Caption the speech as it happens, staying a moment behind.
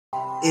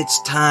It's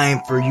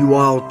time for you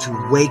all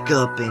to wake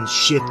up and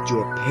shift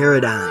your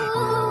paradigm.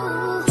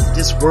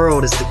 This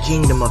world is the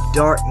kingdom of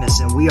darkness,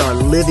 and we are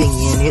living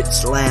in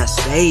its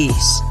last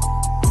days.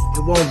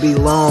 It won't be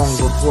long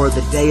before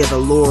the day of the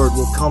Lord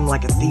will come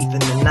like a thief in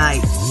the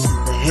night.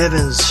 The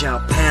heavens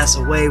shall pass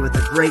away with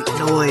a great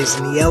noise,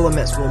 and the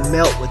elements will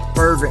melt with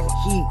fervent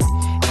heat,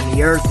 and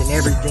the earth and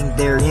everything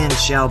therein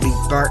shall be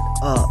burnt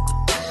up.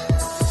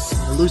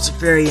 The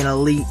Luciferian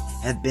elite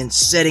have been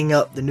setting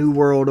up the New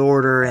World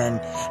Order, and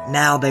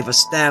now they've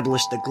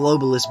established the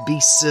globalist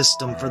beast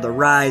system for the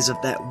rise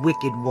of that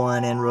wicked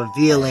one and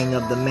revealing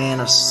of the man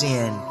of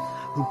sin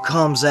who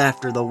comes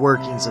after the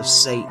workings of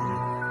Satan.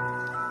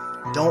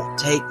 Don't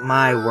take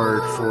my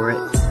word for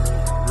it.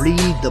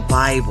 Read the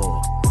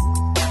Bible,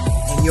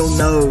 and you'll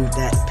know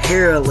that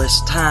perilous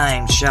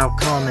times shall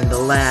come in the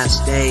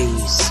last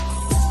days.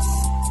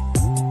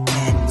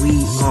 And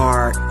we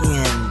are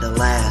in the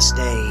last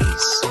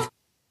days.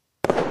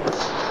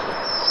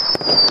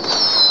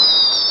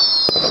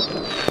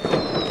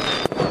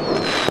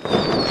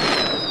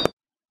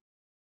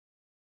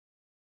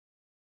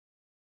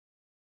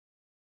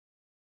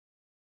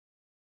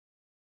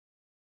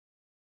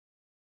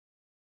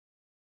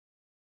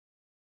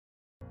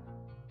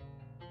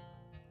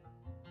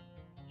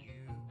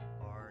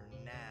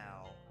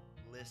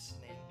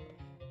 Listening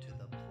to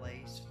the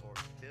place for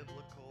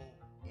biblical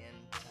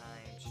end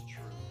times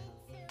truth,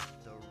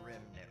 the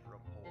Remnant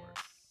Report.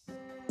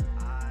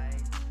 I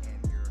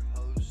am your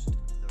host,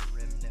 the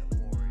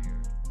Remnant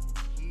Warrior.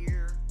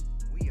 Here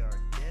we are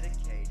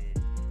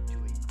dedicated to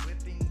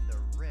equipping the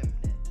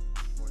remnant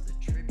for the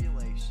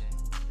tribulation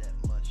that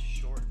must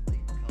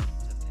shortly come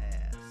to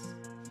pass,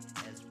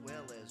 as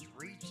well as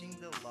reaching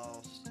the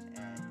lost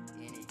at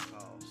any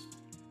cost.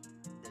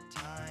 The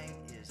time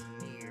is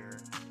near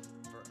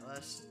for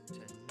us to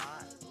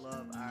not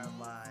love our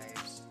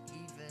lives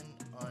even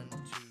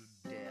unto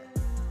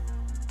death.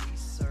 We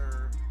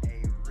serve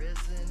a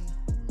risen,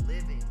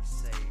 living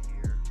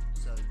Savior,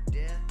 so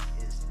death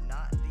is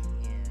not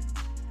the end,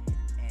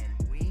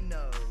 and we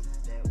know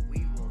that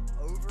we will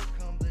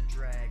overcome the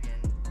dragon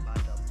by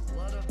the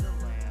blood of the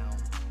Lamb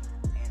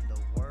and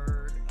the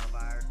word of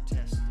our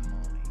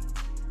testimony,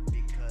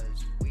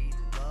 because we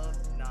love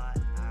not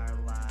our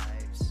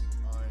lives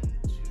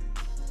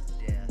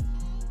unto death.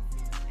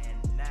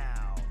 And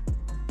now,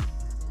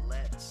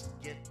 let's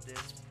get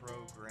this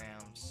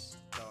program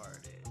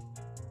started.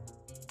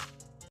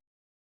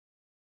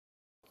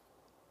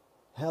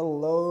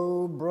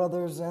 Hello,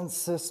 brothers and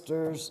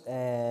sisters,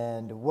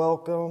 and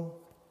welcome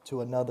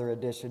to another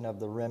edition of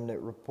the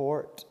Remnant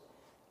Report.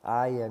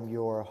 I am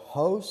your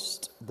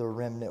host, the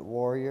Remnant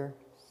Warrior.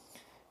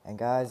 And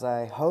guys,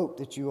 I hope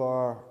that you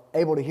are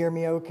able to hear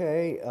me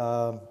okay.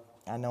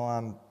 I know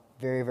I'm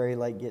very, very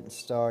late getting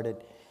started.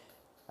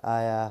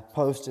 I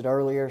posted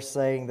earlier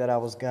saying that I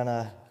was going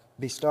to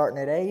be starting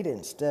at 8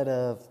 instead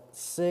of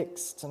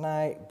 6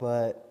 tonight,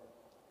 but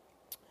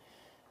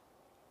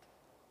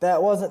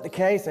that wasn't the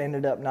case. I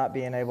ended up not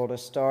being able to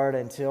start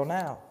until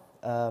now.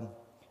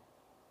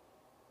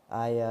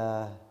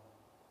 I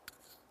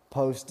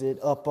posted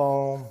up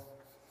on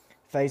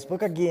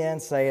Facebook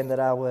again saying that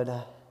I would,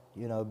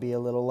 be a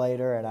little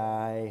later, and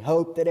I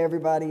hope that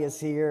everybody is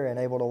here and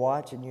able to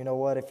watch. And you know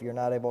what? If you're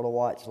not able to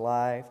watch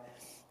live,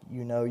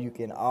 you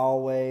can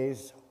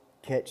always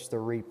catch the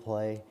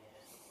replay.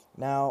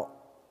 Now,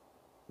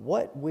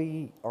 what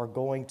we are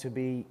going to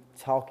be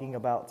talking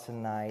about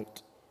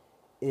tonight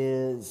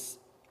is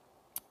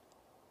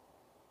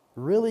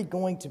really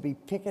going to be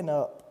picking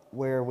up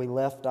where we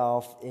left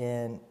off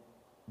in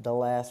the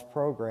last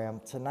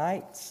program.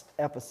 Tonight's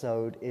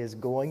episode is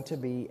going to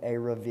be a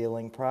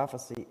revealing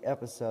prophecy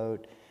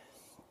episode,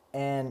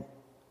 and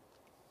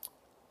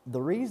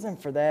the reason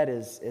for that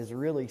is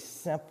really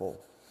simple.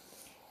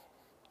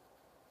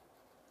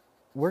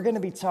 We're going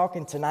to be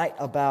talking tonight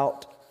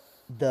about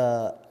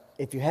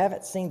if you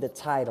haven't seen the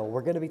title,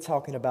 we're going to be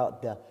talking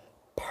about the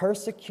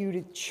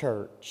persecuted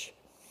church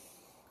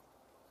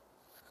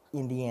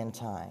in the end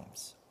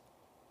times.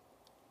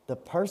 The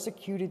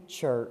persecuted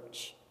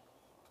church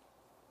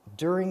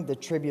during the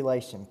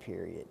tribulation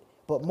period.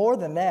 But more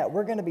than that,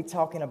 we're going to be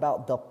talking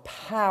about the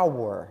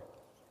power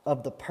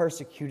of the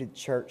persecuted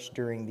church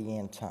during the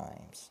end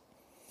times.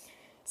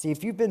 See,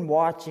 if you've been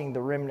watching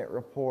the Remnant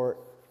Report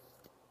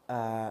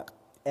at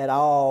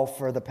all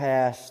for the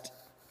past,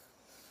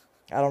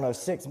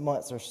 6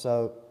 months or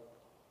so,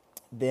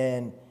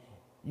 then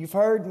you've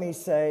heard me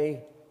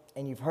say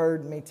and you've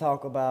heard me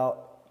talk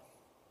about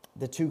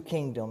the two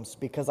kingdoms,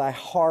 because I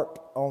harp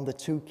on the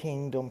two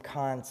kingdom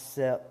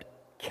concept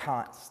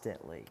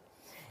constantly.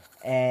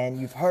 And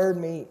you've heard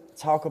me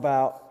talk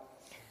about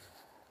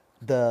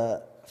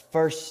the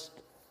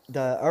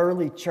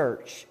early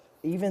church,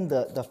 even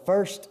the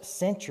first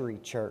century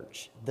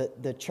church,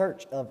 the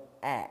church of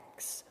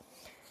Acts.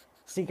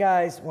 See,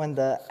 guys, when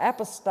the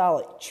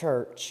apostolic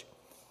church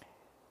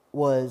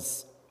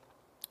was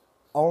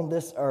on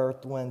this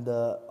earth, when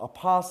the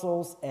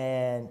apostles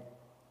and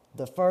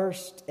the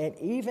first and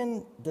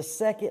even the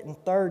second and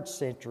third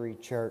century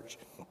church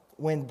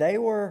when they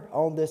were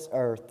on this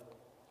earth,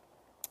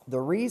 the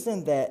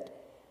reason that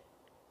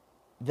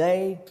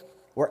they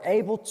were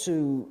able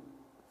to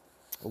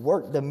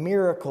work the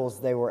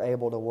miracles they were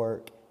able to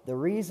work, the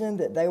reason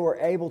that they were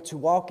able to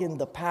walk in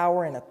the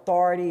power and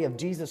authority of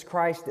Jesus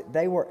Christ, that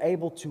they were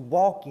able to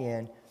walk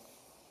in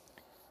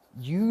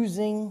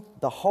using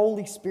the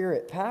Holy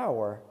Spirit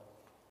power,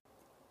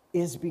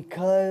 is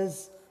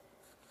because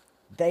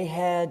they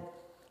had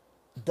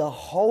the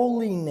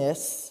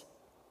holiness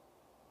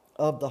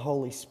of the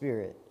Holy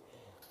Spirit.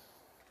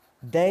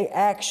 They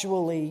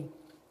actually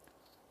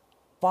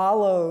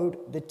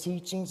followed the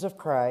teachings of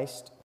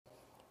Christ,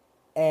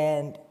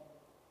 and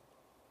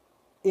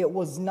it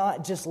was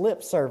not just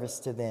lip service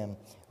to them.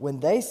 When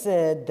they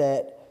said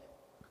that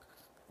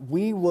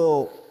we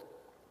will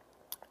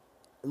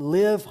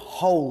live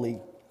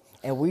holy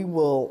and we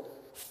will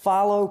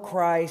follow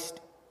Christ,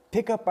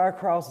 pick up our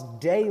cross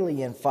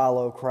daily and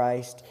follow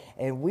Christ,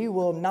 and we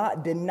will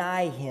not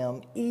deny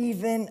Him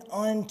even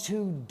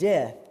unto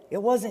death.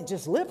 It wasn't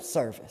just lip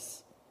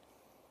service.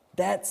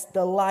 That's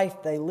the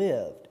life they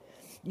lived.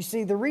 You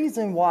see, the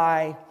reason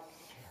why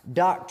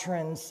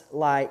doctrines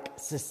like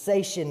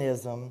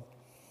cessationism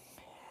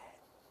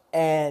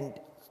and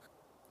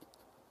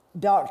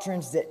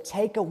doctrines that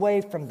take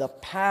away from the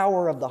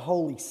power of the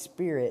Holy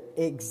Spirit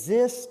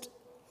exist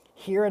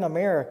here in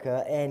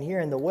America and here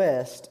in the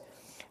West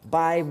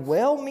by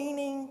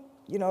well-meaning,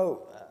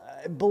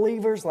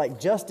 believers like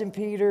Justin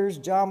Peters,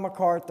 John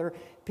MacArthur,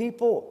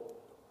 people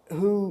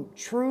who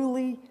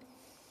truly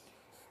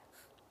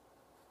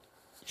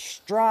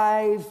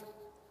strive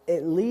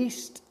at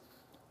least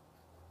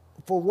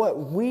for what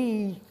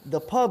we, the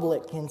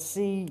public, can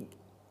see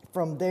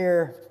from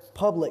their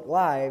public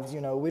lives.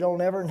 We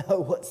don't ever know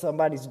what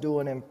somebody's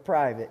doing in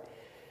private.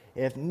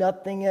 If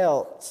nothing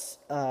else,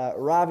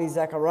 Ravi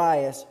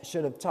Zacharias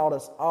should have taught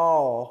us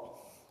all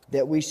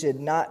that we should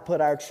not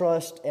put our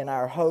trust and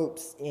our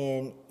hopes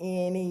in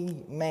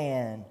any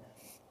man.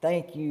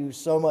 Thank you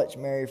so much,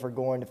 Mary, for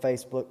going to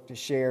Facebook to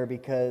share,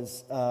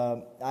 because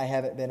I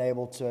haven't been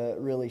able to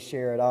really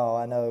share it all.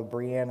 I know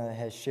Brianna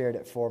has shared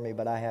it for me,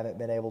 but I haven't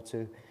been able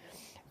to.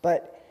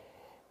 But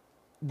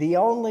the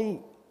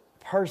only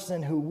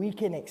person who we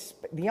can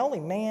expect, the only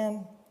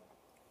man,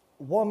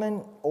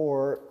 woman,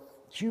 or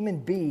human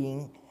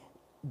being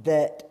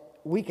that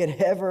we could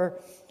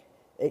ever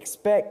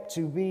expect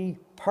to be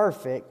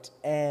perfect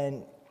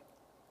and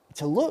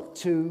to look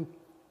to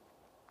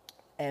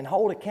and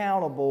hold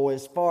accountable,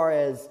 as far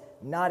as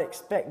not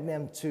expect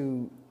them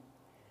to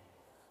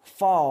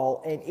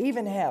fall and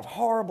even have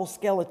horrible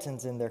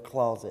skeletons in their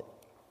closet,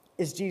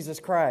 is Jesus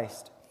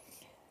Christ.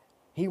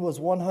 He was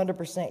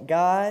 100%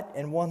 God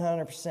and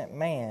 100%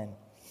 man,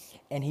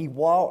 and He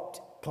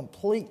walked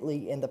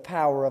completely in the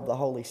power of the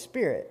Holy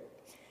Spirit.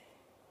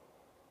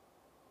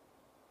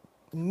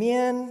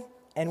 Men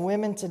and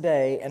women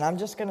today, and I'm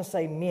just going to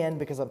say men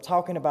because I'm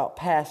talking about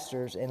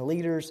pastors and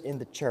leaders in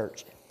the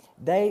church,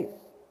 they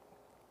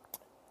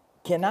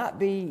cannot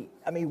be,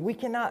 we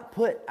cannot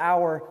put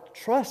our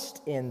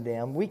trust in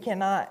them. We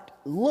cannot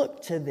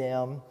look to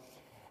them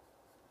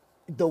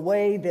the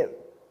way that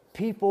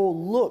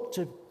people look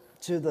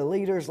to the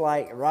leaders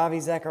like Ravi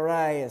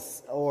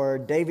Zacharias or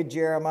David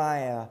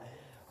Jeremiah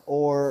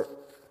or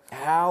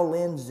Hal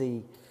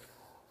Lindsey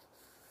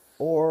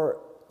or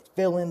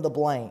fill in the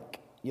blank.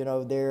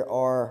 There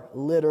are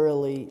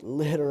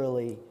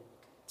literally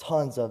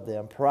tons of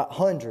them,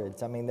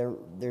 hundreds.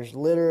 There's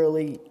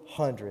literally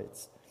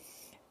hundreds.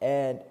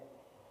 And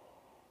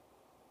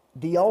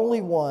the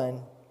only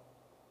one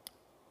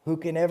who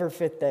can ever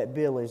fit that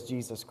bill is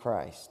Jesus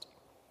Christ.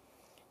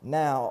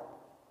 Now,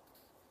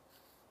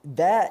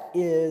 that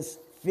is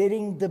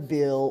fitting the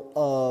bill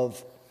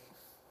of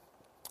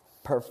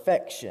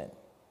perfection.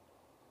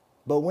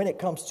 But when it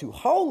comes to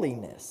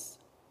holiness,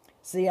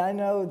 see, I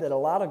know that a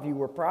lot of you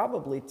were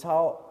probably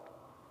taught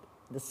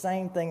the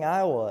same thing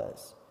I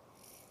was.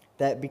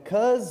 That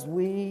because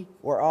we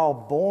were all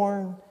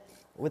born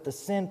with a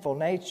sinful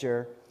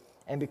nature,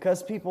 and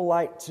because people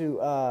like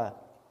to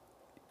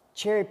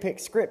cherry pick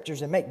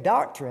scriptures and make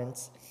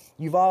doctrines,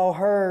 you've all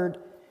heard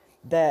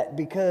that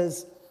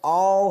because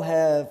all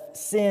have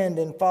sinned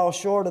and fall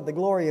short of the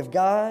glory of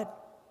God,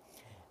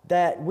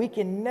 that we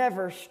can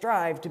never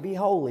strive to be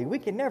holy. We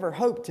can never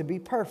hope to be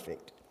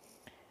perfect.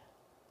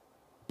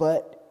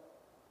 But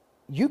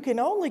you can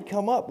only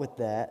come up with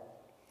that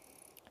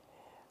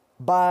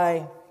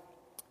by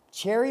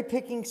cherry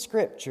picking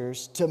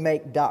scriptures to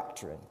make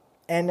doctrine.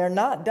 And they're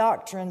not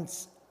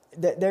doctrines,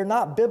 they're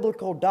not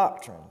biblical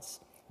doctrines.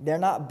 They're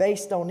not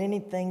based on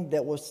anything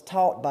that was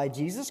taught by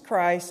Jesus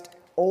Christ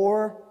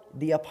or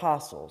the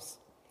apostles.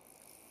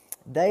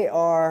 They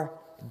are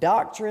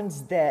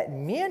doctrines that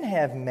men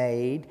have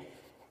made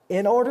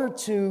in order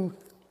to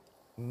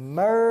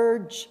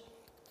merge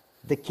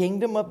the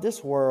kingdom of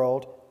this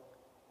world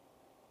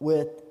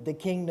with the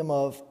kingdom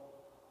of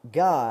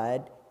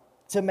God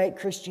to make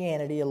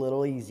Christianity a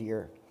little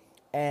easier.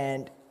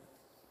 And,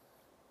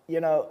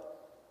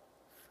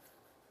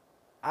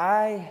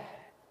 I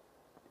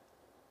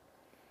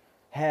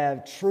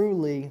have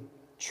truly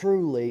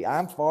truly,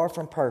 I'm far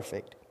from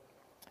perfect,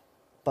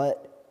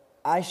 but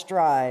I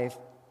strive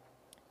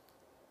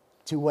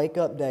to wake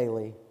up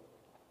daily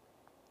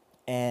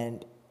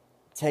and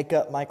take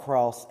up my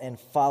cross and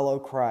follow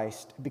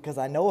Christ, because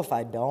I know if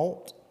I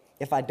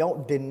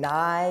don't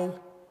deny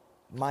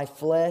my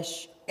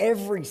flesh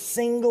every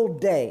single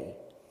day,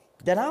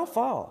 then I'll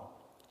fall.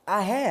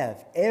 I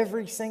have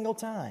every single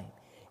time.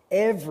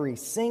 Every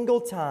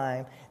single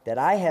time that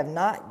I have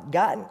not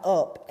gotten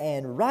up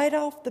and right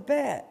off the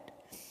bat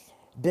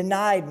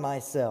denied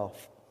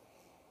myself,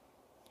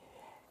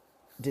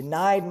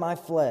 denied my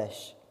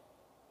flesh,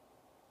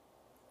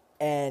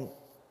 and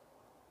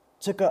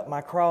took up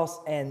my cross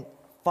and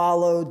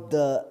followed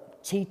the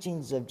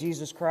teachings of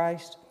Jesus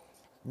Christ,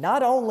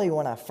 not only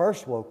when I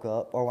first woke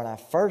up or when I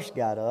first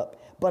got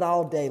up, but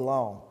all day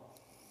long.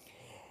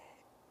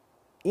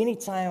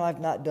 Anytime I've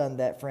not done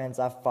that, friends,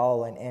 I've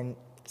fallen. And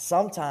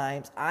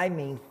sometimes, I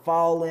mean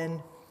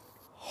fallen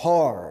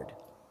hard.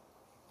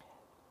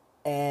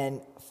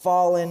 And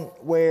fallen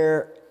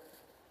where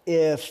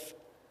if,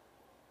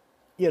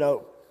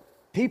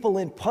 people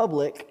in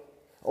public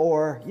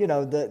or,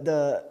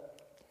 the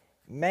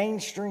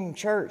mainstream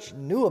church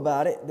knew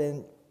about it,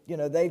 then,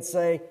 they'd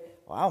say,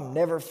 well, I'm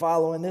never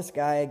following this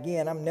guy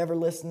again. I'm never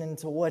listening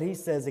to what he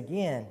says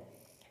again.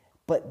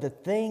 But the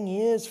thing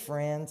is,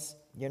 friends,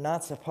 you're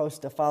not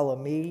supposed to follow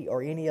me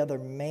or any other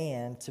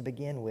man to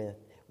begin with.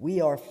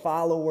 We are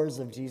followers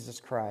of Jesus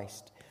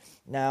Christ.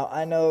 Now,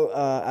 I know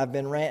I've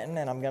been ranting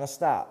and I'm going to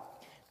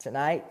stop.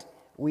 Tonight,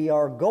 we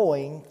are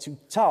going to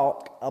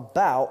talk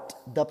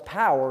about the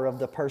power of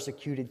the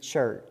persecuted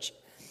church.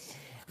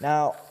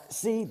 Now,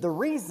 see, the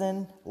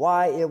reason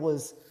why it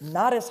was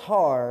not as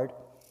hard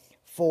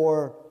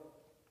for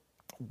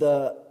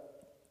the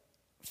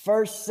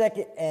first,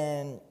 second,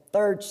 and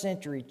third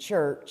century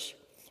church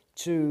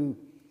to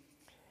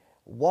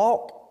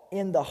walk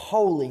in the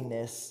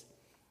holiness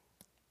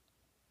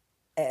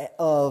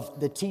of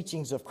the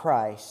teachings of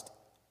Christ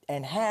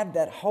and have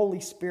that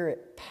Holy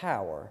Spirit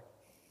power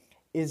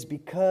is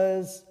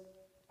because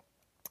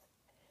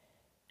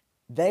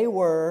they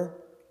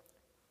were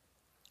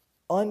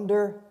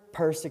under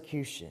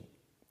persecution.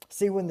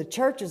 See, when the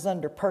church is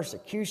under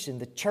persecution,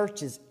 the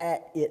church is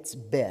at its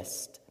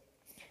best.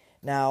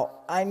 Now,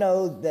 I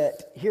know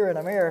that here in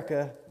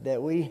America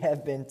that we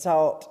have been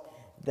taught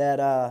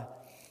that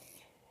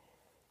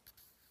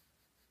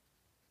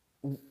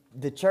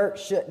the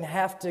church shouldn't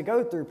have to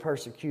go through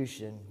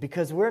persecution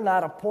because we're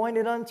not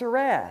appointed unto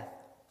wrath.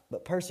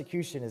 But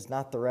persecution is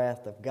not the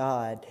wrath of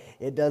God.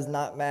 It does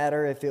not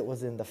matter if it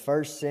was in the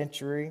first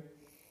century,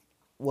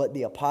 what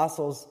the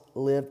apostles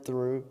lived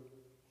through,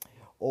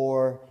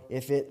 or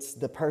if it's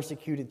the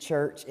persecuted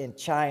church in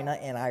China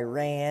and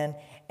Iran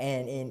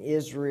and in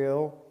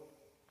Israel.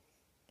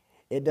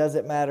 It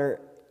doesn't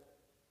matter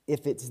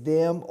if it's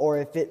them or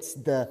if it's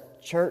the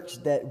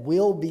church that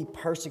will be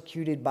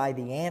persecuted by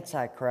the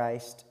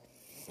Antichrist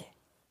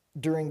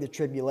during the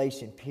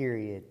tribulation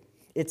period.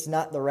 It's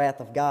not the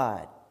wrath of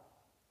God.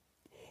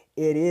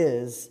 It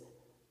is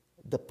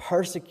the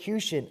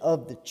persecution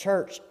of the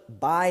church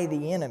by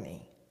the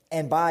enemy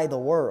and by the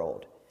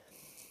world.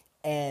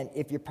 And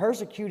if you're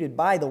persecuted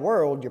by the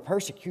world, you're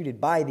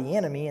persecuted by the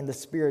enemy and the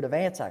spirit of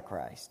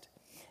Antichrist.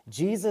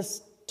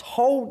 Jesus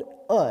told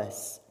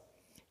us,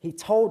 he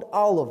told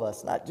all of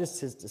us, not just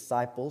his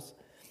disciples,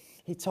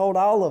 he told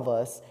all of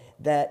us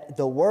that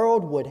the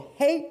world would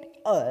hate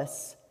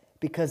us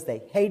because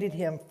they hated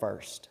him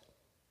first.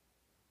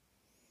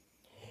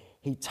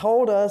 He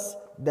told us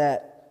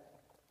that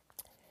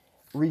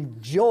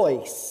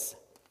rejoice.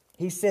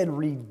 He said,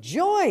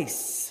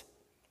 rejoice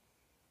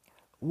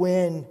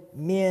when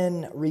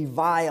men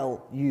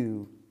revile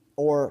you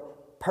or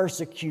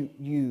persecute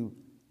you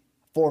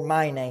for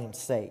my name's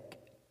sake.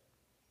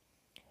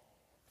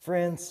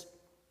 Friends,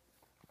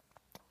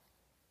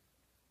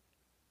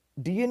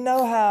 do you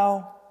know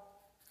how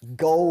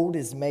gold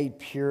is made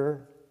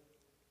pure?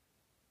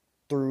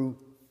 Through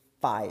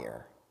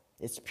fire.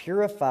 It's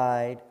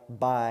purified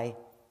by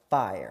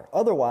fire.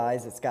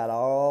 Otherwise, it's got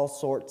all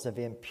sorts of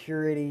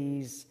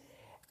impurities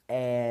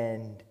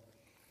and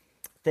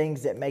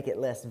things that make it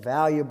less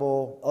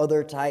valuable,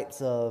 other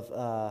types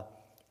of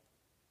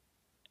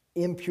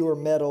impure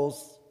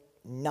metals,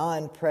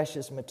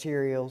 non-precious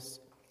materials.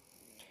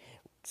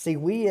 See,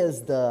 we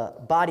as the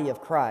body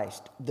of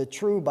Christ, the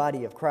true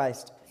body of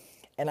Christ,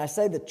 and I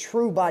say the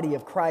true body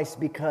of Christ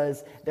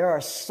because there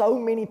are so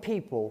many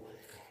people,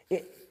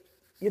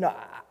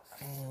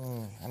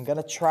 I'm going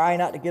to try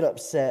not to get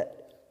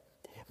upset,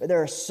 but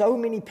there are so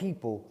many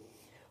people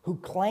who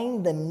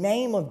claim the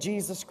name of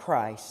Jesus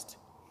Christ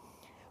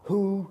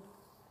who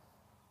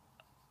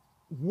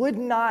would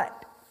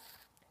not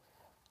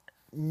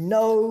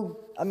know.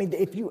 I mean,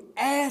 if you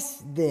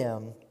ask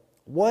them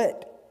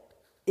what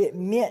it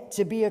meant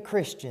to be a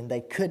Christian,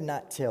 they could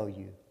not tell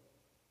you.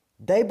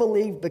 They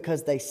believe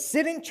because they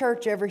sit in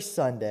church every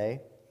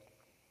Sunday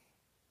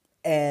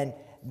and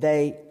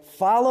they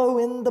follow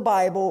in the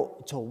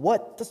Bible to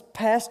what the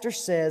pastor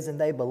says,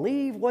 and they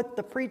believe what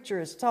the preacher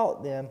has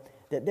taught them,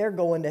 that they're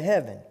going to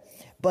heaven.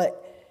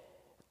 But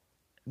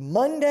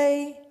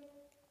Monday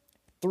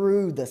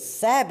through the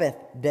Sabbath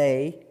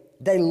day,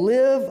 they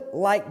live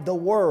like the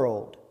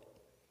world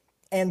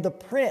and the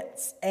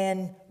prince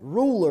and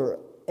ruler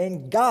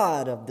and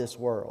God of this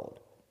world.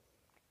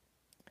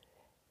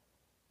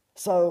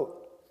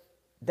 So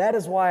that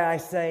is why I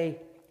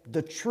say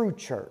the true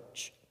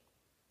church,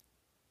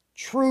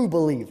 true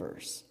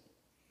believers.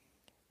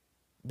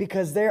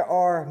 Because there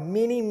are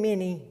many,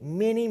 many,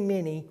 many,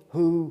 many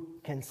who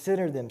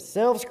consider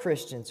themselves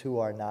Christians who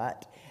are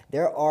not.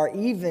 There are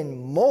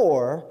even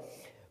more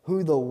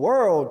who the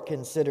world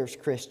considers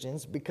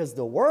Christians, because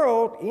the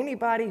world,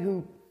 anybody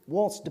who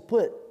wants to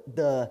put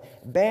the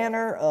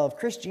banner of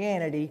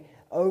Christianity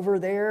over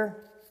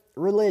their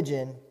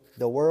religion,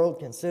 the world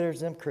considers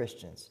them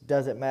Christians.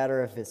 Doesn't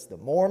matter if it's the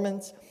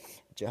Mormons,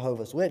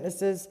 Jehovah's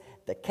Witnesses,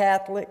 the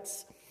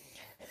Catholics,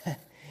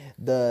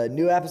 the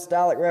New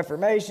Apostolic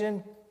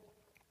Reformation,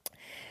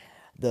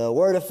 the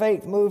Word of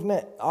Faith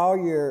movement, all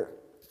your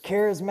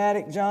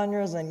charismatic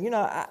genres. And,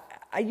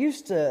 I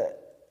used to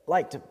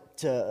like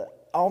to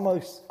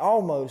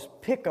almost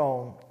pick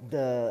on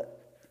the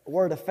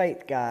Word of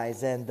Faith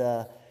guys and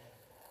the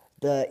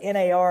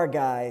NAR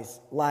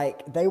guys,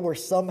 like they were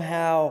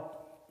somehow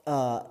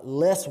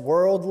less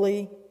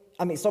worldly,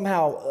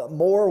 somehow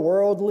more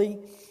worldly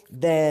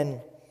than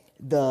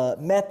the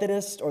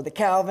Methodist or the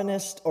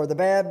Calvinist or the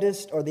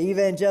Baptist or the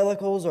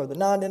evangelicals or the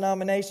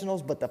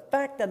non-denominationals. But the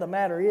fact of the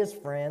matter is,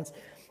 friends,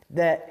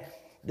 that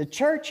the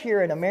church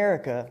here in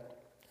America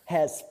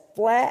has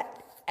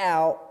flat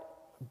out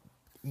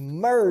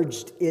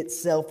merged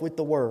itself with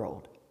the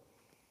world.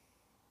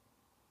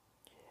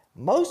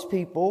 Most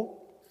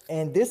people,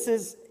 and this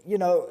is,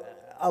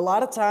 a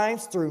lot of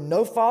times through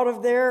no fault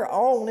of their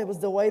own, it was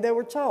the way they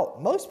were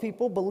taught. Most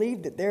people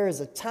believe that there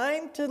is a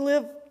time to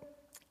live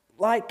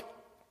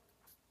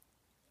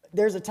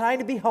there's a time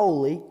to be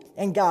holy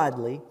and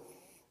godly,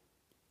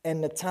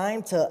 and the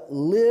time to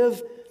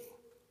live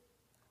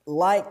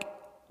like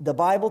the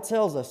Bible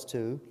tells us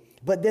to.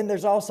 But then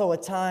there's also a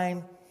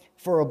time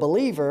for a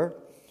believer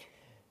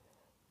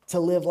to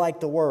live like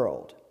the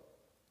world.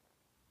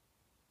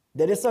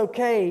 That it's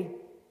okay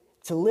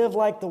to live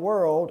like the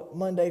world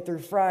Monday through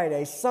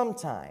Friday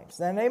sometimes.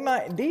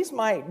 And these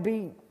might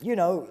be,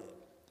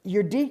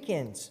 your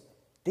deacons.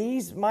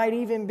 These might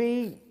even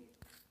be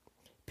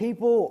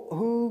people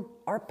who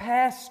are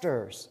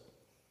pastors.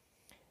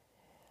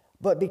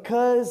 But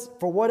because,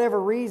 for whatever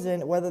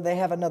reason, whether they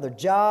have another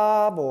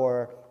job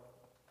or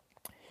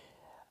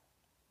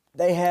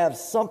they have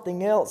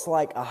something else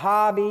like a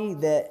hobby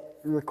that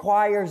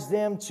requires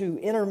them to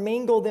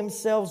intermingle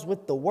themselves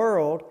with the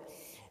world,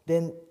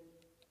 then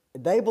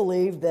they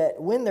believe that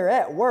when they're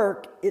at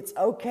work, it's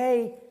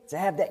okay to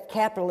have that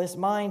capitalist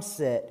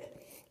mindset.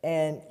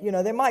 And,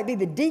 they might be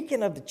the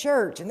deacon of the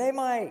church, and they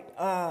might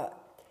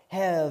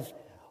have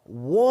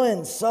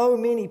won so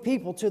many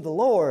people to the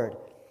Lord.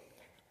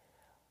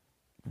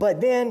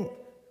 But then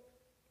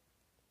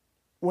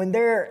when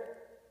they're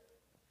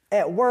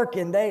at work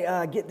and they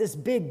get this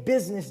big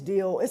business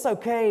deal, it's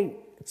okay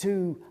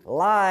to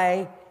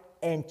lie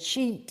and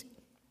cheat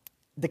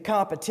the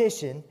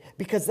competition,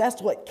 because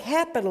that's what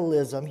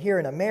capitalism here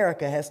in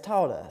America has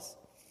taught us.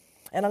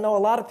 And I know a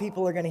lot of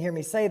people are going to hear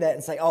me say that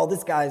and say, oh,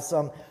 this guy is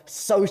some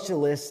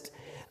socialist,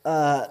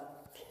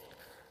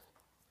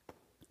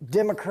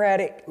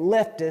 democratic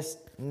leftist.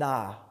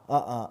 Nah,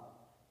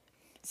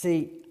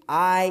 See,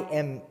 I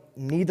am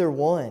neither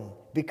one,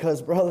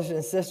 because brothers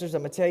and sisters,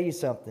 I'm going to tell you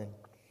something.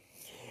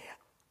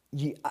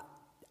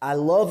 I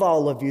love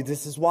all of you.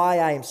 This is why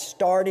I am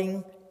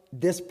starting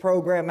this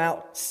program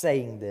out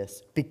saying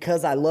this,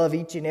 because I love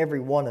each and every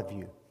one of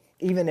you.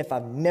 Even if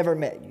I've never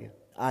met you,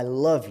 I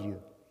love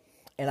you.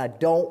 And I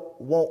don't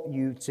want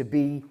you to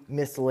be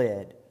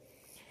misled.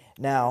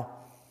 Now,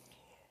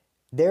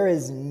 there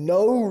is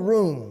no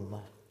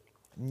room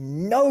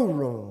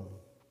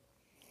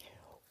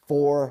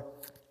for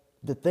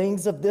the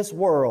things of this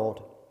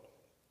world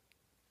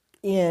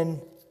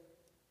in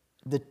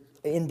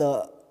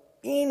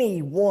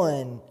any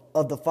one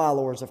of the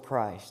followers of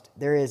Christ.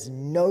 There is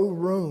no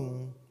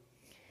room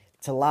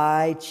to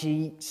lie,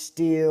 cheat,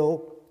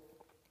 steal.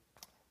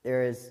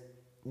 There is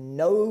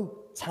no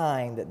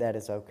time that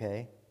is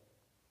okay.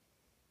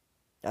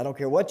 I don't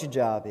care what your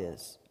job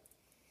is.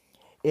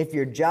 If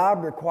your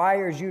job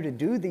requires you to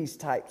do these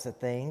types of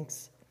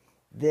things,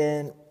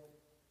 then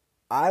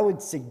I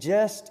would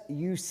suggest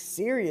you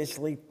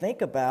seriously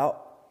think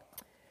about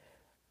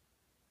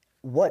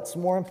what's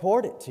more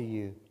important to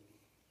you.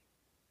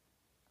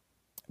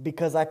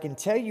 Because I can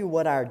tell you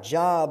what our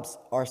jobs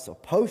are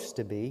supposed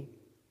to be.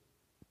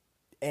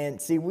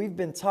 And see, we've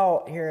been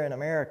taught here in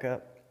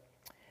America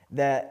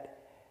that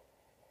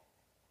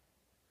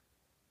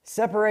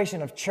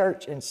separation of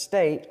church and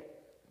state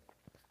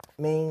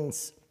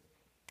means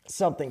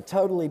something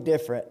totally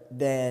different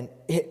than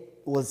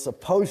it was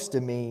supposed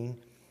to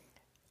mean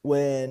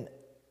when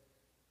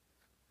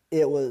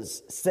it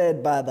was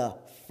said by the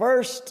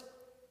first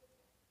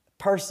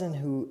person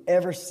who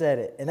ever said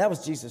it, and that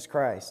was Jesus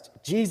Christ.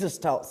 Jesus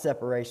taught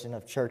separation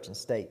of church and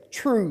state,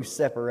 true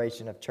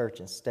separation of church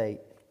and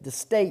state. the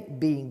state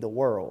being the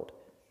world.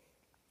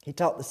 He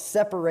taught the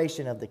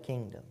separation of the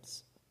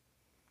kingdoms.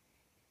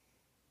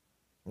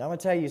 Now I'm going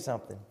to tell you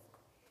something.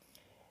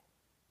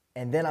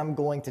 And then I'm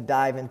going to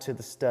dive into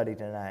the study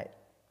tonight.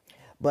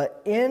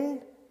 But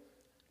in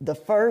the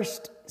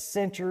first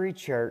century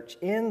church,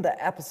 in the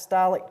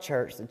apostolic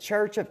church, the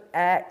church of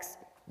Acts,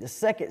 the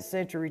second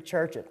century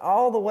church, and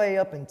all the way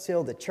up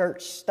until the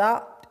church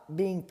stopped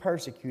being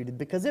persecuted,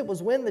 because it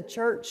was when the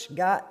church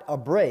got a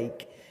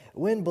break,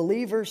 when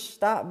believers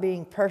stopped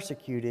being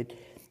persecuted,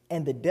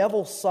 and the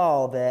devil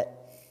saw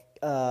that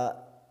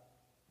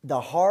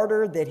the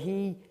harder that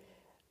he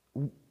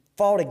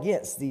fought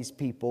against these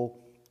people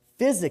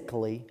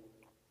physically,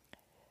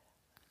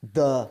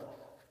 the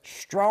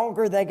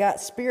stronger they got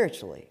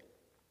spiritually.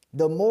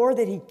 The more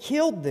that he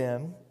killed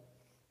them,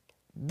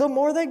 the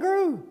more they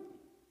grew.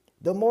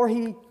 The more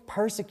he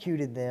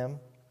persecuted them,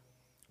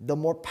 the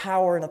more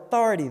power and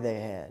authority they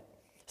had.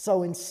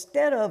 So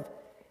instead of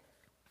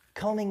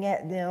coming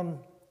at them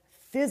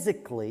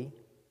physically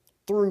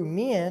through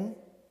men,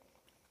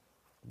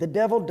 the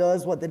devil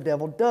does what the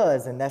devil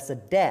does, and that's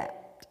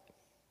adapt.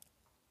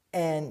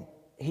 And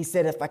he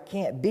said, if I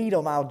can't beat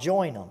them, I'll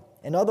join them.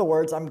 In other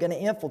words, I'm going to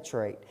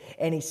infiltrate.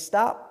 And he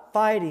stopped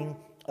fighting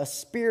a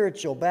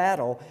spiritual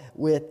battle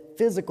with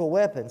physical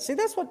weapons. See,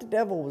 that's what the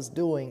devil was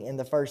doing in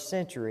the first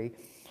century.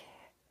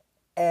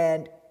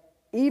 And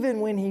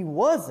even when he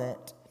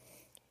wasn't,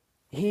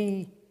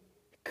 he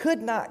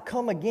could not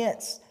come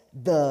against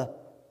the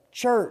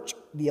church,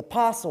 the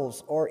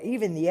apostles, or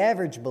even the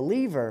average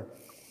believer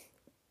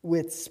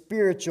with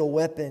spiritual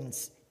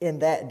weapons in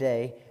that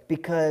day,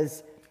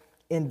 because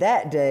in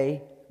that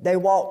day, they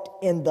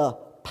walked in the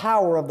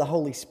power of the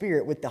Holy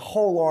Spirit with the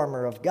whole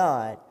armor of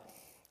God.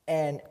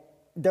 And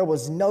there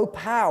was no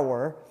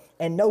power,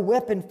 and no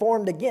weapon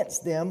formed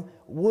against them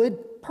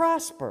would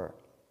prosper.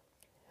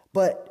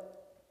 But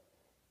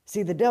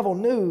see, the devil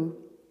knew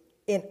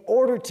in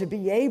order to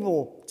be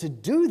able to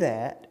do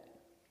that,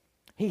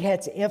 he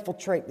had to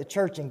infiltrate the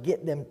church and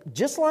get them,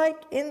 just like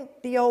in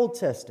the Old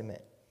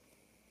Testament.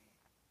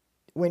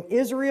 When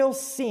Israel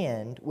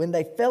sinned, when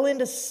they fell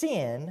into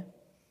sin,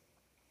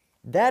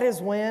 that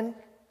is when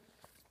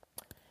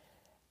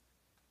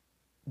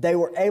they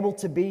were able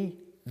to be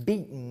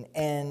beaten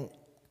and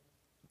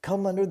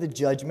come under the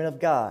judgment of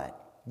God.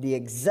 The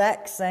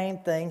exact same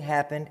thing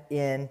happened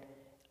in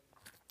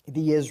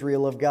the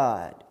Israel of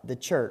God, the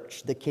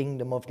church, the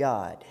kingdom of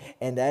God.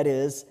 And that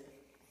is,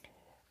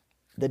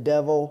 the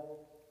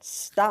devil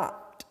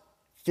stopped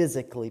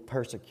physically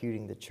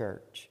persecuting the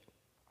church.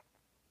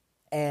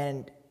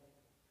 And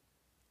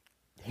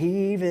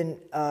he even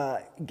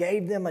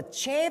gave them a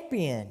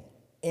champion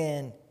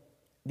in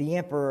the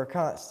Emperor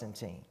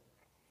Constantine.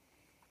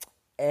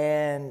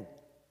 And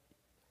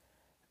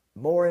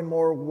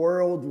more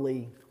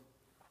worldly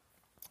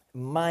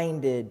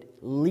minded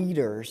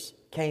leaders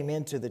came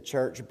into the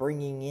church,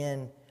 bringing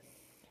in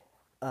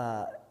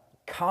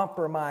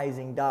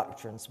compromising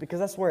doctrines, because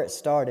that's where it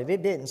started.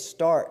 It didn't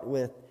start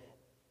with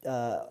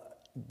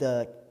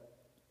the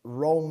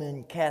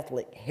Roman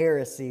Catholic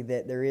heresy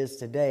that there is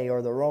today,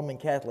 or the Roman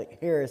Catholic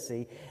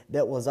heresy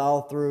that was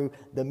all through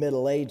the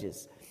Middle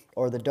Ages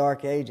or the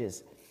Dark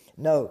Ages.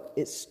 No,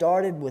 it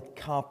started with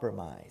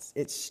compromise.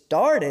 It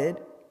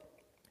started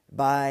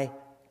by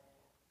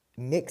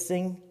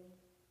mixing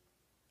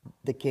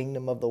the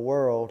kingdom of the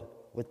world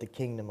with the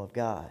kingdom of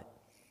God.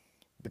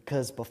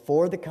 Because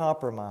before the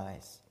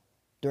compromise,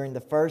 during the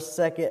first,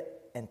 second,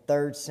 and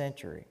third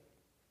century,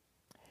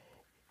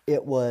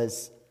 it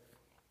was,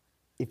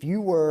 if you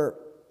were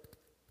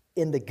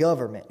in the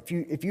government,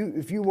 if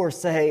you were,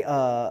 say,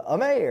 a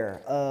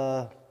mayor,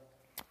 a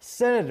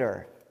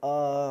senator,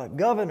 a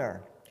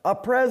governor, a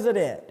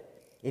president,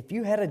 if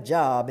you had a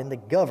job in the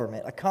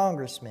government, a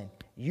congressman,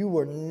 you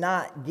were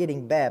not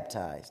getting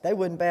baptized. They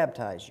wouldn't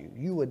baptize you.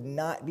 You would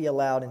not be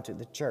allowed into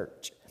the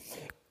church.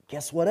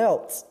 Guess what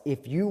else?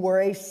 If you were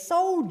a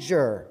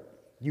soldier,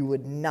 you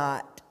would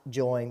not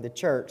join the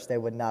church. They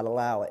would not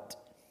allow it.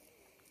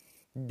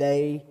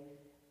 They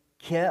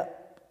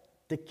kept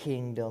the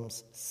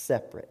kingdoms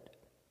separate.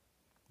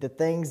 The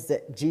things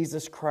that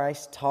Jesus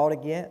Christ taught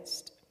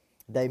against,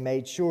 they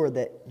made sure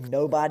that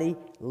nobody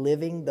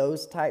living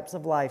those types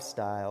of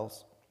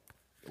lifestyles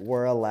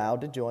were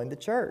allowed to join the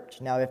church.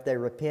 Now, if they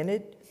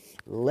repented,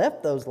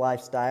 left those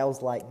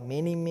lifestyles like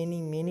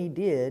many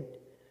did,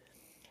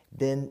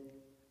 then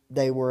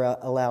they were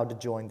allowed to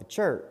join the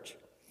church.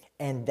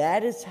 And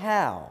that is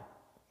how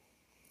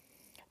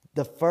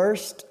the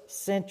first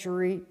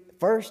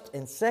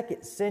and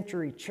second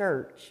century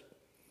church,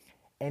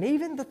 and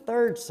even the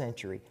third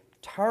century,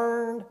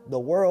 turned the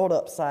world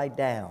upside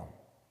down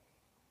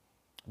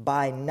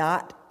by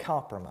not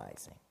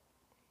compromising.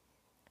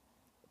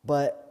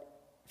 But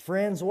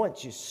friends,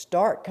 once you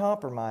start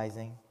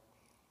compromising,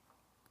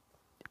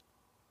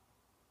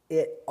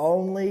 it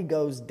only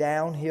goes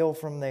downhill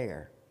from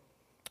there.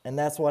 And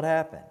that's what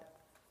happened.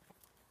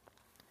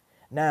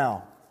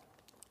 Now,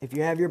 if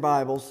you have your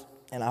Bibles,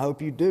 and I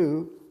hope you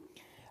do,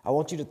 I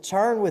want you to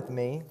turn with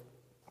me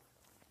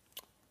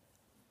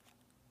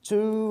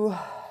to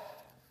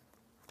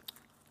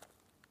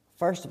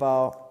first of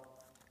all,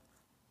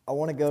 I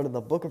want to go to the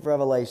book of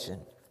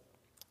Revelation.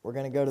 We're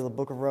going to go to the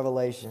book of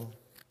Revelation.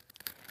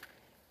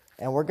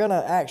 And we're going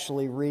to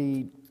actually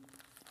read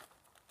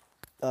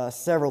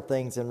several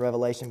things in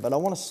Revelation. But I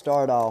want to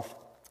start off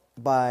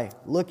by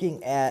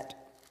looking at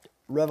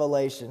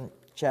Revelation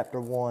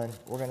chapter 1.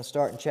 We're going to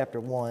start in chapter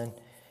 1.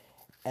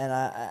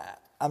 And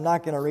I'm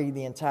not going to read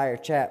the entire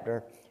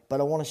chapter,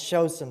 but I want to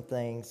show some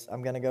things.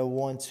 I'm going to go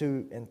 1,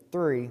 2, and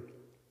 3.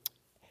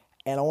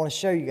 And I want to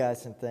show you guys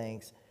some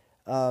things.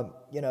 The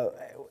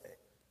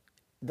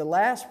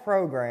last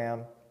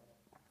program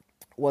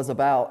was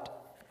about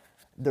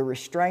the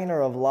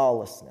restrainer of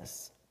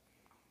lawlessness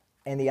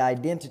and the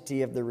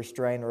identity of the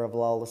restrainer of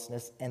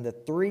lawlessness and the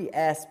three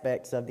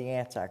aspects of the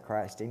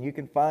Antichrist. And you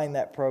can find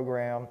that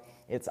program.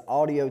 It's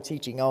audio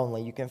teaching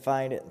only. You can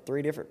find it in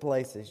 3 different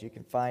places. You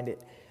can find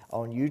it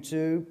on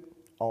YouTube,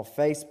 on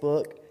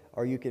Facebook,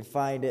 or you can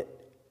find it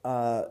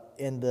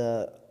in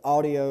the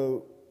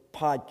audio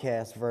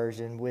podcast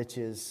version, which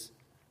is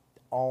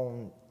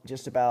on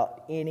just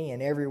about any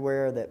and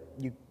everywhere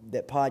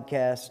that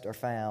podcasts are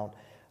found.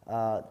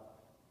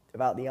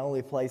 About the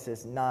only place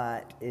it's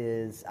not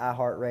is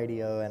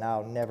iHeartRadio, and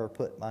I'll never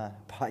put my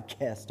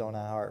podcast on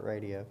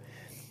iHeartRadio.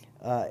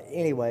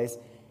 Anyways,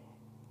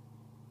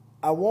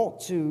 I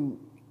want to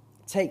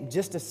take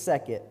just a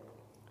second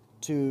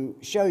to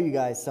show you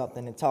guys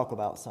something and talk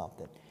about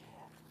something.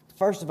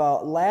 First of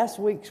all, last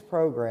week's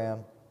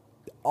program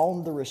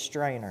on the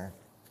restrainer,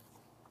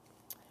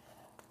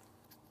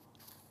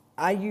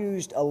 I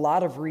used a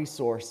lot of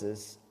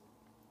resources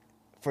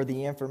for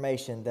the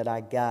information that I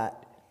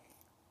got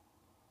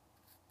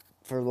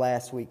for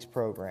last week's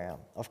program.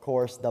 Of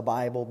course, the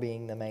Bible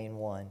being the main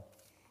one.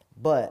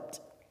 But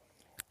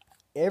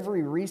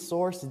every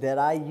resource that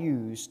I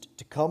used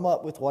to come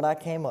up with what I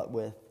came up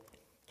with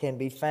can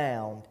be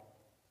found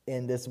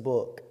in this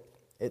book.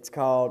 It's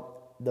called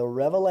The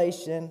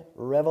Revelation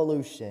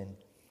Revolution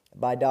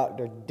by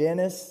Dr.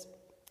 Dennis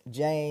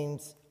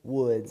James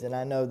Woods. And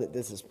I know that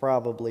this is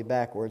probably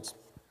backwards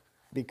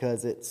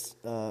because it's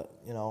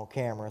on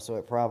camera, so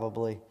it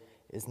probably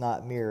is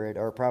not mirrored,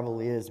 or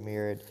probably is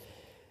mirrored.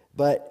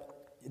 But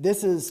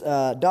this is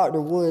Dr.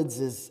 Woods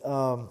is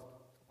a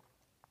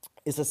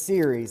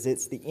series.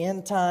 It's the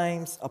End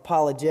Times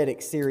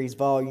Apologetics Series,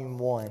 Volume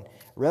 1.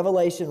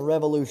 Revelation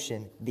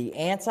Revolution, the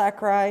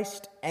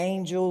Antichrist,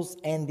 Angels,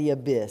 and the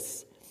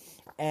Abyss.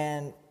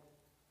 And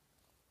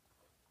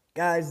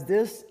guys,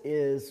 this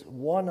is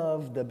one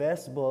of the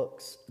best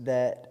books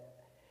that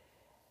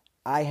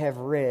I have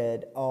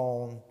read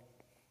on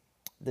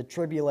the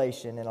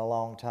tribulation in a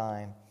long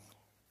time.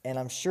 And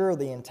I'm sure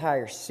the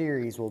entire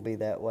series will be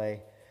that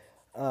way.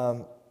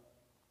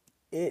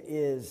 It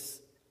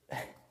is,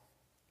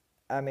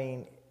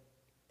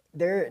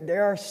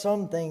 there are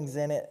some things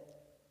in it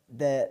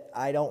that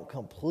I don't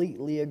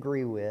completely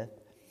agree with,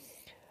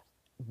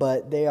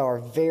 but they are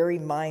very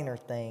minor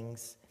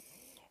things,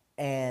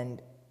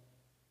 and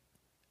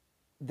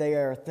they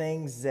are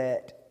things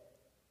that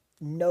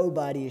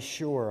nobody is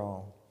sure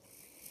on.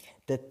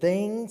 The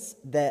things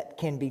that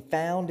can be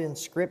found in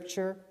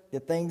Scripture, the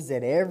things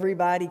that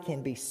everybody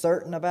can be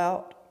certain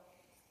about,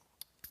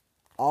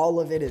 all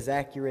of it is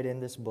accurate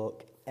in this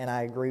book, and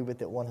I agree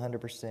with it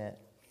 100%.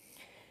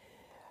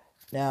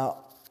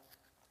 Now,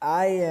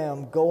 I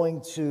am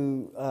going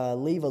to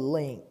leave a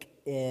link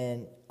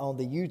on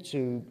the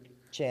YouTube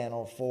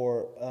channel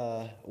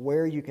for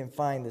where you can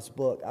find this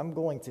book. I'm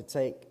going to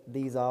take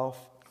these off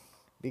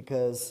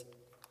because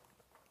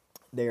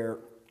they're,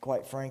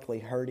 quite frankly,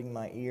 hurting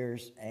my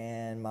ears,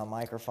 and my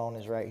microphone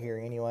is right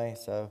here anyway,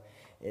 so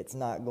it's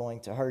not going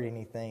to hurt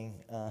anything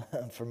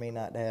for me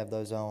not to have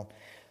those on.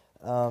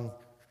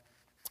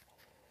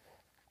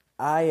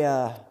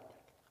 I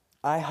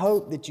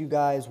hope that you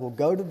guys will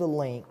go to the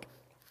link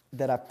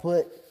that I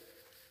put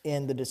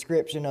in the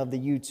description of the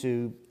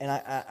YouTube, and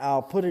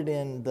I'll put it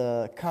in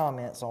the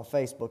comments on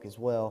Facebook as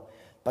well.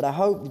 But I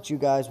hope that you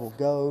guys will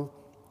go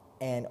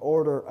and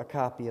order a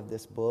copy of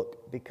this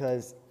book,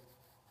 because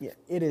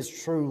it is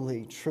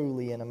truly,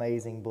 truly an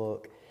amazing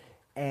book.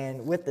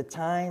 And with the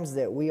times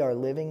that we are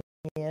living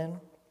in,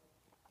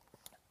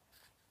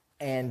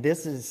 and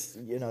this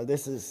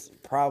is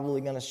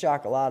probably going to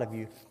shock a lot of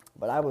you,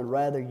 but I would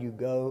rather you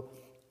go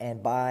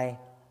and buy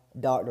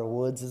Dr.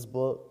 Woods'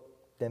 book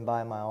than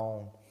buy my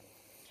own.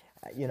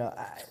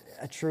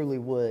 I truly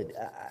would.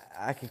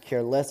 I could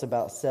care less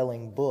about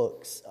selling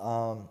books.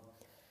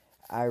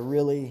 I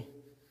really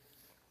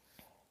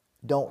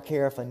don't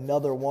care if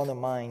another one of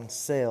mine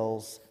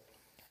sells,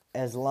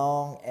 as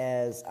long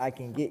as I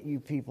can get you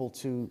people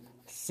to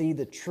see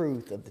the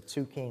truth of the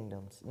two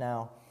kingdoms.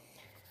 Now,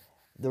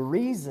 the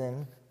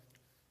reason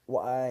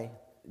why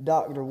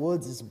Dr.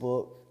 Woods'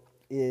 book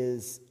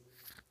is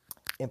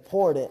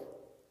important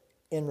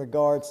in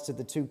regards to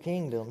the two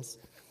kingdoms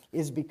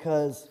is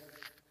because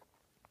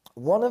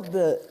one of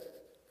the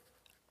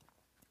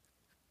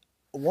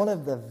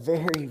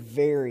very,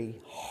 very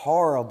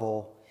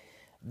horrible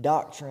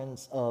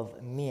doctrines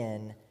of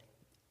men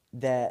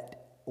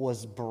that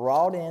was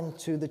brought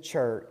into the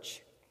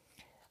church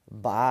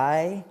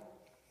by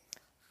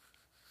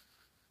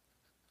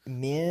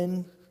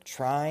men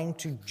trying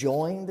to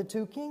join the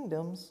two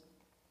kingdoms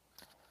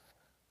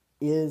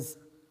is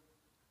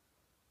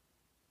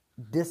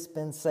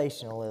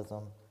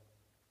dispensationalism.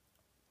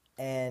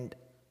 And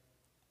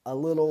a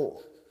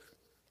little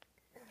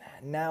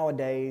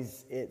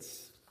nowadays,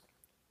 it's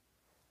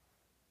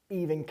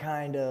even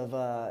kind of,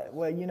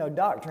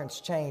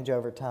 doctrines change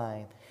over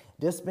time.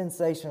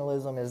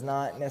 Dispensationalism is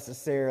not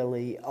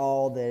necessarily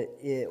all that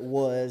it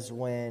was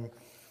when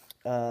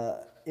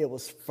it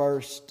was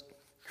first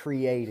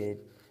created.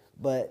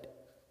 But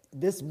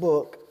this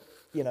book,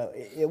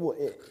 it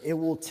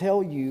will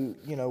tell you,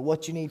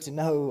 what you need to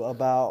know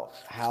about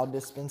how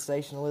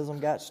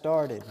dispensationalism got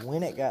started,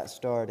 when it got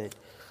started,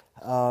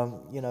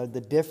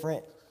 the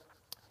different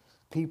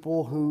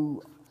people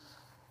who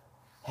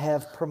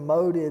have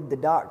promoted the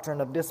doctrine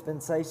of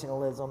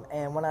dispensationalism.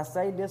 And when I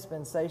say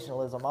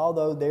dispensationalism,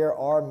 although there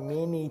are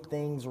many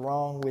things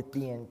wrong with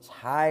the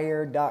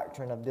entire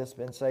doctrine of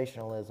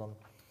dispensationalism,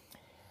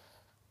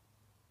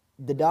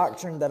 the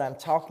doctrine that I'm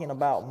talking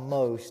about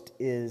most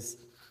is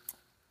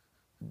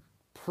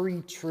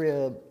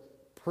pre-trib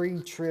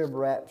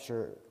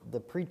rapture, the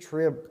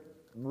pre-trib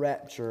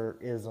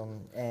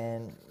raptureism.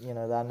 And,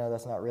 I know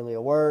that's not really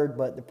a word,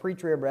 but the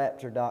pre-trib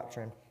rapture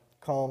doctrine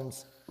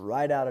comes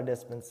right out of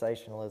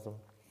dispensationalism.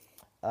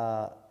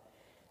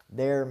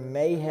 There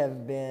may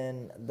have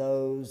been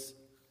those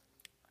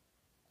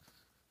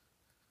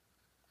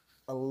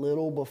a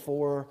little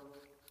before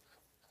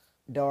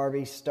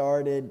Darby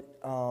started,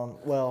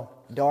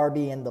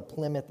 Darby and the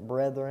Plymouth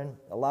Brethren.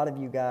 A lot of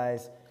you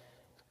guys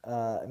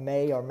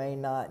may or may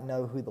not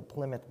know who the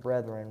Plymouth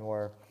Brethren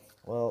were.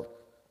 Well,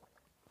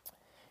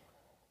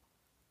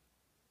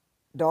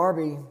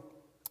 Darby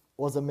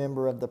was a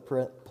member of the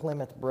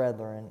Plymouth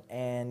Brethren,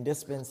 and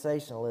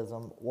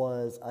dispensationalism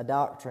was a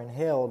doctrine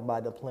held by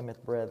the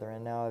Plymouth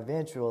Brethren. Now,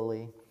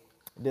 eventually,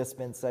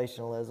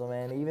 dispensationalism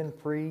and even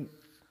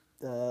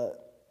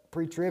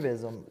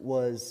pre-tribism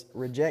was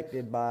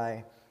rejected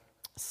by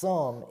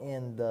some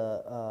in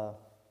the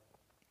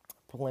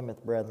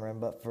Plymouth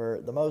Brethren, but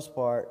for the most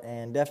part,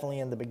 and definitely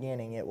in the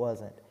beginning, it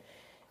wasn't.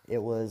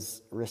 It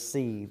was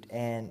received.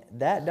 And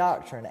that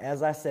doctrine,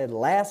 as I said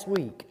last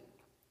week,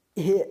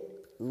 it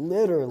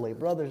literally,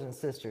 brothers and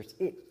sisters,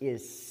 it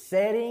is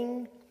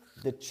setting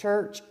the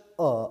church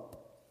up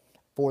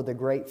for the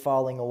great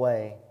falling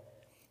away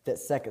that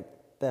 2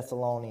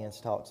 Thessalonians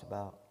talks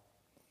about.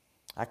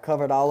 I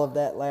covered all of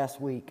that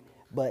last week,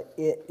 but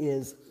it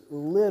is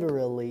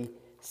literally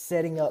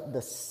setting up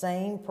the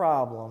same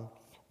problem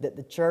that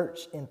the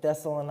church in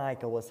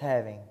Thessalonica was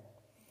having.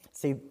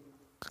 See,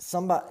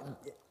 somebody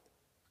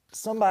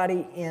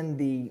in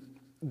the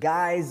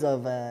guise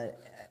of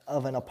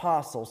an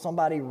apostle,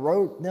 somebody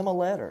wrote them a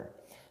letter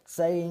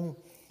saying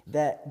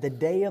that the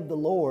day of the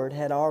Lord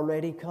had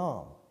already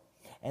come,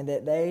 and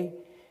that they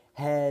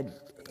had,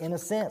 in a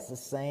sense, the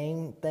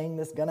same thing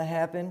that's going to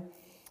happen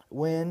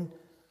when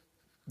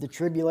the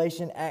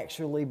tribulation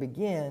actually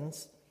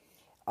begins.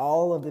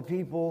 All of the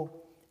people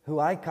who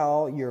I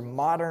call your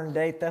modern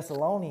day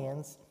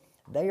Thessalonians,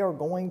 they are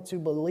going to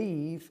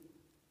believe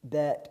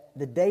that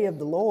the day of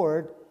the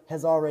Lord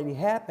has already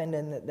happened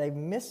and that they've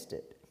missed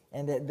it,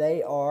 and that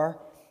they are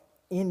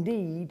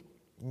indeed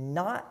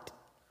not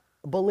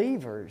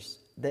believers,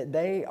 that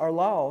they are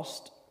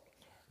lost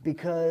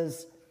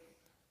because,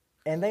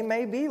 and they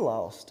may be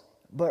lost,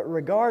 but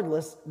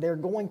regardless, they're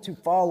going to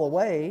fall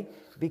away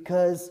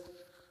because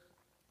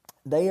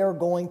they are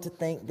going to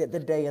think that the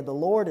day of the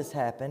Lord has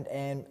happened.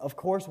 And of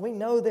course, we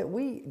know that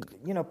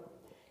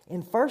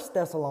in 1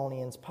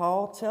 Thessalonians,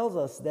 Paul tells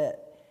us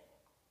that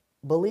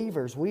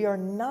believers, we are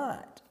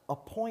not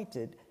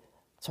appointed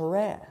to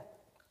wrath.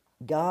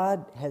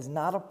 God has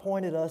not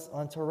appointed us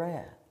unto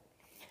wrath.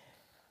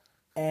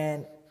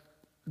 And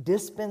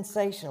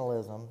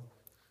dispensationalism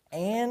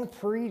and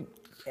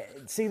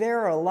there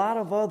are a lot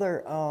of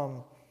other,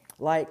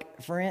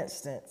 like for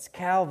instance,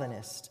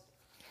 Calvinists.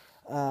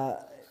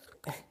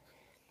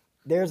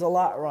 There's a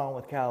lot wrong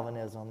with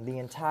Calvinism. The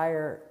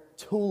entire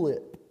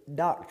tulip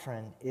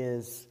doctrine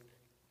is,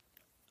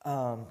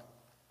 at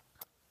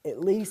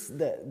least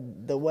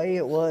the way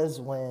it was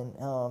when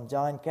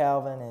John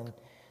Calvin and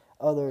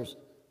others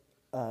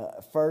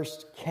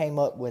first came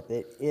up with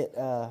it, it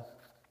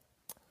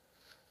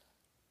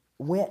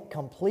went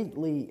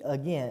completely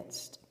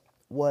against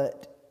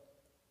what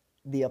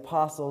the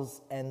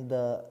apostles and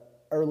the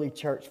early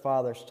church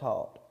fathers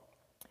taught.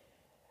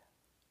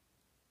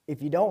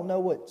 If you don't know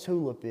what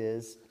tulip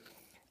is,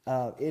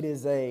 it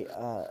is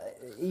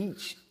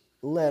each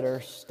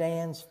letter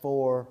stands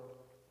for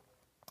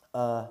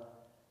a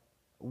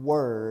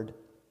word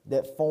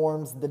that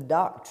forms the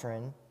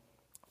doctrine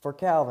for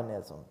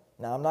Calvinism.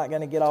 Now, I'm not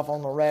going to get off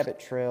on the rabbit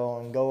trail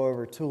and go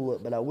over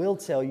tulip, but I will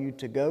tell you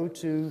to go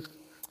to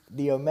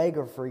the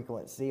Omega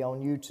Frequency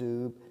on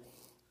YouTube,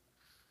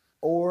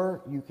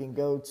 or you can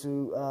go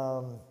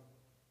to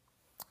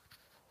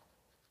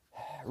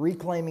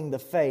Reclaiming the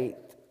Faith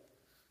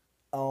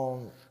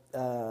on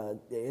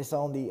it's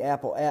on the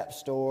Apple App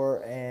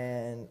Store,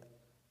 and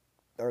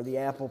or the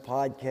Apple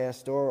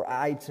Podcast or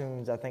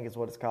iTunes, I think is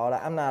what it's called.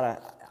 I'm not an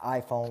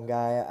iPhone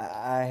guy.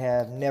 I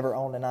have never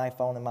owned an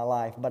iPhone in my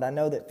life, but I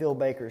know that Phil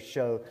Baker's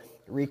show,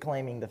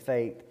 Reclaiming the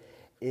Faith,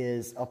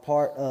 is a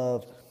part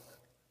of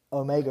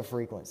Omega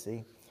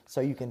Frequency.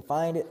 So you can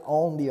find it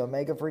on the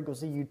Omega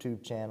Frequency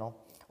YouTube channel,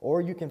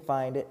 or you can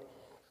find it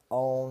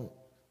on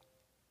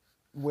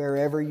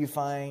wherever you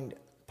find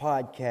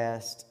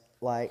podcasts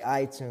like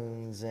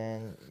iTunes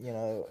and,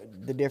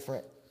 the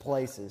different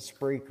places,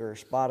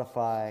 Spreaker,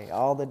 Spotify,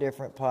 all the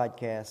different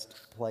podcast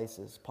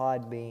places,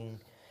 Podbean.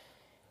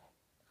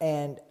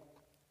 And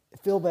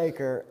Phil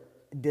Baker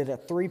did a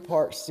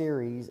 3-part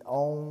series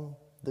on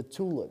the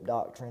tulip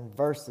doctrine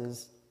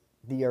versus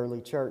the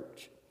early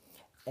church.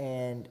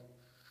 And,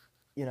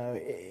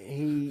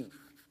 he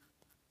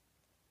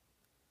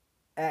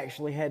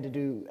actually had to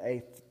do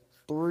a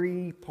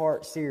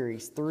 3-part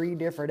series, 3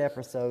 different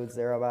episodes.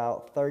 They're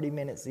about 30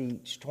 minutes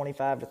each,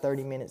 25 to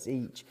 30 minutes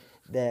each,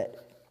 that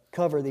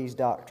cover these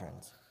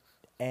doctrines.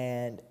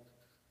 And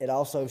it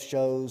also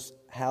shows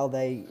how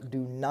they do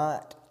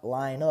not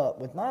line up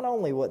with not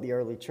only what the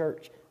early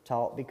church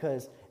taught,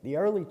 because the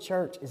early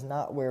church is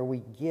not where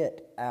we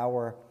get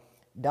our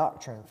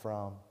doctrine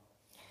from.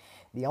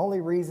 The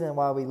only reason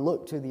why we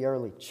look to the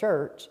early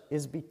church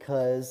is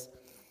because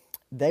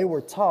they were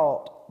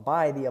taught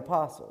by the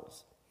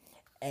apostles.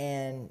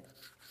 And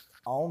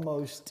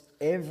almost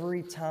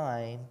every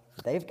time,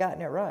 they've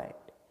gotten it right.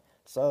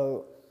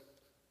 So,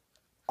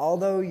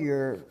 although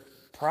you're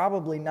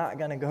probably not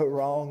going to go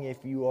wrong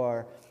if you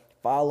are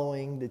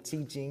following the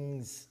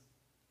teachings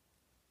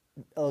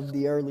of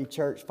the early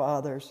church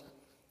fathers,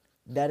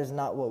 that is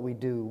not what we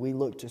do. We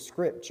look to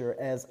Scripture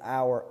as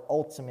our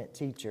ultimate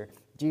teacher.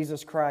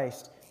 Jesus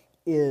Christ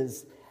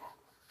is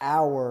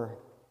our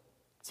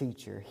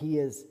teacher. He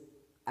is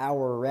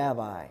our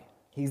rabbi.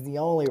 He's the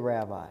only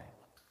rabbi.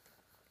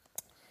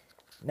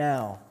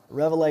 Now,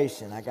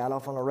 Revelation. I got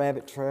off on a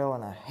rabbit trail,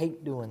 and I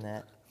hate doing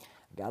that.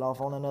 Got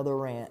off on another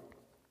rant.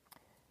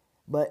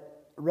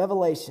 But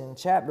Revelation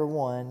chapter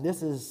 1,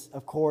 this is,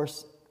 of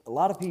course, a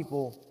lot of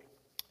people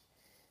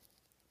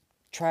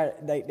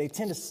they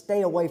tend to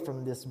stay away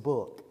from this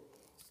book,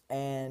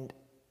 and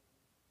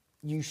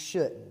you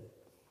shouldn't.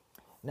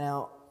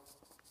 Now,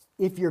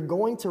 if you're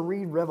going to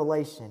read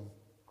Revelation,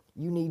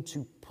 you need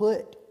to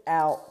put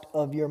out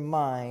of your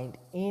mind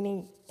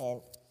any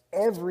and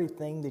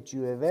everything that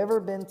you have ever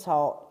been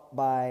taught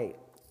by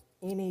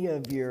any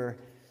of your,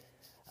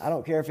 I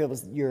don't care if it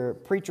was your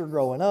preacher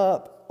growing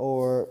up,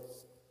 or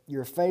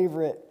your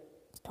favorite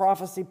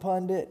prophecy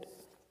pundit,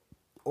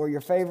 or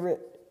your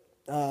favorite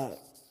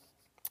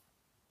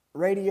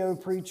radio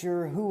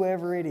preacher,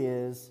 whoever it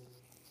is.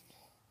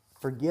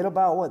 Forget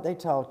about what they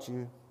taught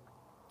you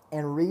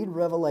and read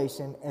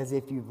Revelation as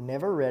if you've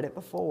never read it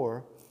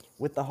before,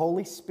 with the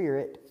Holy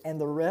Spirit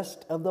and the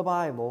rest of the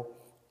Bible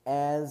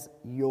as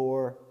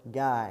your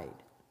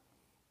guide.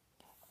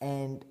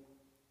 And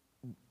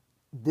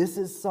this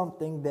is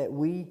something that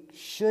we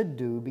should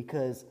do,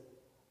 because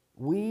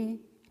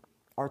we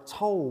are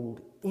told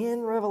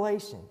in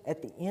Revelation,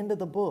 at the end of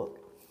the book,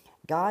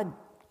 God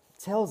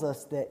tells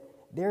us that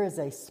there is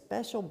a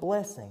special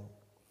blessing.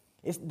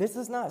 This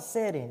is not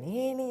said in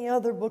any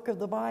other book of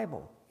the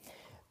Bible.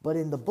 But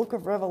in the book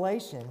of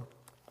Revelation,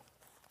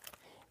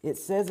 it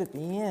says at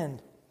the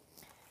end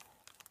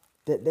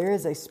that there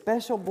is a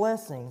special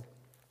blessing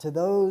to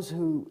those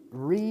who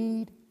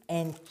read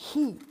and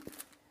keep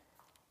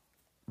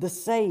the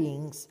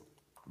sayings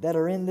that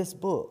are in this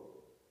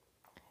book.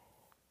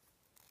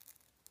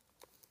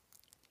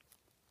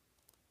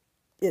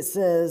 It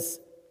says,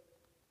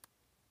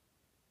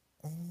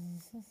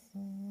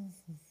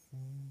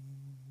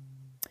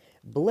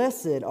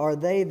 "Blessed are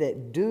they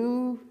that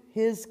do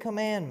his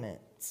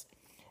commandments,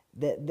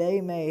 that they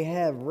may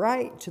have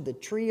right to the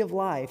tree of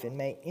life and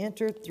may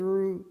enter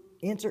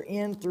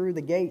in through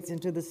the gates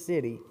into the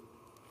city."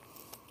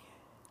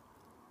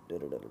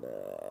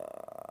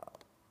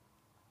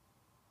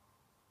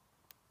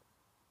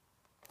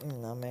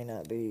 I may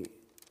not be.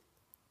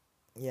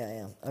 Yeah, I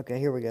am. Okay,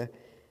 here we go.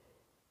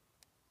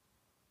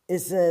 It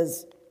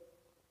says,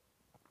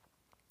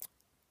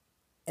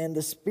 "And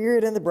the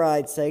Spirit and the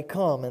bride say,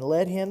 Come, and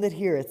let him that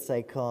heareth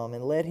say, Come,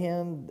 and let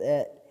him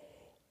that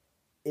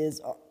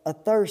is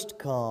athirst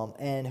come,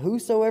 and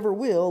whosoever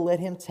will, let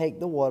him take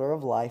the water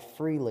of life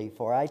freely.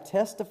 For I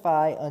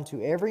testify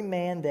unto every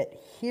man that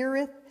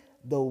heareth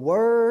the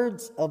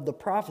words of the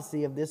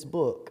prophecy of this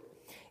book.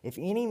 If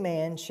any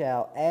man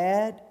shall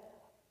add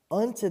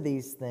unto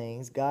these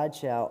things, God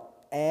shall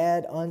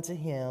add unto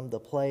him the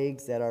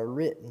plagues that are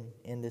written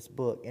in this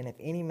book. And if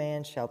any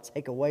man shall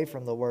take away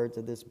from the words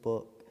of this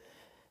book,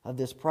 of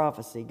this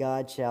prophecy,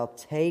 God shall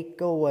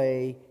take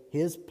away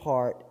his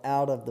part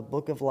out of the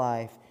book of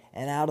life,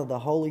 and out of the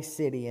holy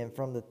city, and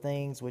from the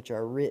things which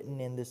are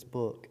written in this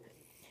book.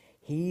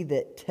 He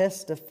that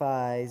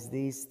testifies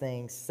these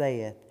things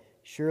saith,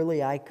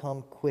 Surely I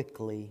come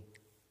quickly.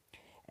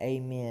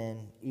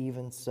 Amen.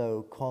 Even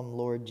so, come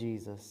Lord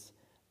Jesus.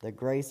 The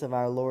grace of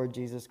our Lord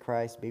Jesus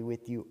Christ be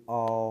with you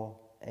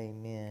all.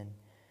 Amen."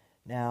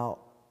 Now,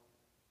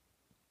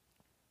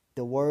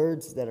 the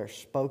words that are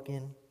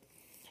spoken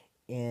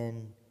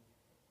in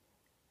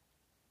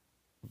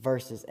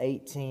verses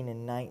 18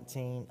 and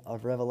 19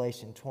 of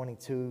Revelation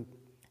 22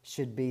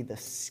 should be the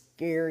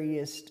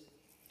scariest,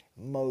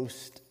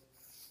 most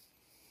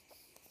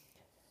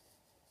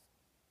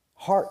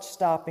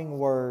heart-stopping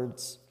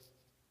words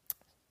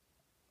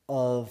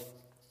of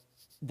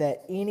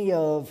that any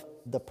of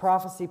the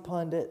prophecy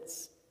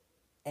pundits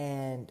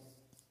and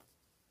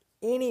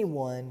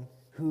anyone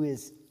who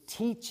is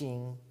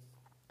teaching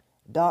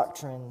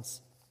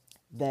doctrines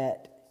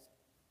that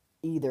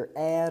either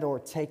add or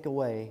take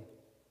away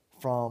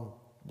from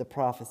the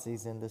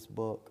prophecies in this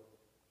book.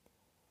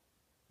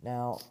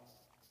 Now,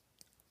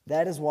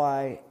 that is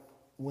why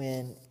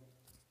when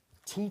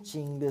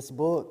teaching this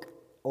book,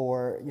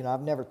 or,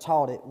 I've never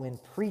taught it, when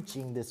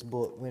preaching this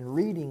book, when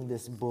reading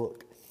this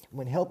book,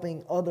 when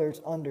helping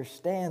others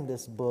understand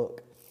this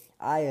book,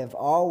 I have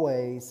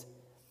always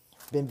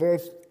been very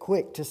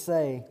quick to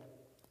say,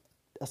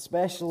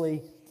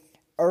 especially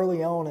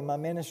early on in my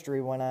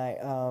ministry when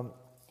I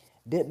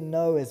didn't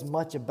know as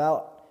much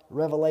about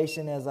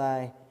Revelation as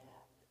I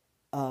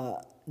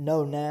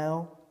know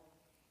now,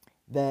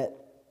 that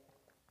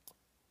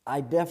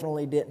I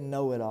definitely didn't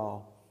know it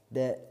all,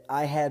 that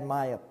I had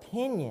my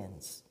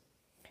opinions,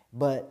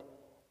 but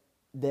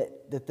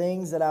that the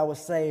things that I was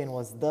saying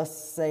was,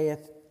 thus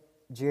saith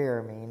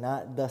Jeremy,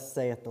 not thus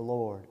saith the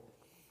Lord.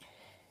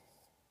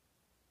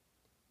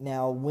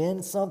 Now,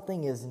 when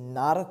something is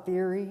not a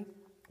theory,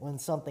 when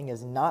something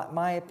is not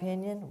my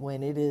opinion,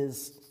 when it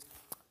is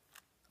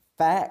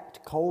fact,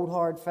 cold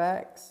hard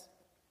facts,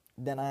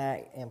 then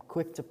I am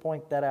quick to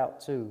point that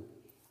out too.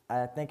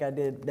 I think I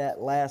did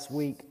that last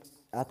week.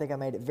 I think I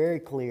made it very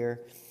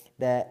clear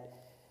that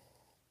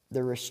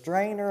the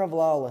restrainer of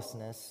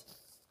lawlessness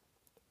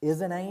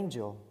is an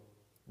angel.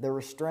 The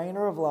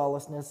restrainer of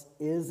lawlessness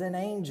is an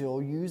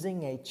angel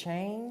using a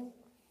chain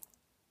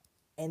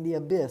and the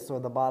abyss or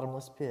the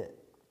bottomless pit.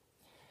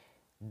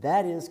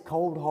 That is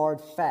cold hard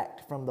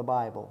fact from the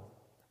Bible,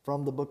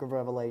 from the book of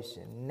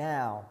Revelation.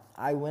 Now,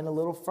 I went a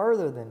little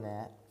further than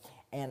that,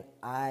 and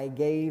I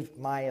gave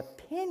my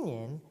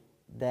opinion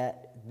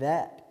that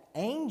that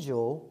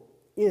angel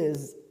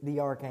is the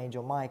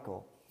Archangel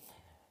Michael.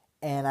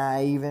 And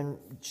I even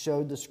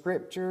showed the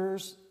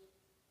scriptures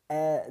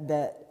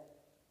that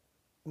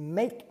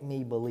make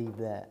me believe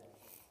that.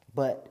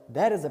 But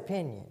that is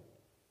opinion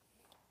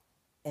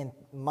and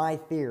my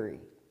theory.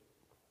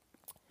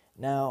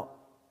 Now,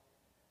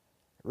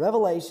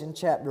 Revelation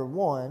chapter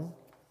 1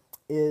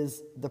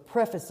 is the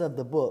preface of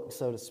the book,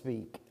 so to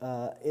speak.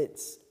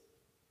 It's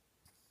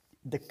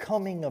the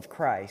coming of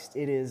Christ.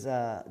 It is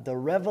the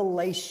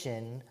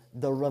revelation,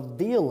 the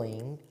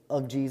revealing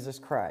of Jesus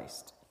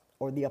Christ,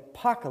 or the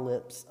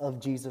apocalypse of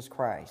Jesus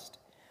Christ.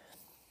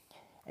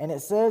 And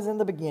it says in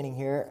the beginning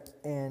here,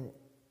 in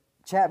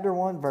chapter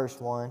 1, verse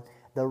 1,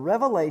 the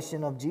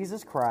revelation of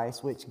Jesus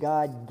Christ, which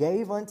God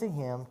gave unto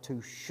him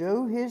to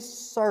show his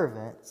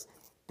servants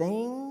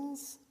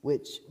things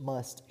which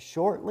must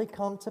shortly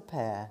come to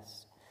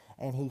pass.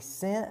 And he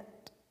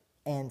sent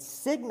and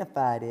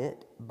signified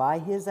it by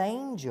his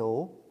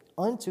angel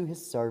unto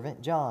his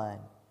servant John,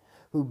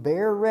 who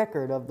bare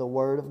record of the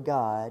word of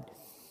God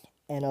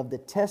and of the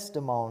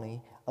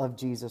testimony of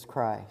Jesus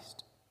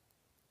Christ,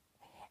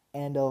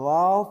 and of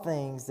all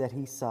things that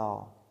he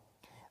saw.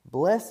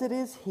 Blessed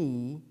is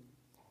he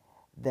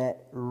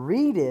that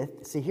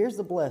readeth. See, here's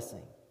the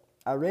blessing.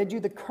 I read you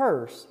the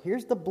curse.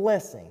 Here's the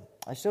blessing.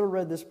 I should have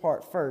read this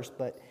part first,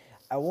 but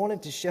I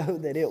wanted to show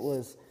that it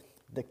was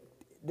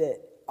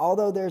that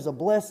although there's a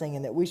blessing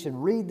and that we should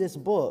read this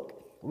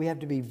book, we have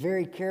to be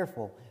very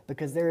careful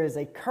because there is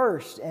a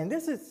curse. And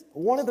this is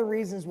one of the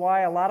reasons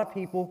why a lot of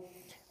people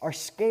are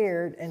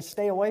scared and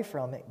stay away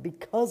from it,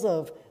 because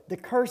of the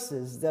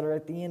curses that are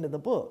at the end of the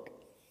book.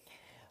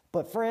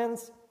 But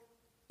friends,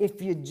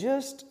 if you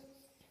just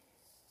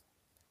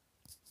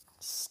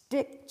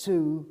stick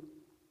to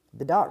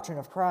the doctrine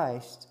of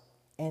Christ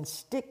and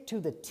stick to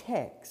the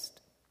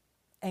text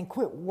and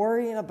quit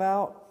worrying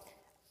about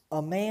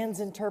a man's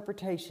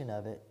interpretation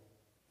of it,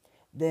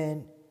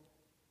 then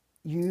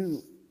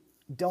you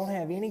don't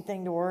have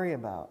anything to worry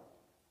about.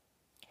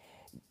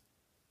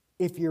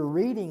 If you're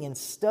reading and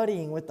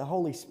studying with the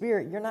Holy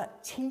Spirit, you're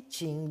not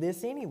teaching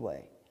this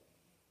anyway.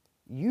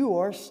 You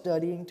are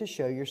studying to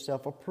show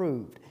yourself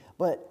approved.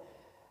 But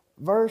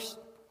verse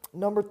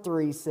number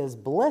 3 says,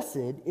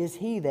 Blessed is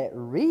he that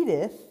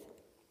readeth,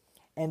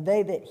 and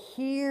they that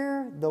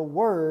hear the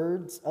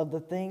words of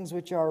the things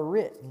which are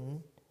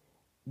written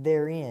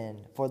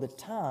therein, for the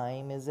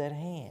time is at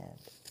hand.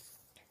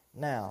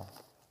 Now,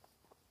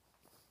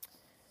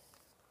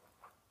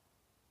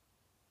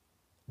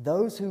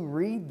 those who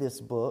read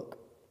this book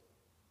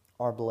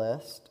are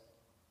blessed,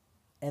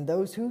 and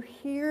those who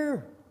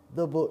hear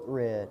the book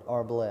read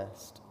are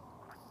blessed.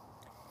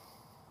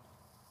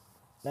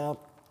 Now,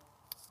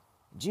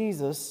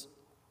 Jesus,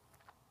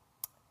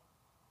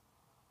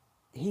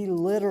 he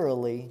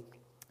literally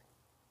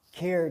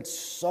cared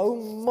so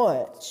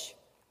much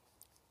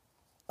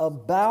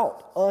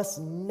about us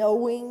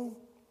knowing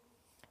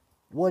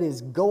what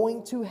is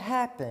going to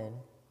happen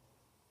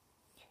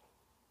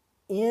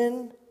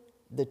in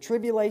the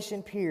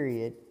tribulation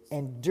period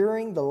and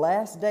during the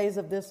last days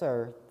of this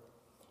earth,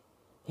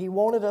 he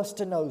wanted us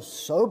to know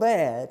so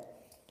bad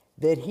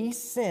that he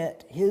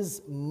sent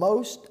his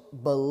most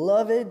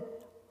beloved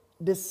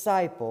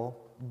disciple,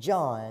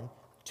 John,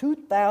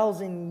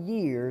 2,000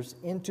 years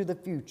into the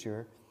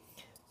future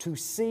to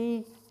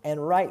see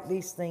and write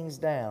these things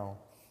down.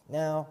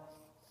 Now,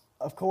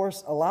 of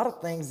course, a lot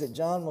of things that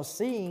John was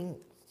seeing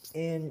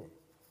in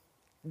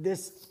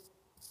this,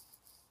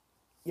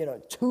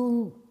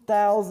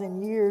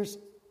 2,000 years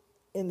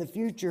in the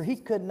future, he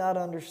could not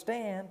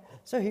understand,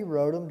 so he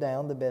wrote them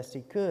down the best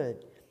he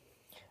could.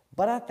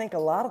 But I think a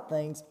lot of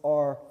things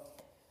are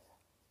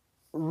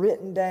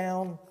written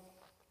down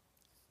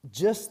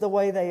just the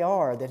way they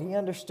are, that he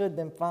understood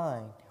them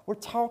fine. We're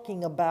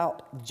talking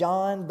about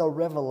John the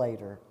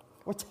Revelator.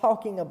 We're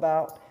talking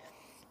about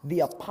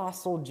the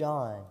Apostle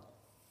John,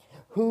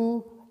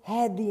 who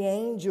had the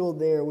angel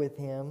there with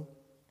him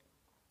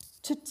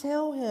to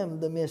tell him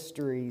the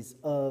mysteries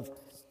of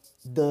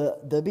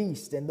the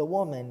beast and the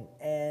woman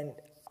and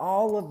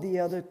all of the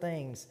other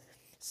things.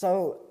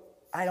 So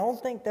I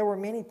don't think there were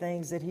many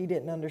things that he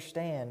didn't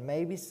understand.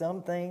 Maybe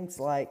some things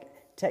like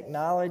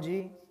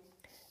technology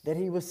that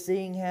he was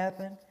seeing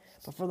happen.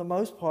 But for the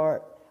most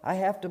part, I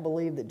have to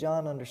believe that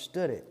John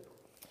understood it.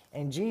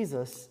 And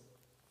Jesus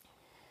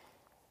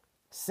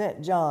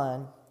sent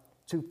John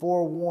to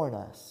forewarn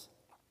us.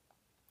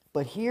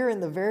 But here in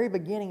the very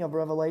beginning of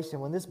Revelation,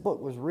 when this book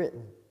was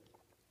written,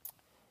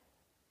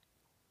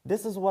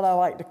 this is what I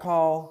like to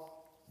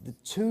call the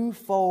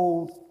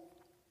twofold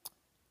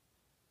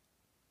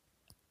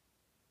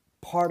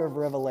part of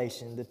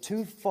Revelation, the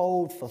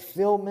twofold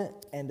fulfillment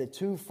and the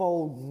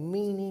twofold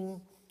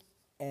meaning.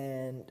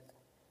 And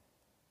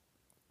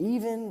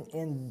even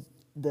in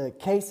the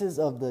cases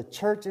of the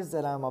churches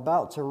that I'm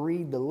about to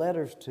read the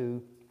letters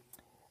to,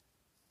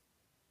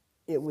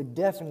 it would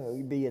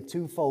definitely be a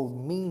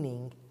twofold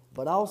meaning,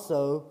 but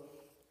also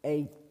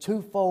a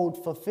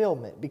twofold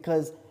fulfillment,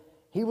 because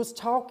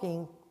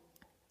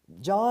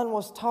John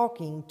was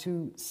talking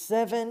to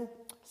 7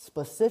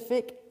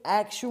 specific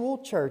actual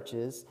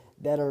churches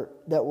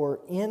that were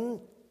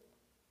in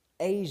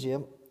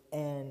Asia,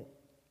 and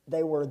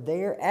they were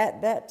there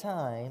at that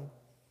time,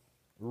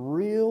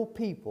 real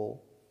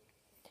people.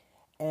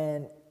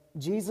 And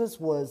Jesus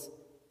was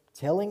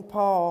telling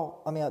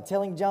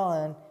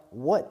John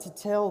what to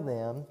tell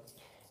them,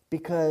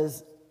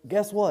 because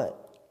guess what?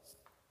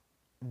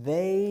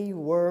 They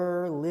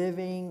were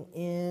living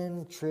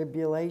in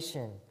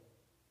tribulation.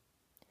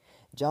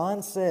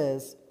 John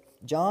says,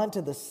 John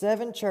to the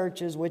 7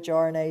 churches which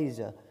are in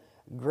Asia,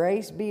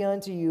 grace be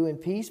unto you and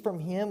peace from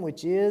him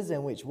which is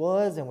and which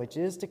was and which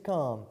is to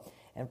come,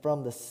 and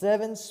from the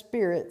 7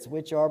 spirits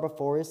which are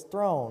before his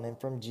throne, and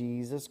from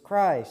Jesus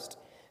Christ,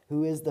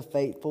 who is the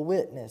faithful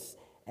witness,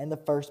 and the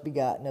first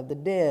begotten of the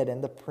dead,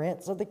 and the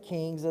prince of the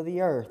kings of the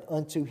earth,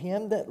 unto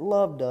him that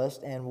loved us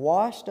and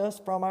washed us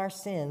from our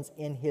sins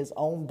in his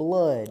own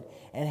blood,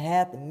 and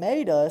hath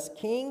made us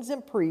kings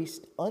and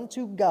priests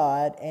unto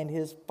God and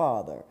his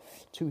Father.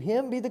 To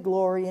him be the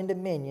glory and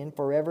dominion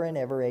forever and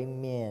ever.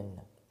 Amen.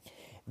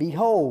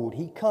 Behold,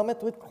 he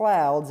cometh with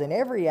clouds, and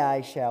every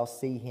eye shall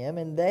see him,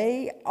 and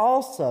they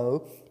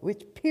also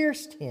which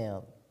pierced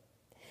him.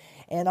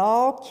 And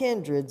all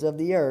kindreds of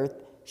the earth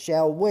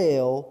shall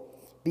wail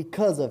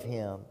because of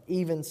him.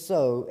 Even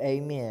so,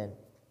 amen.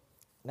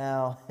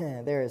 Now,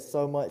 there is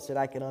so much that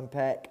I can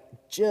unpack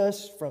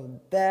just from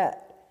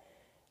that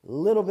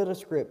little bit of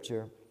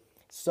scripture.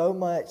 So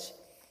much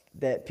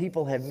that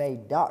people have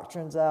made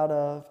doctrines out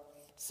of,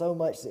 so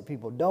much that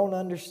people don't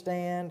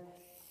understand,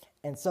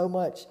 and so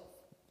much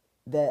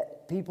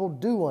that people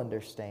do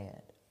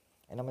understand.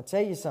 And I'm going to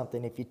tell you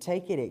something. If you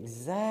take it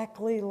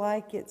exactly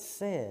like it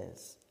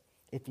says,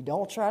 if you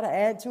don't try to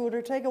add to it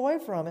or take away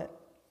from it,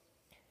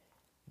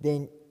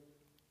 then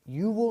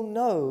you will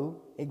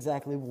know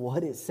exactly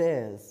what it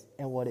says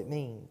and what it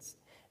means.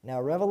 Now,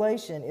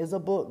 Revelation is a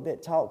book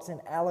that talks in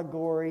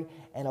allegory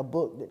and a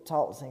book that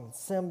talks in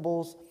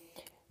symbols,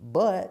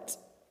 but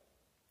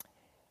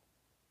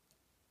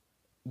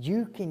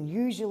you can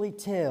usually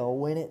tell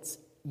when it's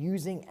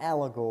using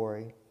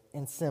allegory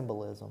and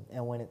symbolism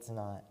and when it's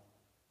not.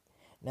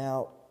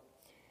 Now,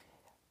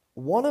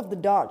 one of the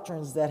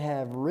doctrines that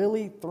have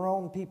really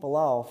thrown people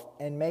off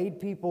and made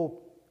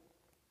people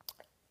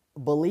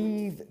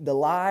believe the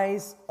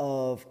lies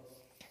of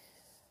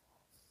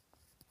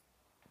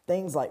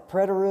things like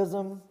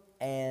preterism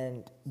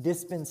and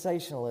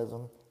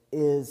dispensationalism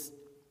is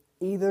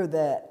either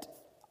that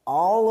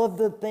all of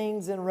the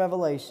things in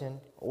Revelation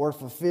were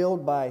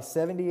fulfilled by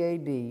 70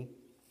 AD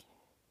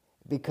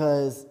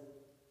because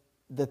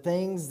the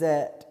things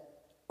that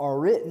are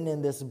written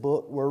in this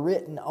book were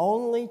written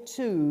only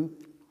to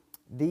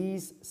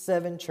these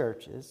 7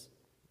 churches.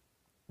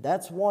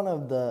 That's one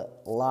of the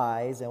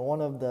lies and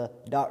one of the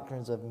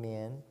doctrines of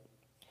men.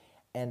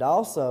 And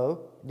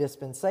also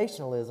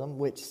dispensationalism,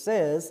 which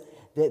says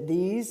that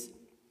these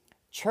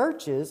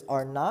churches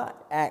are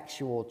not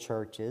actual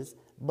churches.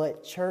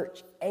 but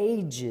church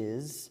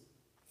ages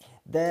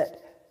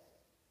that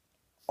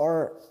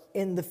are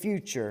in the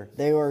future.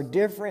 They are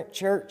different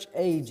church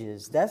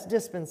ages. That's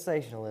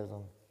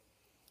dispensationalism.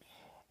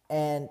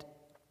 And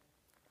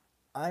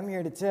I'm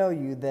here to tell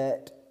you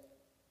that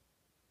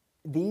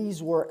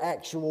these were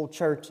actual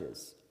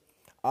churches.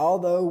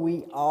 Although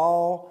we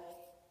all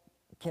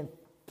can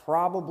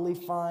probably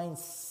find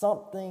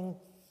something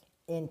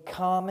in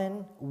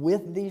common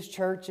with these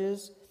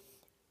churches,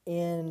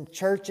 in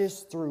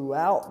churches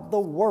throughout the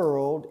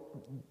world,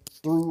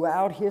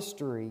 throughout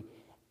history,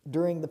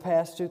 during the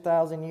past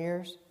 2,000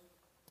 years,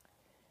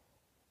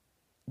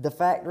 the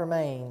fact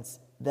remains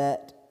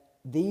that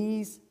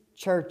these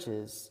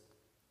churches,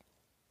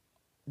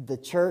 the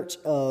church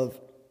of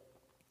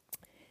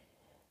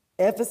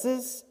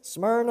Ephesus,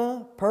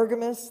 Smyrna,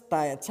 Pergamos,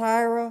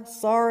 Thyatira,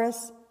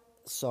 Sardis,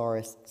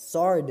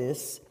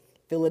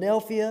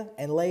 Philadelphia,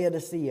 and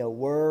Laodicea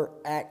were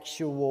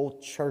actual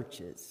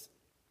churches.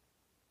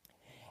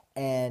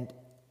 And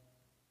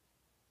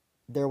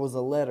there was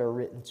a letter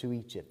written to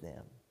each of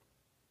them.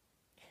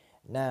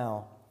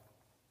 Now,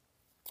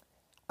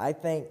 I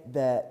think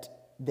that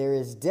there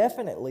is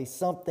definitely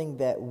something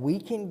that we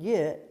can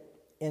get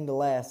in the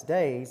last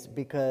days,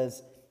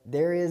 because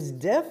there is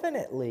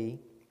definitely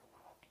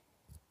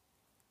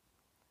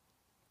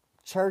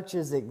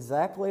churches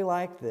exactly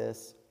like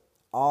this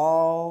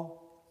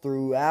all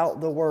throughout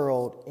the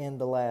world in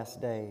the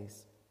last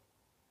days.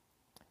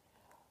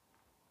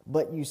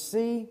 But you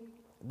see,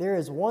 there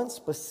is one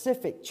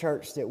specific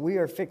church that we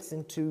are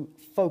fixing to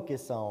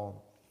focus on,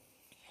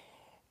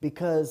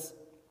 because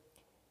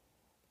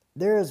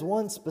there is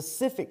one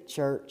specific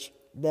church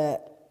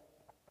that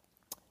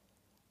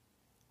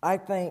I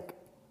think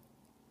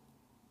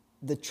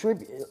the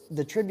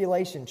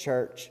Tribulation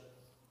church,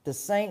 the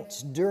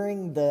saints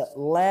during the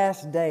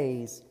last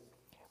days,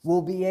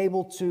 will be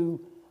able to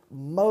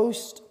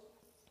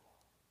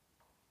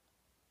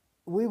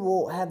we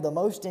will have the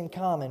most in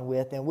common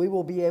with, and we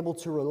will be able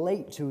to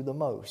relate to the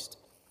most.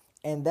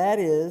 And that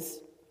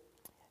is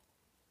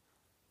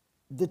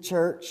the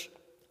church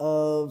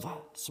of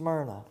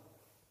Smyrna.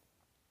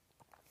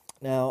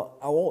 Now,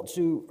 I want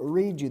to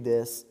read you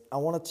this. I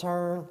want to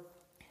turn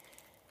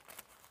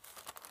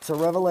to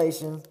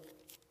Revelation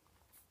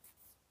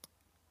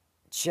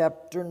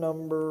chapter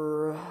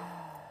number...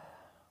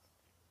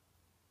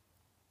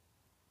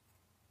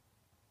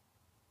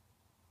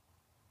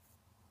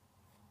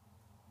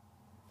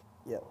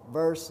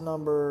 verse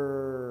number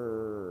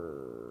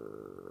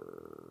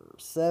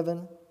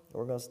 7.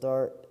 We're going to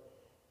start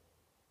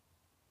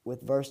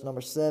with verse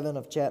number 7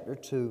 of chapter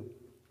 2.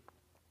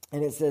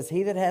 And it says,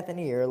 "He that hath an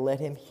ear, let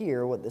him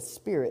hear what the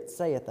Spirit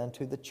saith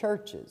unto the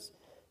churches.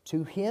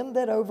 To him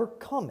that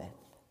overcometh,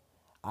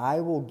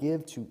 I will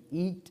give to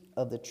eat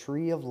of the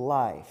tree of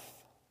life,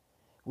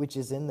 which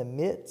is in the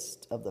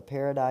midst of the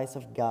paradise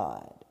of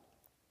God.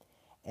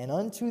 And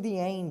unto the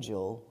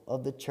angel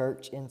of the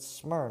church in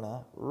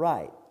Smyrna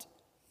write,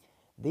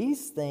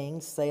 These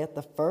things saith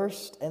the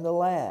first and the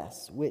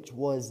last, which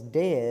was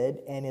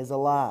dead and is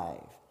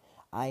alive.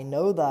 I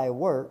know thy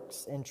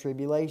works and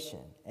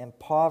tribulation and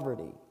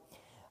poverty,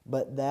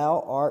 but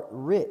thou art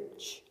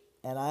rich.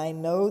 And I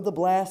know the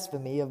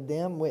blasphemy of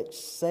them which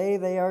say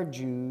they are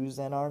Jews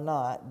and are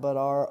not, but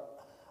are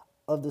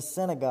of the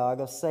synagogue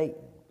of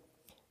Satan.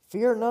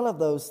 Fear none of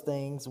those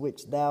things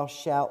which thou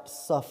shalt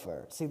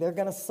suffer." See, they're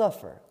going to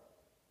suffer,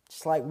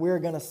 just like we're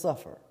going to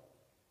suffer.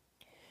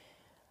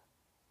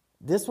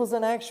 This was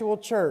an actual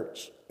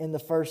church in the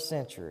first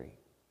century.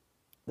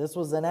 This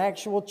was an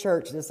actual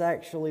church. This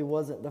actually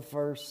wasn't the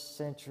first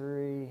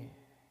century.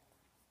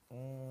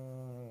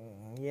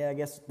 I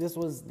guess this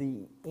was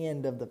the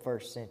end of the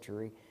first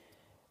century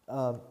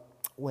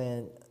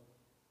when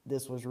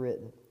this was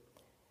written.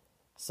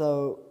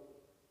 So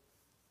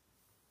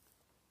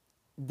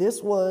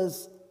this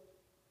was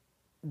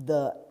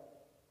the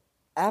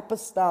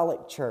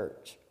apostolic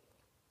church,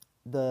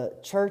 the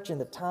church in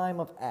the time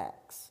of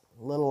Acts,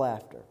 a little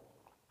after.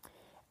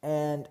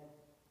 And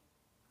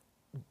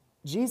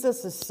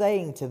Jesus is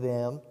saying to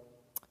them,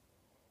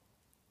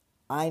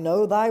 I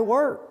know thy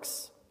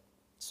works.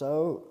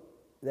 So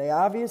they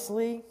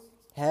obviously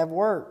have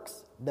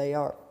works. They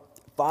are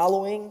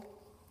following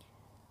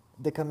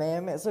the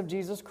commandments of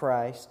Jesus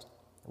Christ,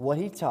 what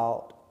he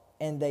taught,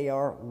 and they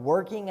are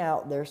working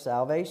out their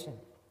salvation.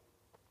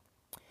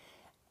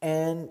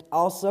 And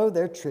also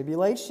their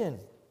tribulation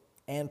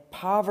and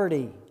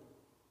poverty.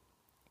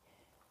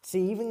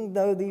 See, even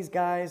though these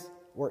guys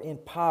were in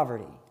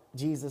poverty,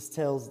 Jesus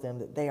tells them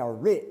that they are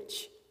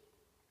rich.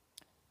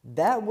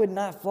 That would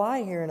not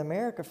fly here in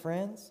America,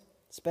 friends.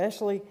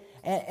 Especially,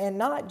 and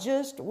not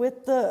just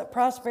with the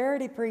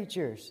prosperity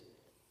preachers.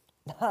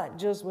 Not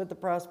just with the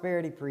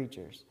prosperity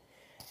preachers.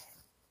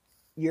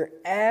 Your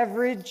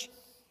average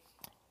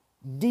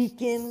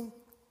deacon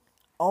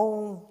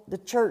on the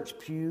church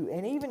pew,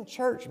 and even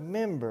church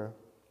member,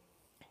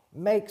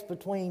 makes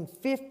between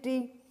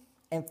 $50,000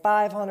 and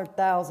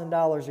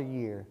 $500,000 a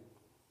year.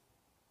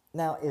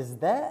 Now, is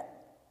that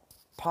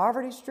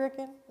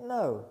poverty-stricken?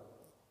 No.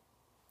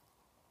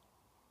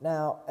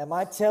 Now, am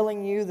I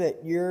telling you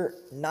that you're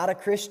not a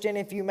Christian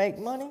if you make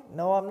money?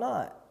 No, I'm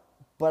not.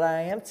 But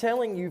I am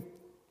telling you,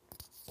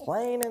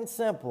 plain and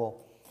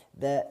simple,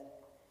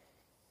 that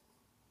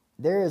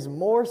there is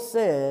more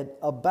said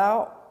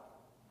about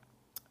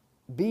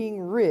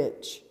being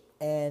rich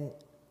and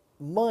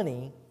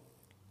money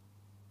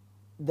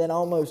than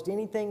almost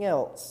anything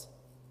else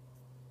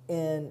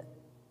in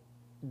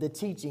the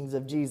teachings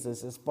of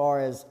Jesus as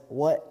far as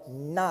what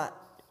not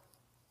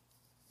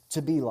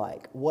to be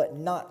like, what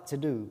not to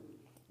do.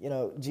 You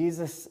know,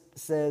 Jesus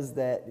says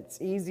that it's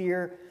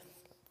easier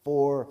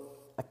for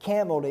a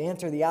camel to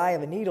enter the eye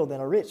of a needle than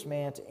a rich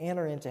man to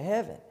enter into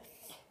heaven.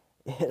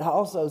 It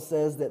also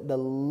says that the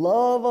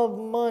love of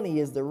money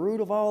is the root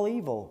of all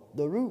evil.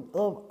 The root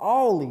of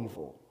all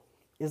evil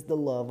is the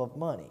love of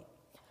money.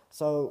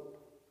 So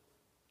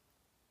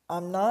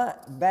I'm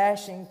not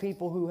bashing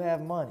people who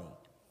have money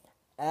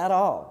at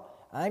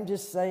all. I'm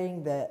just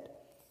saying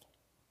that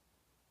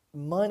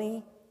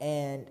money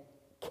and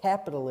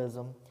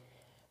capitalism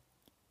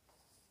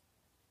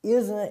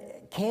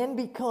can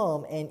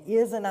become and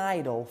is an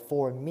idol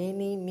for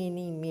many,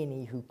 many,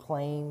 many who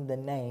claim the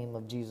name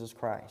of Jesus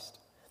Christ.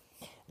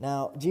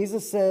 Now,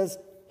 Jesus says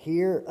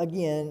here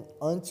again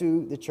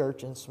unto the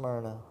church in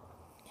Smyrna,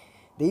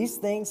 these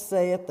things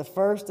saith the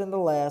first and the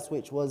last,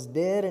 which was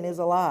dead and is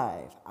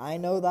alive. I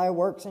know thy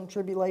works in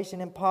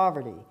tribulation and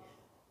poverty,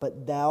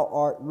 but thou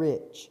art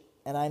rich.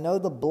 And I know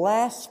the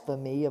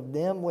blasphemy of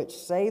them which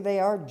say they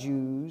are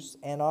Jews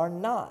and are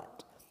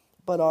not,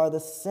 but are the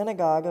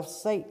synagogue of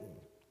Satan.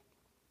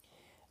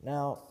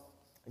 Now,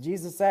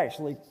 Jesus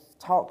actually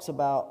talks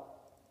about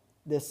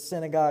this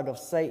synagogue of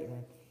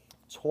Satan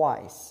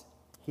twice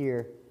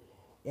here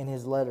in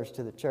his letters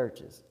to the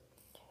churches.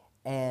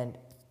 And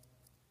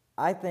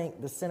I think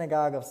the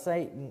synagogue of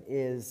Satan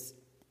is,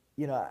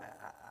 you know,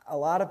 a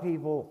lot of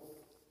people,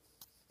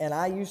 and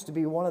I used to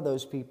be one of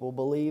those people,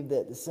 believe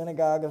that the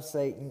synagogue of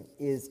Satan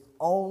is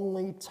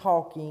only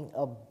talking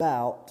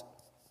about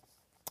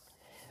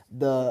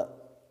the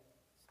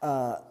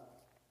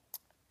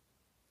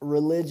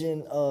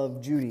religion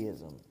of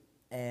Judaism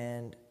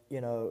and,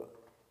 you know,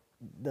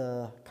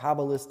 the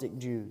Kabbalistic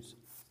Jews.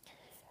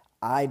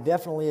 I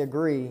definitely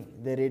agree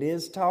that it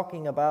is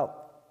talking about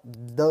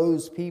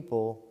those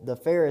people, the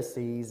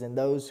Pharisees, and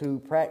those who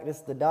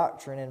practice the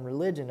doctrine and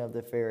religion of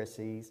the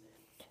Pharisees,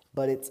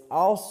 but it's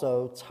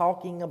also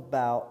talking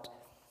about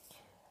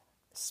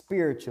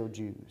spiritual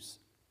Jews.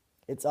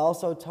 It's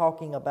also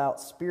talking about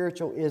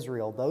spiritual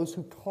Israel, those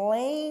who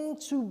claim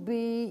to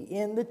be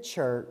in the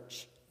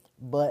church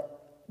but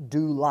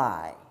do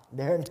lie.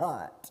 They're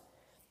not.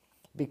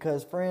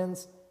 Because,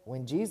 friends,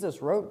 when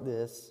Jesus wrote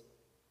this,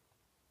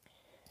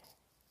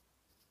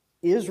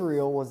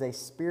 Israel was a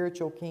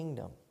spiritual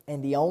kingdom,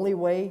 and the only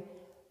way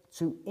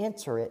to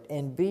enter it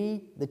and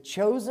be the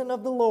chosen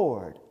of the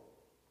Lord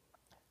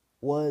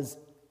was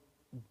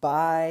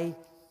by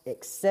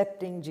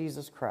accepting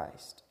Jesus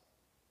Christ.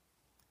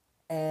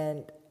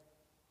 And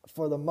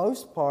for the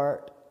most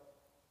part,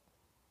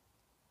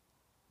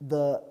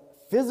 the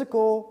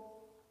physical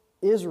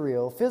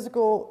Israel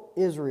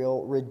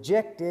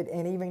rejected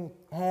and even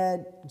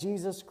had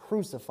Jesus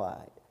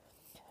crucified.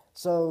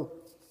 So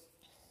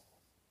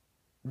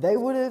they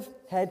would have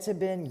had to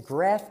been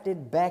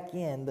grafted back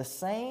in, the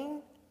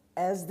same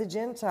as the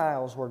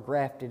Gentiles were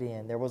grafted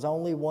in. There was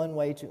only one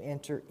way to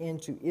enter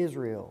into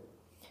Israel.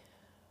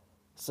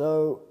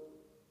 So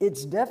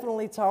it's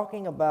definitely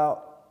talking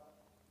about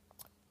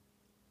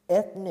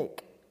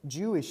ethnic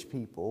Jewish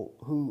people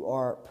who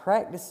are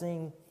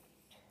practicing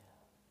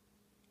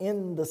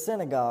in the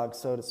synagogue,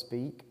 so to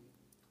speak,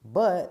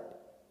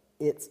 but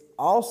it's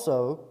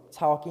also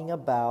talking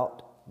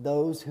about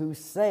those who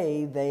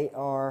say they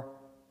are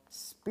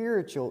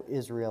spiritual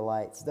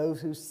Israelites,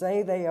 those who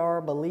say they are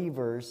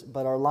believers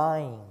but are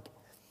lying.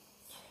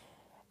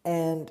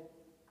 And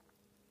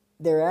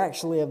they're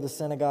actually of the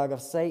synagogue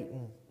of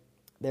Satan.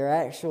 They're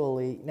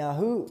actually,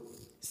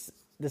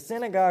 the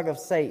synagogue of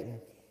Satan,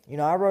 you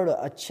know, I wrote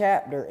a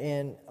chapter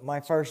in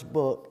my first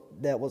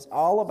book that was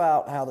all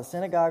about how the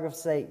synagogue of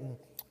Satan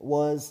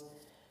was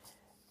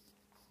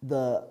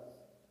the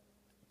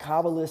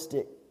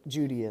Kabbalistic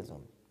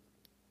Judaism.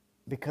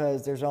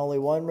 Because there's only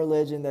one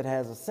religion that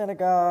has a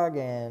synagogue,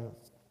 and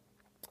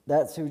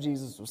that's who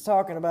Jesus was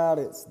talking about.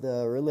 It's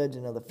the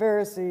religion of the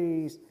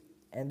Pharisees,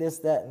 and this,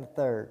 that, and the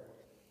third.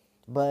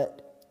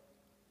 But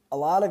a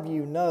lot of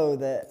you know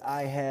that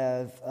I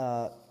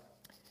have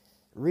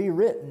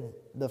rewritten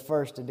the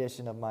first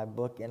edition of my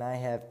book, and I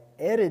have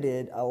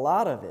edited a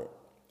lot of it.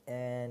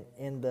 And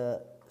in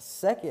the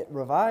second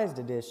revised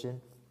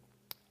edition,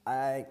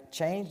 I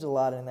changed a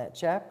lot in that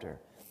chapter.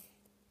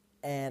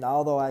 And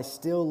although I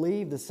still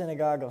leave the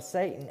synagogue of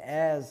Satan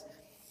as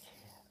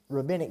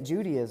rabbinic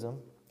Judaism,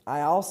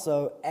 I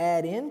also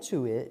add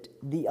into it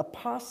the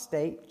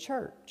apostate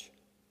church.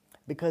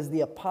 Because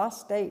the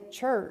apostate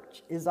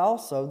church is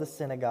also the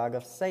synagogue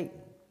of Satan.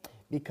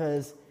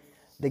 Because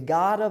the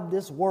god of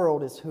this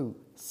world is who?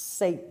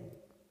 Satan.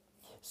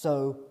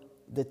 So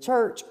the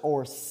church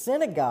or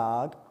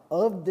synagogue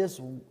of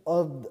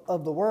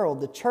the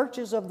world, the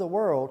churches of the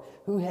world,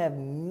 who have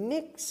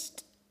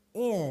mixed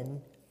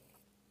in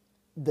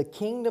the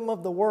kingdom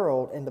of the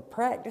world and the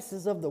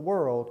practices of the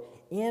world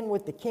in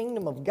with the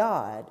kingdom of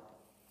God,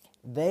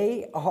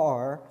 they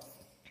are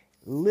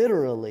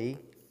literally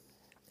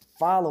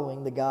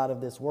following the God of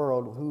this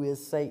world, who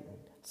is Satan.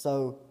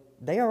 So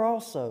they are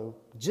also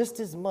just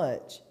as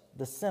much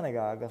the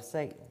synagogue of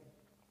Satan.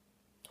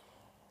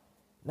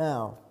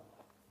 Now,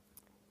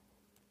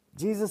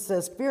 Jesus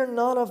says, "Fear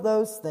none of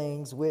those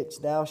things which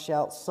thou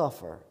shalt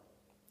suffer.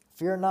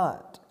 Fear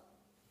not."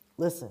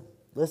 Listen,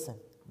 listen.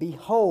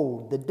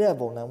 "Behold, the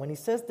devil." Now, when he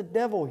says the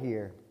devil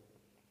here,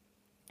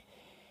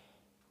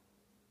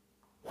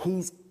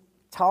 he's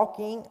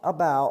talking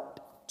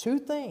about two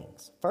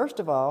things. First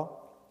of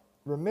all,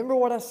 remember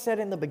what I said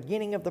in the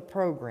beginning of the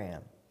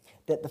program,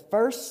 that the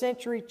first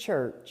century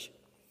church,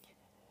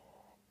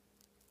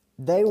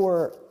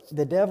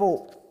 the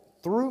devil,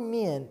 through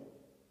men,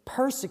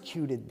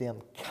 persecuted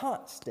them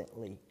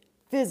constantly,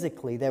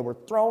 physically. They were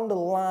thrown to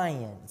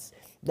lions.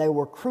 They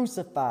were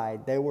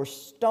crucified. They were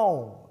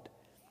stoned.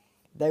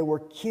 They were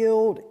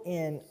killed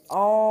in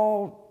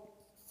all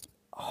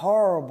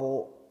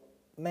horrible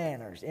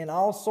manners, in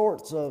all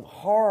sorts of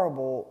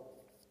horrible,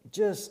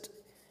 just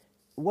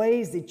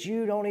ways that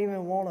you don't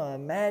even want to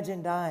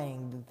imagine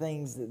dying, the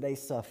things that they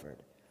suffered.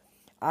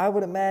 I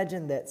would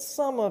imagine that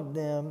some of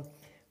them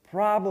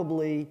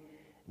probably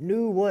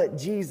knew what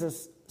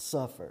Jesus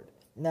suffered.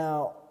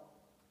 Now,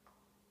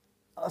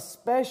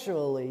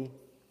 especially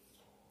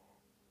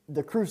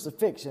the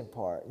crucifixion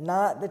part,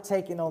 not the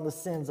taking on the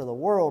sins of the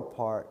world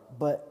part,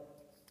 but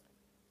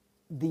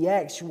the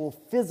actual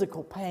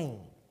physical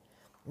pain.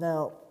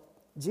 Now,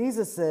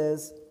 Jesus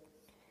says,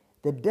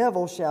 "The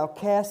devil shall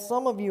cast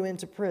some of you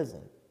into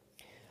prison."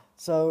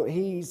 So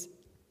he's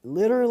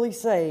literally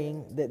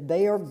saying that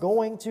they are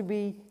going to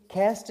be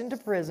cast into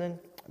prison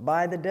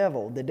by the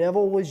devil. The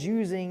devil was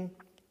using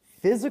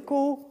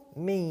physical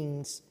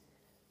means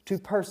to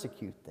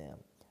persecute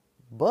them.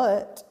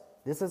 But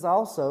this is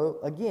also,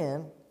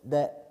 again,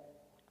 that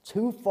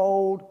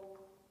twofold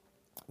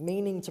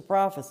meaning to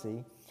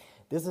prophecy.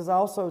 This is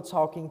also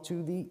talking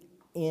to the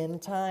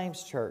end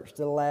times church,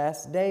 the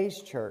last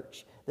days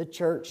church, the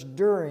church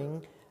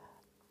during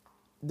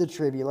the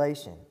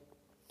tribulation.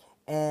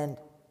 And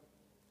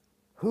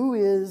who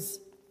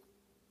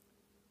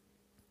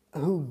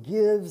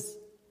gives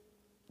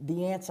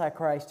the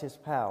Antichrist his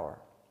power?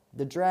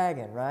 The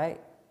dragon, right?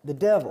 The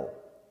devil.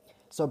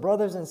 So,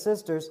 brothers and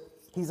sisters,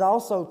 he's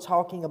also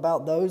talking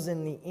about those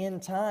in the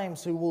end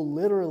times who will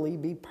literally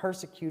be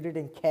persecuted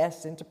and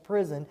cast into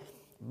prison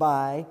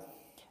by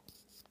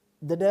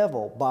the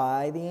devil,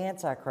 by the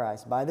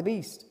Antichrist, by the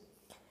beast.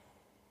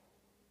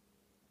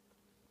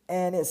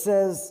 And it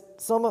says,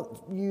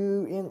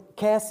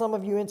 cast some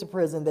of you into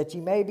prison, that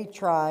ye may be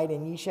tried,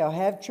 and ye shall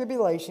have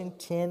tribulation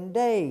 10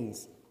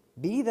 days.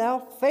 Be thou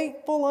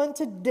faithful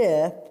unto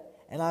death,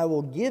 and I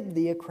will give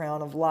thee a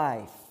crown of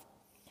life.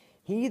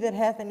 He that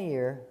hath an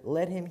ear,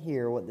 let him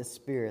hear what the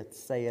Spirit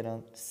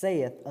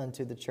saith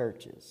unto the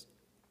churches.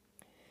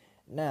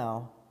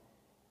 Now,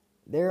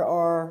 there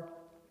are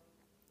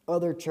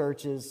other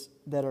churches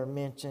that are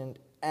mentioned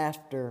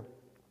after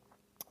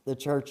the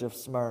church of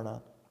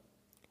Smyrna.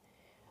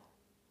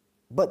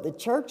 But the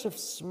church of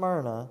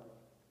Smyrna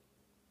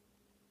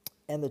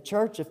and the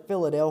church of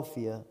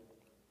Philadelphia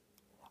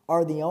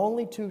are the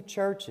only two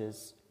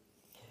churches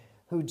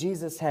who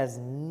Jesus has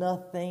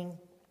nothing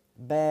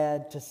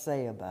bad to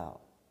say about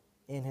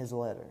in his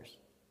letters.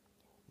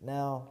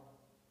 Now,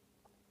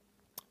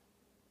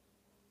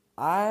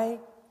 I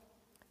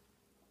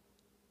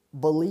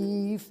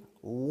believe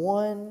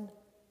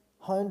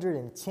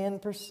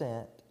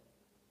 110%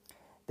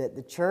 that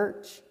the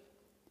church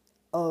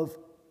of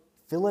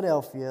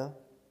Philadelphia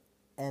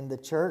and the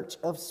church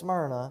of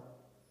Smyrna,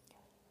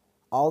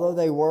 although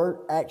they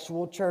were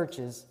actual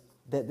churches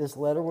that this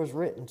letter was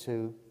written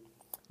to,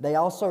 they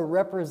also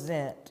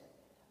represent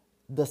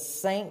the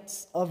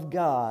saints of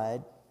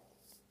God,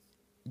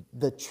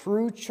 the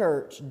true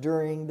church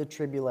during the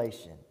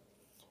tribulation.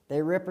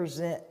 They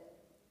represent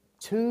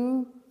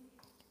two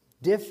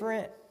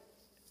different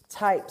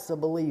types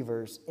of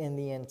believers in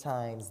the end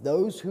times.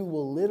 Those who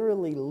will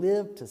literally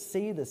live to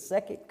see the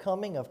second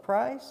coming of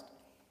Christ,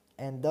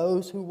 and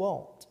those who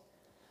won't.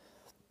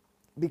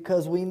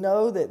 Because we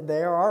know that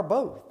there are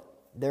both.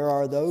 There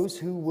are those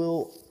who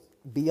will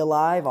be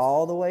alive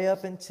all the way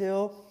up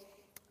until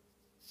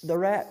the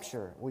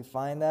rapture. We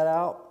find that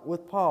out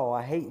with Paul.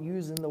 I hate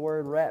using the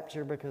word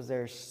rapture because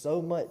there's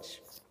so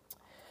much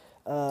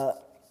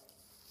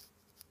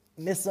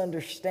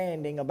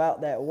misunderstanding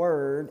about that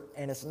word,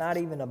 and it's not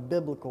even a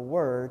biblical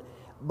word.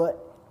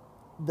 But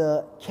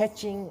the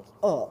catching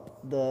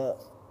up, the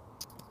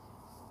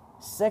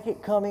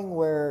second coming,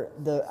 where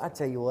I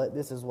tell you what,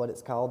 this is what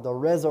it's called, the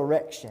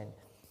resurrection.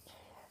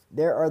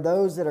 There are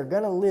those that are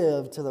going to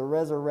live to the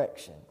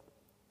resurrection.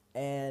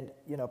 And,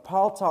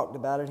 Paul talked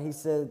about it. He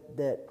said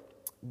that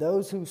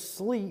those who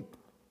sleep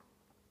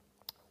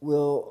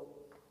will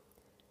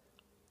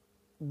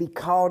be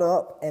caught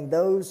up, and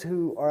those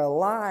who are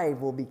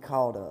alive will be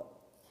caught up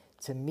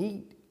to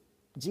meet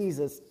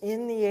Jesus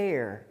in the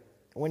air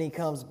when he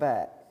comes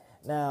back.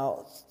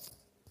 Now,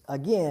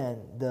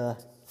 again, the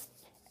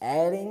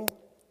adding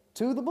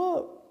to the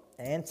book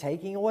and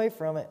taking away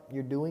from it,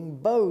 you're doing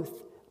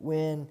both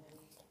when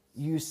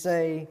you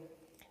say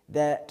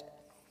that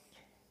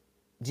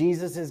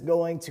Jesus is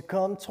going to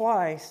come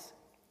twice,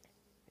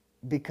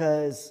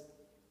 because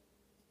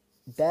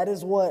that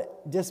is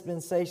what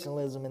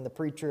dispensationalism in the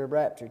pre-trib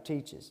rapture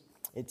teaches.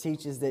 It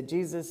teaches that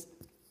Jesus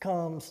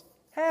comes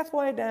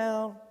halfway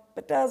down,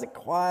 but doesn't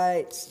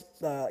quite,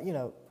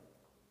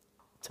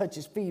 touch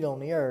his feet on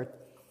the earth.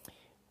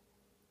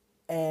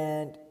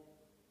 And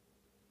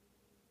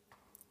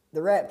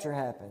the rapture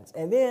happens.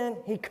 And then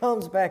he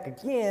comes back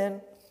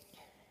again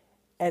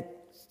at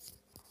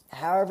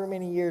however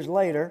many years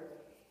later,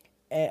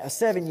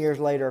 7 years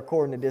later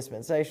according to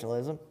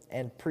dispensationalism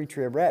and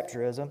pre-trib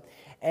rapturism.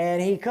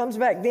 And he comes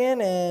back then,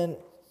 and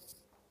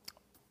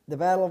the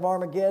Battle of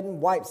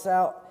Armageddon wipes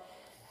out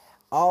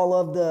all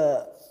of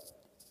the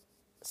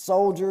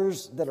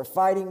soldiers that are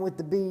fighting with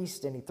the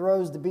beast, and he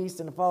throws the beast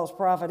and the false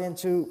prophet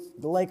into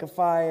the lake of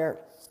fire.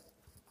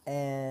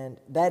 And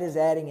that is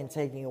adding and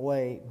taking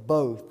away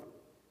both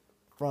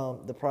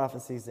from the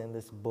prophecies in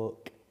this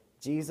book.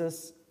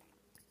 Jesus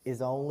is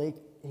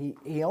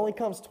he only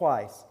comes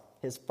twice.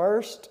 His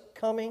first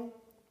coming,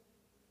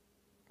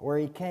 where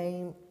he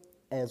came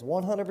as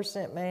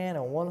 100% man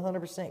and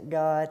 100%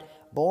 God,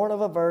 born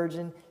of a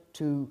virgin,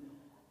 to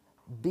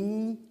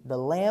be the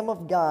Lamb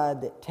of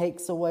God that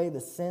takes away the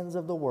sins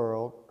of the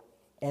world.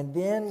 And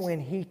then when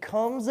he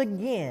comes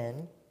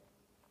again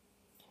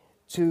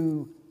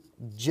to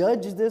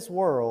judge this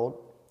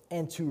world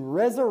and to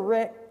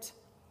resurrect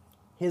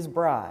his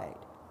bride.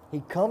 He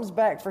comes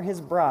back for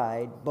his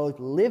bride, both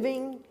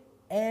living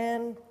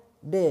and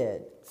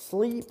dead,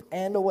 asleep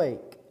and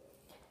awake.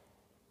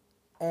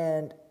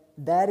 And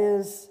that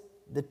is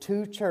the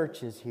two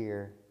churches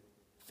here,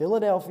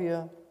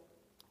 Philadelphia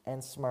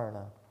and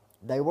Smyrna.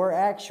 They were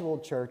actual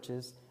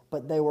churches,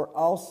 but they are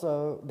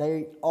also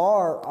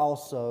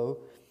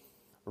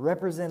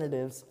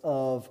representatives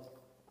of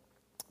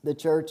the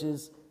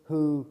churches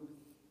who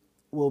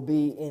will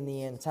be in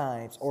the end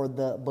times, or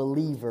the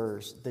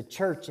believers, the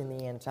church in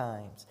the end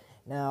times.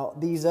 Now,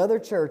 these other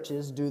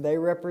churches, do they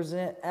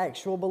represent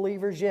actual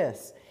believers?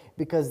 Yes,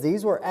 because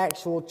these were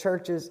actual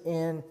churches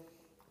in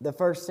the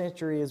first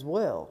century as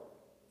well.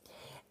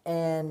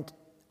 And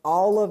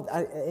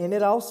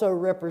it also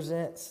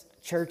represents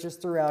churches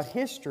throughout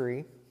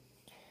history,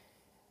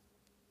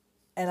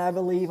 and I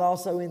believe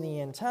also in the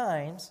end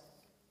times,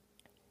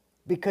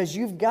 because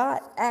you've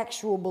got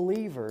actual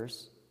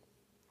believers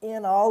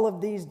in all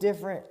of these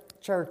different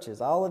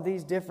churches, all of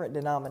these different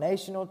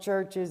denominational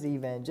churches,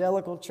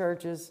 evangelical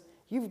churches.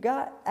 You've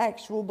got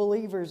actual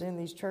believers in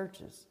these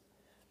churches.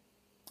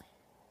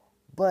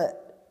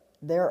 But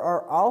there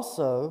are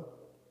also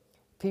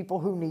people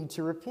who need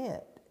to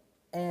repent.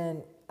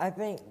 And I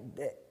think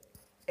that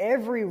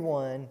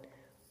everyone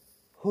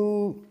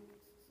who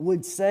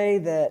would say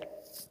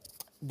that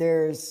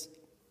there's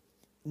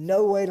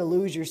no way to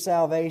lose your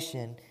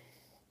salvation,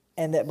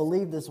 and that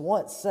believe this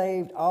once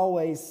saved,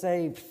 always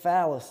saved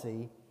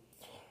fallacy,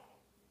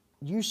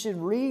 you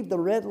should read the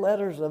red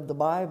letters of the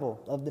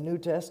Bible, of the New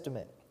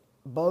Testament,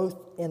 both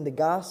in the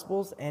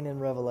Gospels and in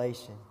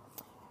Revelation.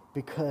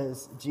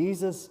 Because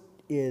Jesus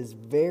is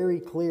very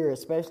clear,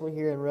 especially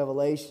here in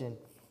Revelation.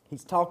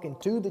 He's talking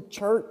to the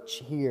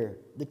church here,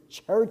 the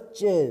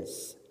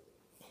churches.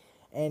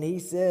 And he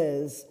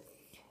says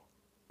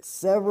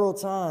several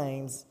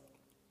times,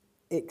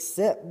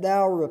 except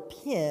thou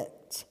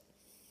repent,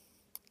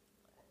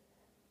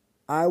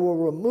 I will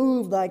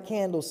remove thy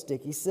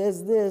candlestick. He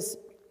says this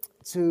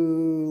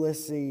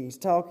he's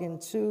talking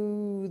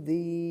to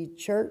the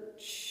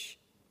church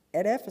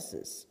at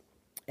Ephesus.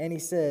 And he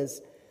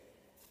says,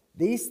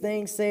 these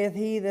things saith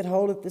he that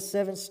holdeth the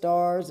 7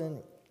 stars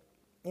and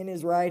in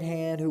his right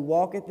hand, who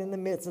walketh in the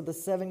midst of the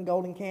 7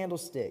 golden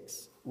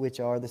candlesticks, which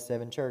are the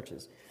 7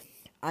 churches.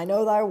 I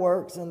know thy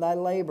works and thy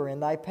labor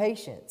and thy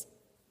patience,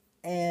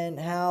 and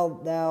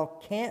how thou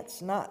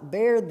canst not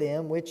bear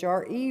them which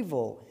are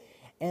evil.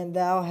 And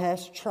thou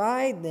hast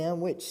tried them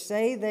which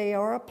say they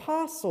are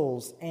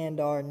apostles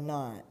and are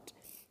not,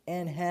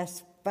 and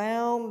hast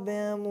found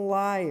them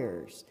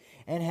liars,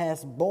 and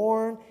hast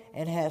borne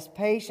and hast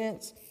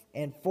patience,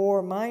 and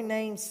for my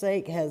name's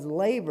sake has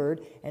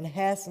labored and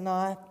hast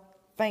not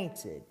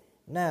fainted.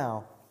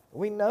 Now,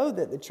 we know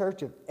that the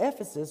church of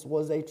Ephesus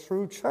was a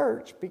true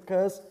church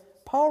because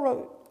Paul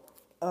wrote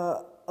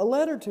a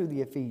letter to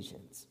the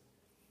Ephesians.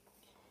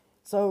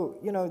 So,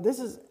 this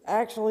is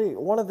actually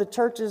one of the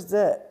churches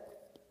that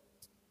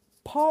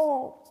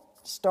Paul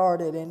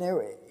started, and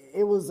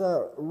it was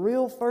a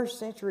real first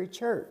century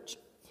church.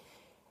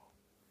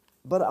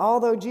 But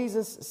although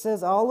Jesus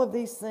says all of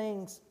these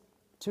things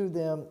to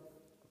them,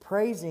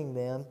 praising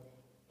them,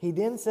 he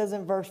then says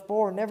in verse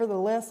 4,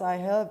 nevertheless I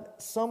have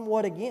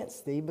somewhat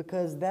against thee,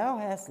 because thou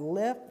hast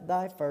left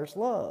thy first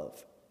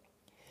love.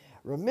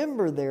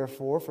 Remember,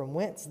 therefore, from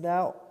whence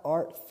thou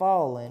art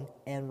fallen,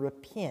 and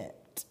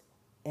repent,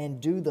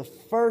 and do the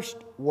first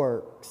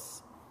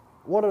works.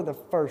 What are the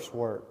first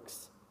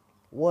works?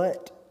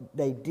 What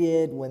they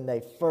did when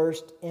they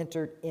first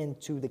entered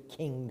into the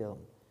kingdom.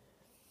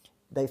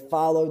 They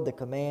followed the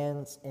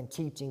commands and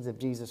teachings of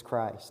Jesus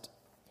Christ.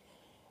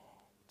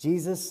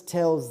 Jesus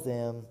tells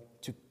them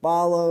to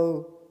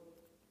follow,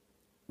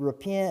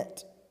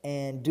 repent,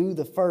 and do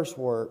the first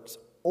works,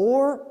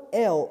 or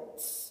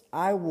else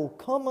I will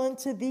come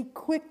unto thee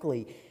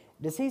quickly.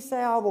 Does he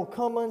say, I will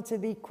come unto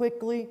thee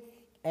quickly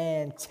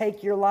and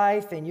take your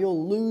life and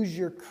you'll lose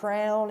your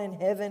crown in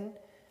heaven?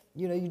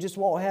 You know, you just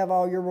won't have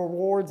all your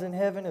rewards in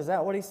heaven. Is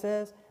that what he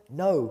says?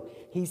 No,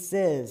 he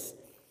says,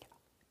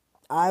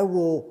 I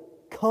will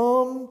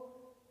come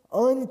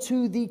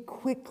unto thee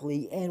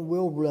quickly and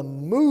will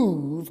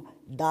remove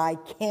thy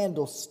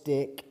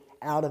candlestick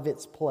out of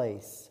its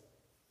place.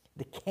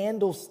 The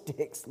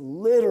candlesticks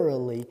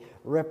literally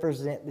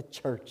represent the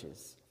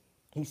churches.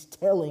 He's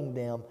telling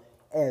them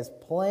as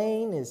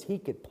plain as he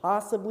could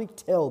possibly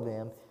tell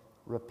them,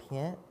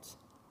 repent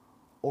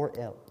or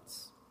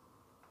else.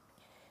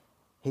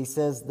 He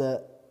says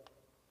that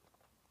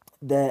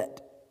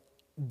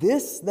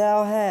this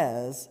thou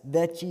hast,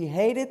 that ye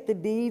hated the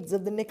deeds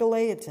of the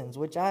Nicolaitans,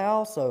 which I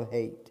also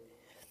hate.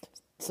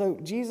 So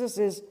Jesus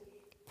is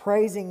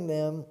praising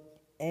them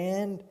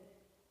and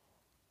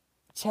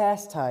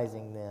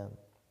chastising them.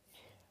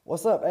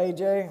 What's up,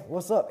 AJ?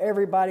 What's up,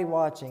 everybody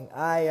watching?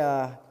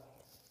 I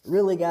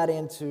really got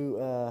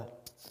into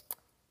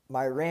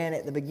my rant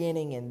at the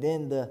beginning and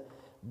then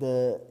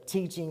the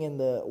teaching in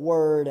the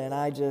Word, and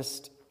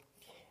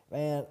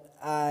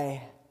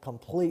I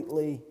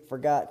completely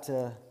forgot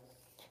to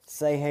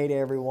say hey to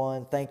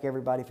everyone, thank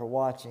everybody for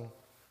watching,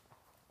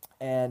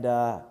 and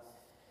I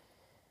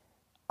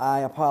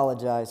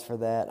apologize for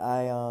that.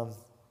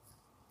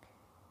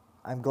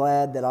 I'm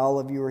glad that all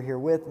of you are here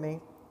with me,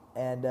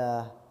 and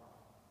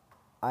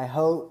I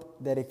hope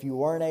that if you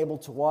weren't able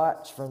to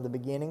watch from the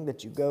beginning,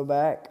 that you go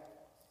back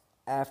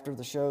after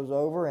the show's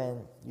over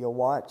and you'll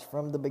watch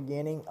from the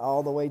beginning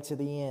all the way to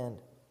the end.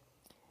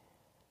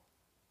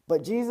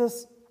 But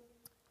Jesus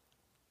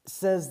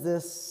says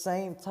this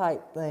same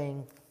type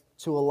thing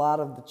to a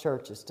lot of the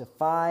churches, to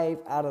 5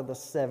 out of the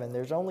 7.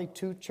 There's only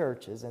 2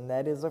 churches, and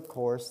that is, of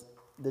course,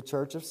 the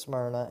church of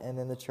Smyrna and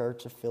then the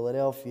church of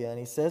Philadelphia. And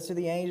he says to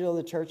the angel of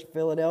the church of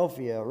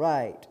Philadelphia,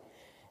 right,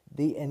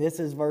 and this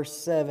is verse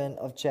 7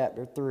 of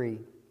chapter 3.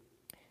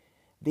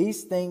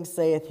 These things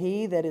saith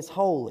he that is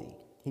holy,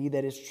 he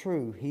that is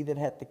true, he that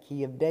hath the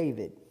key of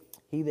David,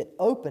 he that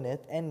openeth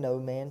and no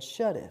man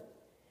shutteth,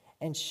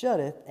 and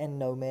shutteth and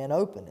no man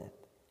openeth.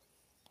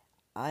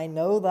 I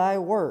know thy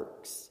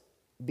works.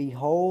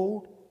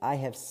 Behold, I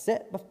have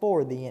set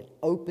before thee an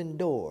open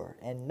door,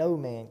 and no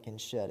man can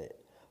shut it.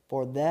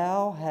 For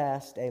thou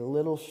hast a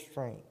little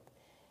strength,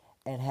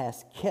 and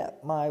hast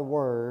kept my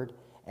word,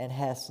 and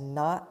hast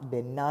not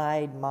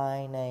denied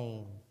my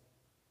name.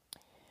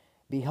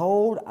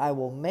 Behold, I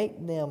will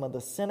make them of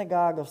the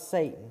synagogue of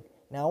Satan.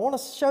 Now, I want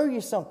to show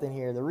you something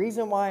here. The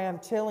reason why I'm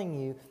telling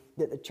you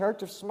that the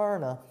church of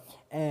Smyrna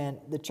and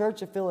the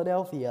church of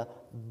Philadelphia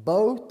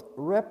both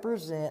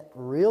represent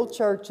real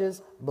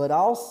churches, but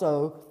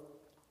also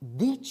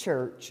the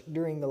church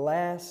during the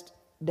last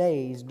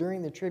days,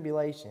 during the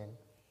tribulation.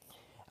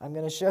 I'm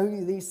going to show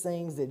you these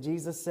things that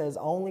Jesus says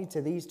only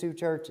to these 2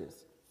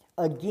 churches.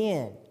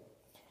 Again,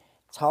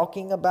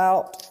 talking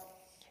about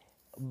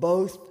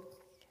both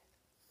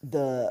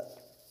the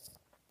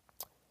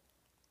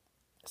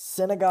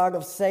synagogue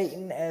of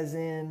Satan, as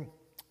in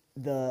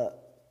the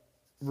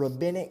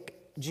rabbinic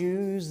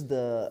Jews,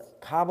 the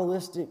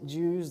Kabbalistic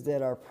Jews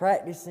that are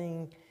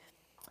practicing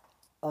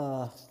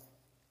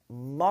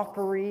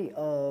mockery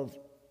of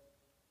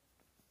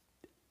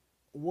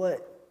what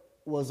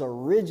was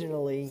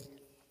originally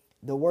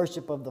the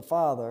worship of the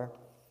Father.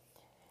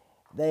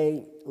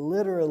 They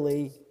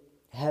literally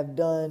have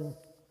done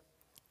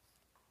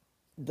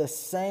the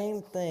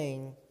same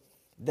thing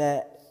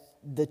that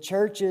the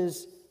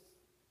churches,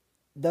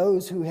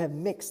 those who have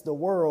mixed the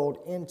world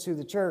into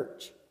the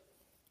church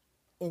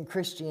in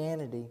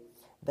Christianity,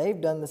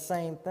 they've done the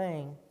same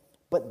thing,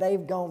 but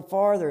they've gone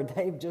farther.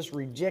 They've just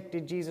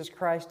rejected Jesus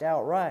Christ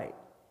outright.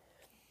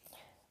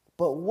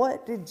 But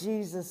what did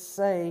Jesus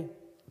say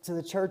to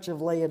the church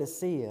of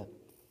Laodicea?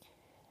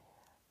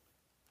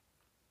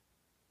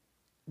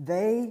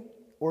 They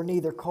were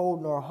neither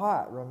cold nor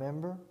hot,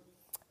 remember?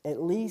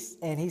 At least,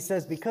 and he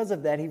says because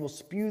of that, he will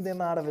spew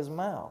them out of his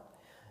mouth.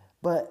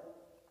 But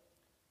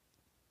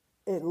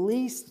at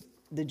least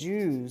the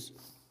Jews,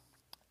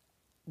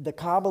 the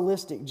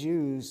Kabbalistic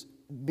Jews,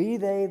 be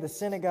they the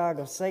synagogue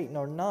of Satan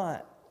or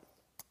not,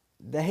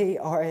 they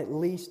are at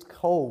least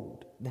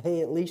cold.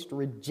 They at least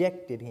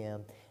rejected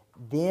him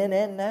then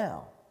and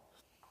now.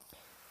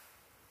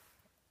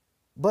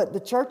 But the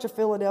church of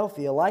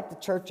Philadelphia, like the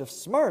church of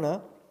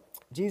Smyrna,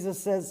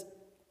 Jesus says,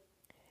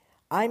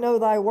 I know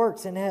thy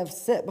works and have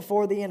set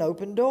before thee an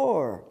open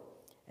door,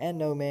 and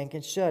no man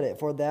can shut it.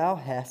 For thou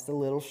hast a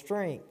little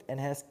strength, and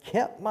hast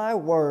kept my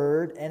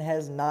word, and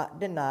hast not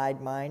denied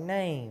my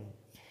name.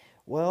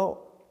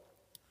 Well,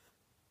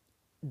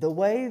 the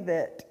way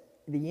that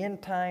the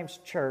end times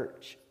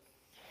church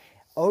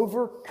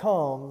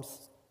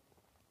overcomes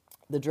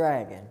the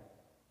dragon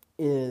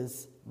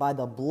is by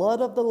the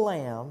blood of the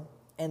Lamb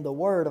and the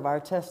word of our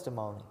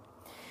testimony.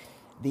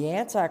 The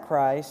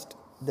Antichrist,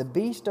 the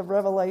beast of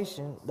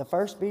Revelation, the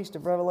first beast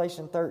of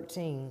Revelation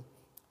 13,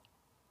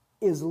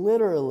 is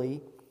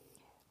literally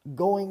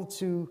going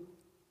to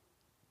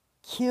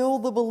kill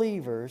the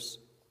believers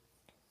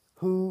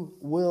who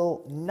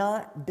will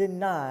not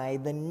deny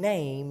the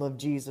name of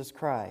Jesus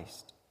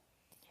Christ.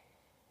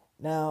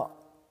 Now,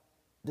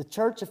 the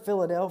Church of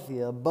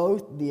Philadelphia,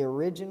 both the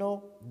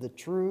original, the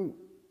true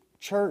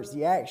church,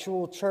 the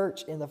actual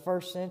church in the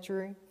first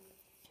century,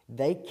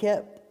 they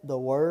kept the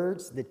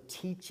words, the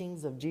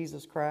teachings of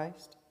Jesus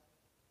Christ,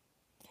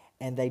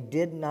 and they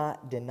did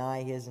not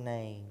deny his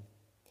name.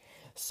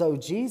 So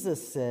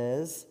Jesus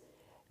says,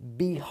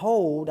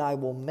 behold, I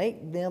will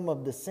make them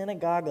of the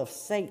synagogue of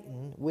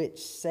Satan, which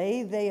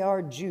say they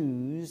are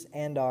Jews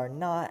and are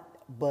not,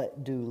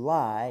 but do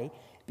lie.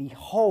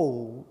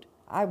 Behold,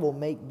 I will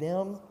make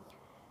them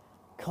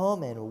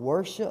come and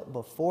worship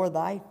before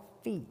thy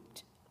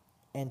feet,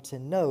 and to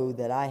know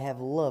that I have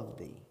loved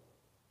thee.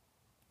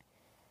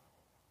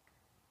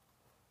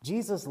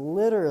 Jesus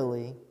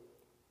literally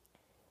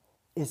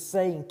is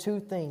saying two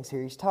things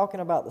here. He's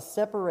talking about the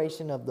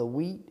separation of the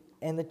wheat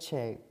and the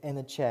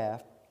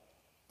chaff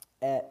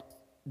at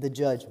the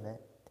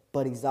judgment,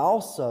 but he's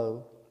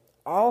also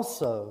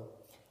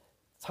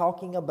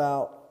talking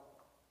about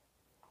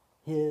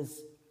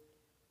his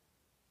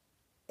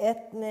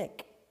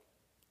ethnic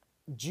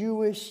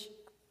Jewish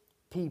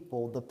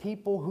people, the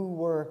people who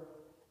were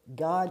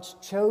God's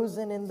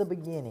chosen in the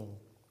beginning.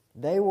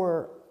 They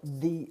were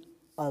the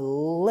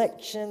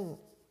election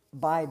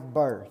by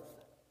birth,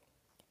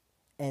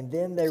 and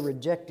then they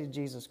rejected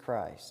Jesus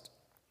Christ.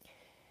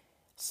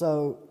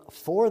 So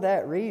for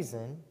that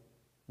reason,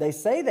 they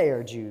say they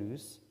are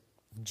Jews,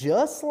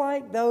 just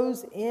like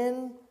those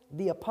in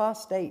the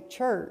apostate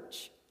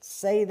church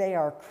say they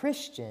are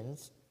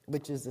Christians,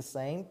 which is the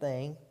same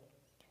thing,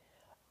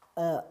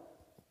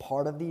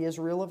 part of the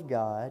Israel of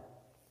God.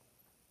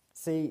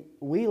 See,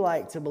 we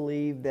like to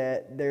believe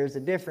that there's a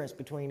difference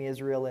between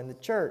Israel and the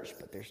church,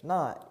 but there's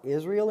not.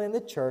 Israel and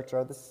the church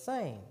are the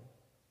same.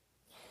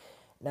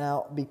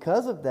 Now,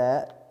 because of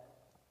that,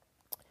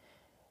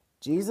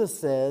 Jesus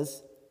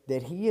says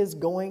that he is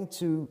going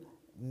to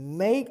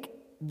make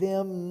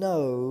them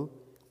know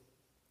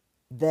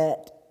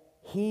that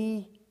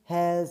he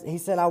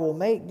said, I will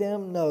make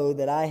them know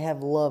that I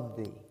have loved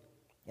thee.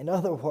 In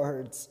other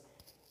words,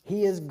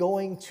 he is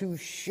going to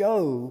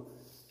show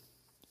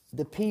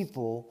the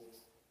people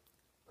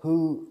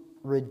who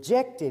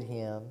rejected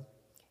him,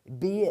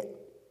 be it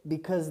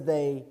because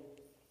they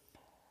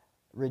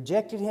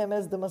rejected him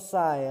as the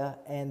Messiah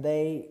and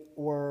they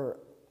were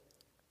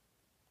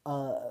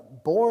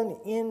born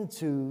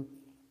into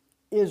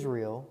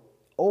Israel,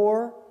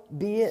 or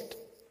be it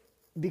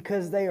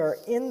because they are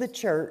in the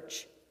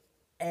church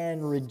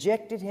and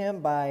rejected him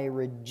by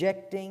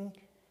rejecting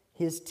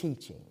his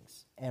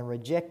teachings and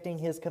rejecting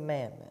his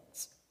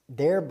commandments,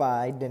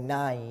 thereby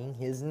denying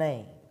his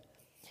name.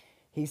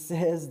 He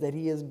says that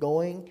he is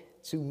going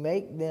to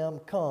make them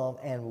come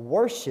and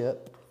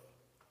worship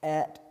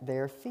at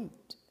their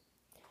feet.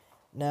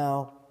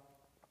 Now,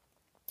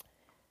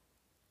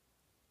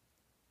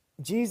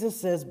 Jesus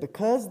says,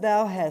 because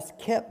thou hast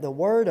kept the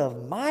word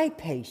of my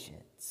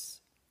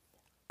patience,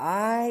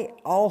 I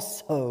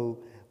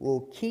also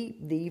will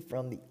keep thee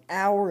from the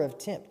hour of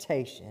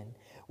temptation,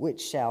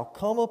 which shall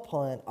come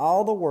upon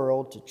all the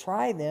world to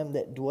try them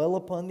that dwell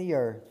upon the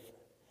earth.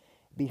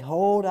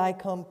 Behold, I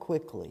come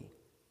quickly.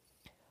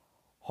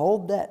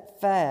 Hold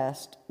that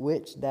fast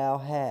which thou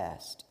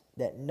hast,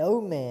 that no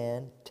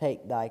man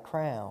take thy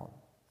crown.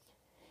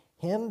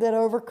 Him that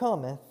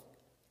overcometh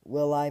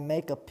will I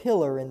make a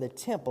pillar in the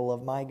temple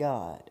of my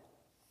God.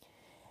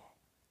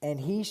 And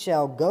he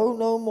shall go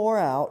no more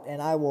out,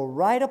 and I will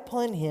write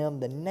upon him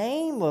the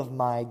name of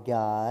my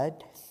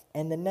God,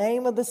 and the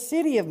name of the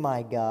city of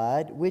my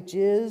God, which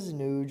is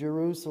New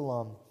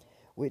Jerusalem,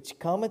 which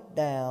cometh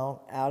down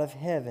out of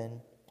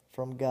heaven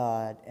from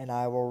God, and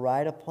I will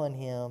write upon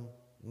him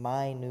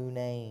my new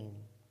name.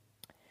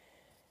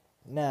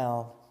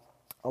 Now,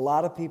 a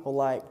lot of people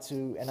like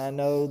to, and I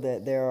know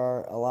that there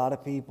are a lot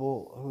of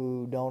people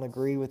who don't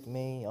agree with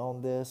me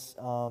on this,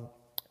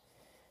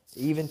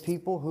 even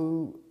people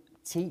who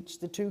teach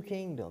the two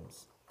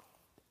kingdoms.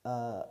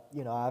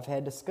 I've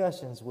had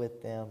discussions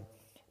with them,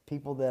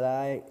 people that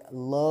I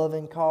love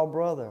and call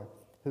brother,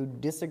 who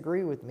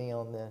disagree with me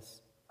on this.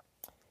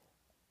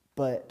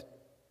 But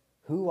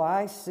who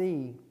I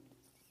see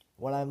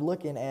when I'm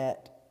looking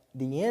at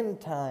the end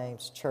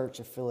times church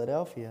of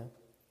Philadelphia,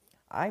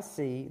 I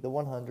see the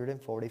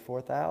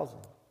 144,000.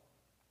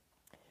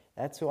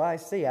 That's who I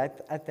see. I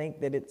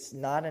think that it's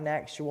not an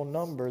actual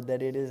number,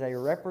 that it is a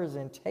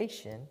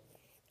representation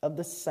of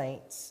the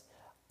saints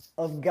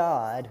of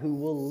God who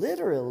will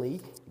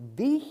literally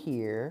be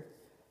here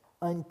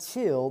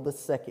until the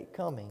second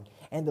coming.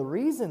 And the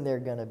reason they're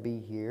going to be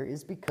here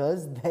is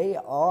because they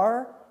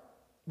are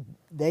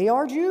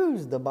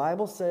Jews. The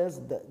Bible says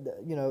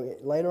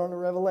that, later on in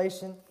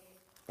Revelation,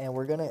 and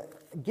we're going to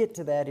get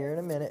to that here in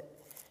a minute,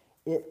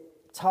 it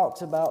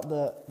talks about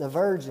the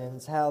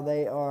virgins, how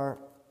they are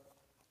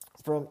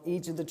from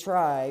each of the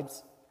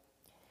tribes,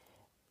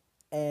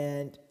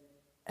 and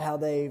how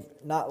they've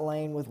not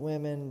lain with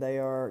women. They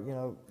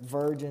are,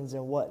 virgins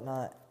and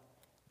whatnot.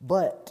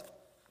 But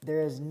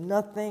there is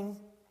nothing,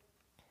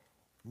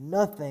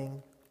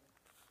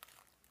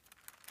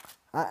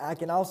 I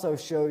can also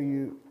show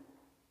you,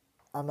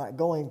 I'm not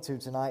going to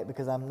tonight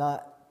because I'm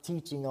not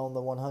teaching on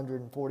the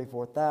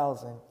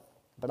 144,000,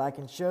 but I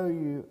can show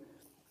you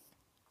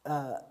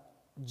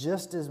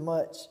just as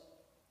much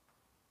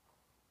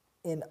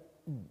in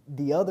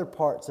the other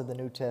parts of the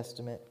New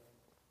Testament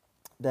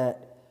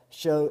that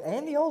show,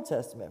 and the Old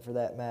Testament for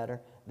that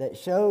matter, that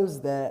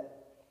shows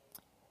that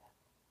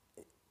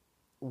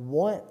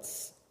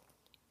once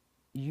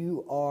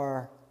you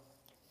are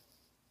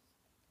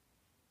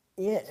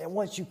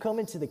once you come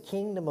into the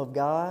kingdom of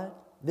God,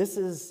 this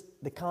is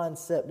the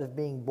concept of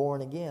being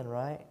born again,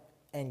 right?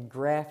 And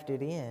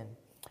grafted in.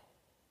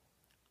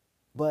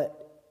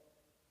 But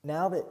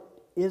now that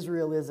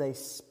Israel is a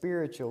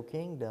spiritual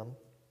kingdom,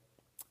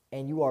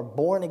 and you are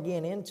born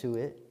again into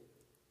it,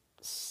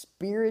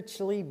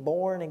 spiritually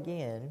born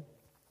again,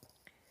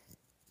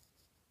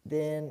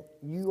 then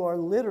you are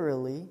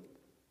literally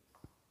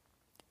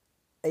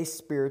a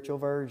spiritual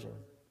virgin.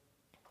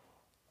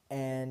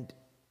 And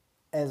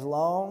as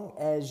long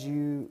as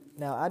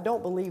now I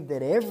don't believe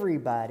that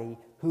everybody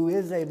who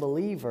is a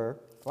believer,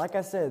 like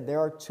I said, there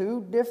are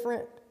two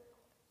different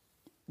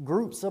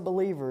groups of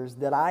believers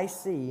that I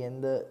see in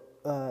the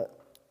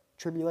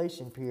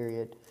tribulation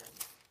period.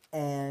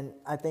 And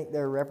I think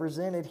they're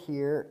represented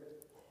here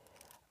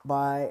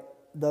by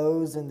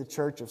those in the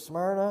church of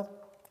Smyrna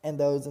and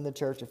those in the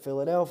church of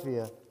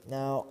Philadelphia.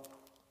 Now,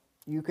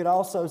 you could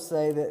also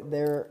say that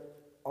there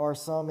are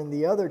some in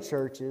the other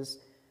churches,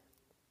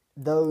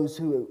 those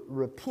who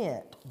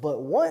repent.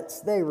 But once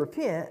they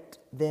repent,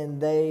 then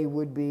they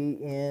would be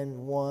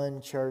in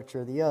one church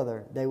or the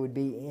other. They would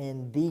be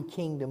in the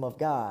kingdom of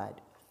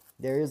God.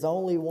 There is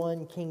only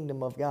one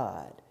kingdom of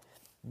God.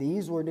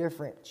 These were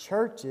different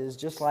churches,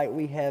 just like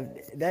we have.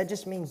 That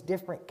just means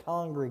different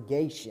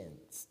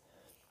congregations.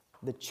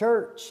 The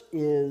church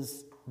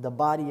is the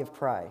body of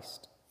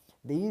Christ.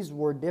 These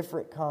were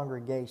different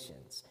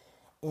congregations.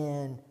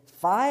 In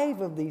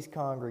 5 of these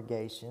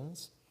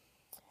congregations,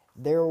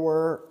 there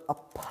were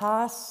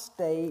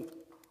apostate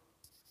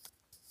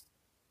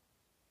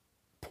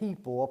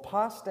people,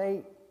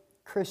 apostate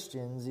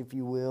Christians, if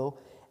you will,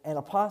 and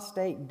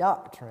apostate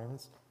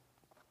doctrines.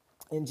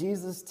 And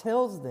Jesus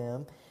tells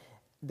them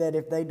that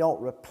if they don't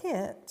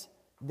repent,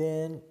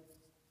 then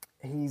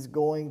He's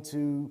going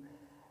to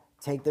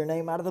take their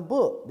name out of the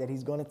book, that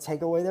He's going to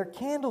take away their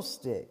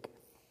candlestick.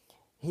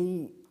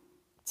 He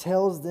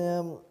tells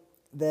them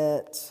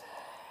that,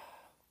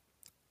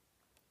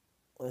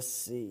 let's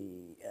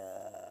see,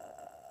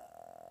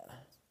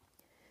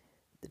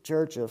 the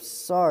church of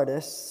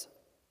Sardis,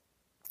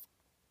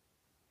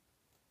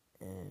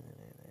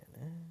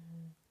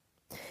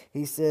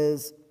 he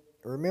says,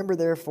 "Remember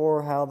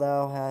therefore how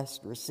thou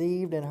hast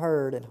received and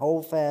heard, and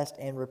hold fast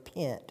and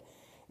repent.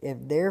 If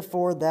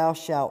therefore thou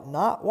shalt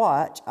not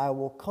watch, I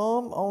will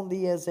come on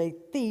thee as a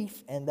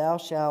thief, and thou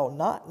shalt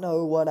not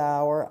know what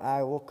hour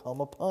I will come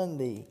upon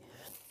thee."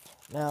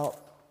 Now,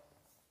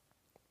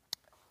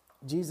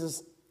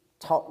 Jesus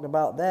talked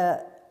about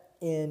that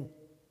in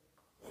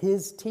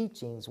His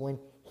teachings when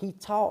He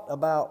taught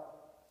about,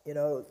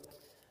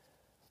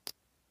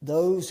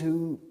 those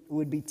who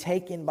would be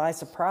taken by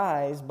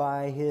surprise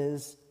by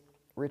His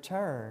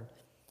return.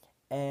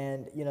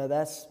 And,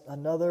 that's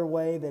another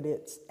way that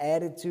it's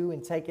added to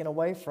and taken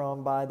away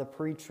from by the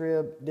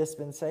pre-trib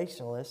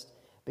dispensationalists,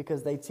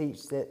 because they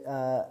teach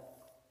that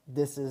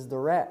this is the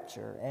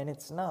rapture, and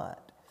it's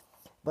not.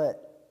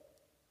 But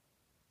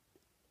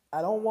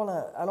I don't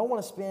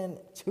want to spend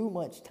too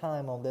much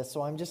time on this,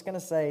 so I'm just going to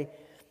say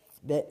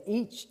that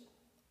each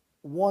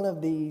one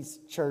of these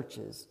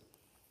churches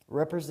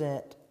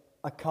represent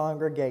a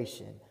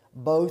congregation,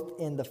 both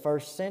in the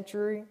first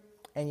century,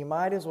 and you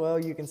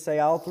can say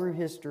all through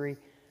history,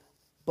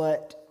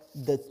 but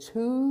the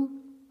 2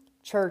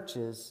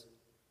 churches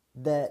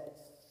that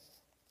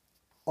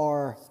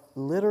are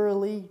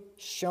literally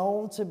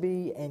shown to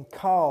be and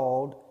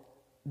called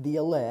the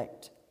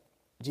elect,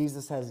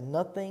 Jesus has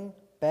nothing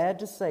bad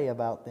to say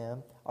about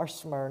them, are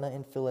Smyrna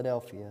and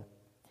Philadelphia.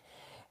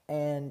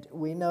 And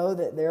we know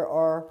that there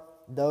are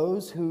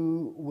those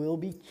who will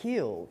be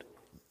killed.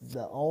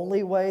 The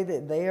only way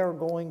that they are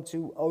going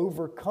to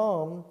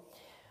overcome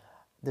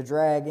the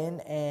dragon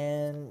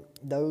and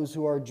those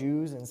who are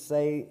Jews and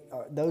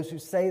those who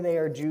say they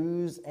are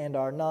Jews and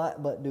are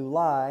not but do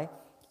lie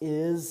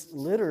is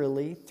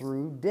literally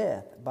through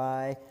death.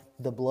 By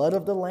the blood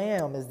of the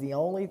Lamb is the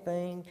only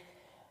thing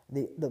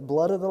the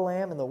blood of the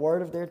Lamb and the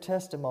word of their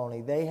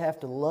testimony. They have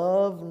to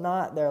love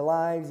not their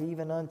lives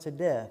even unto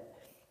death.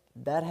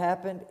 That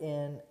happened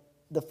in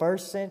the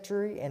first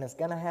century, and it's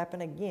going to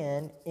happen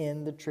again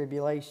in the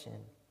tribulation.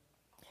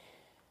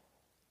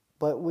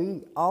 But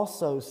we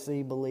also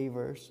see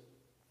believers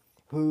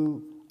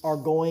who are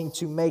going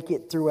to make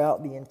it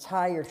throughout the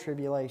entire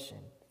tribulation.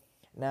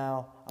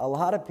 Now, a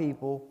lot of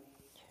people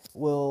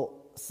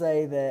will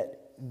say that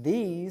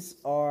these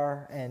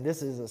are, and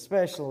this is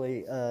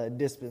especially a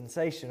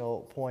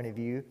dispensational point of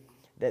view,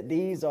 that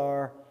these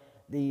are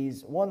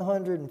these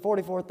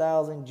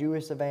 144,000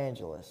 Jewish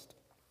evangelists.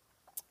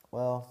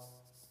 Well,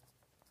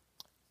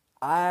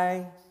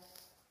 I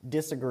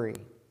disagree,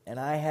 and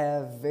I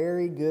have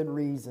very good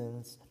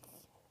reasons,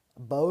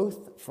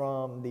 both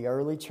from the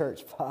early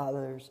church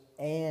fathers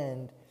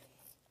and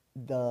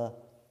the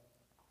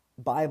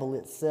Bible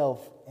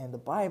itself. And the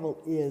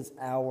Bible is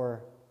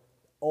our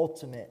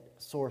ultimate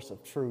source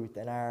of truth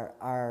and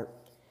our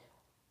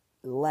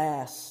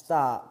last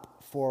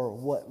stop for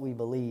what we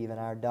believe in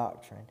our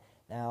doctrine.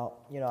 Now,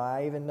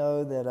 I even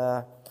know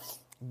that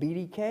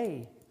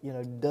BDK,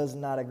 does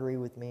not agree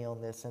with me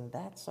on this, and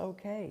that's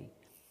okay.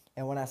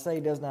 And when I say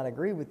does not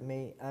agree with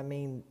me, I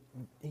mean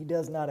he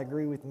does not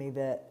agree with me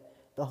that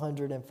the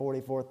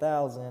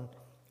 144,000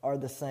 are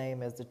the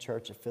same as the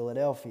Church of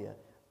Philadelphia.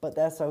 But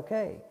that's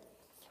okay.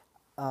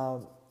 I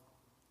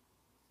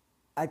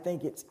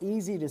think it's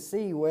easy to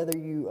see, whether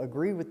you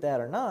agree with that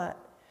or not,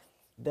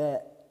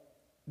 that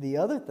the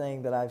other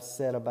thing that I've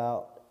said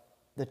about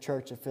the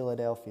Church of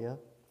Philadelphia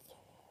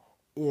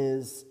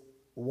is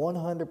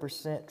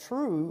 100%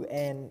 true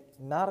and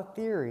not a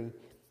theory.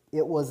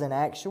 It was an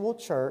actual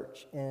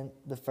church in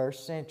the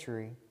first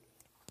century,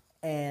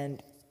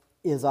 and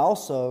is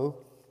also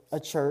a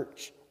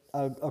church,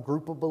 a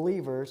group of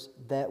believers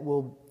that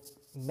will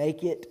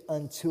make it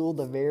until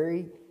the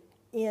very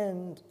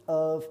end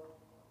of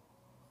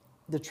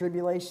the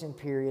tribulation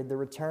period, the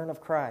return of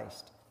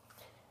Christ.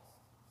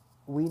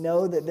 We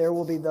know that there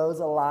will be those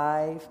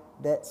alive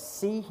that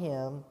see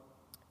Him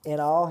in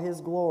all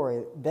His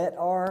glory, that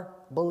are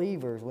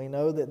believers. We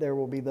know that there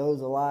will be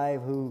those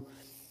alive who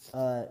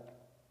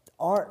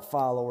aren't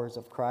followers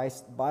of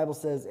Christ. The Bible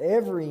says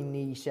every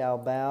knee shall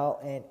bow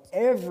and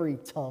every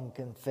tongue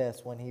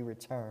confess when He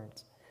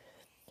returns.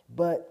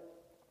 But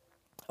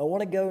I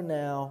want to go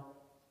now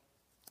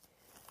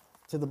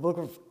to the book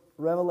of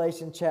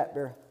Revelation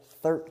chapter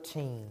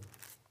 13.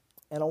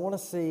 And I want to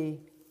see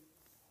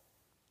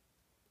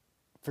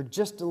for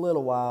just a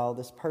little while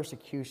this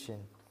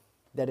persecution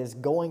that is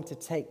going to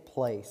take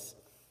place.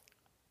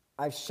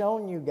 I've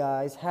shown you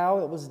guys how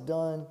it was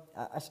done.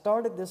 I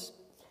started this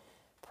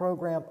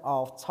program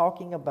off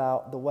talking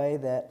about the way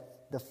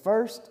that the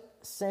first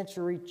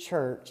century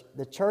church,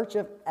 the church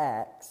of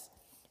Acts,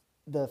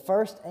 the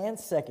first and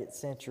second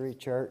century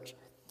church,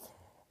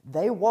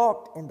 they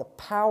walked in the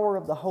power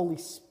of the Holy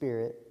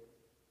Spirit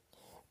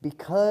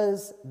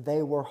because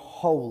they were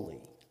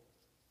holy.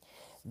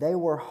 They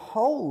were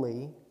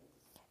holy,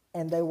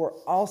 and they were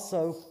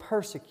also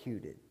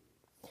persecuted.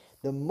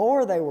 The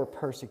more they were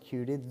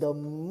persecuted, the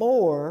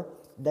more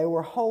they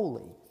were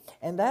holy.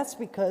 And that's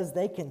because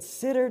they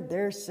considered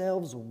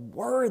themselves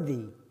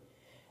worthy.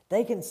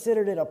 They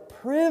considered it a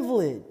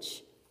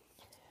privilege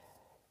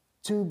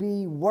to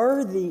be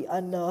worthy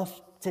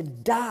enough to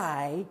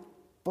die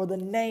for the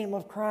name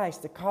of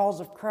Christ, the cause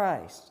of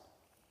Christ.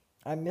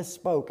 I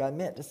misspoke. I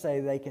meant to say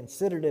they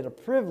considered it a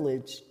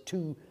privilege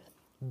to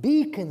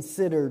be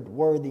considered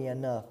worthy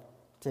enough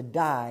to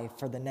die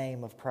for the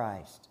name of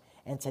Christ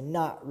and to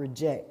not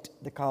reject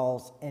the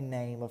cause and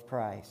name of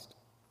Christ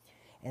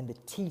and the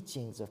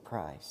teachings of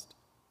Christ.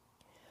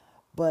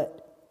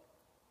 But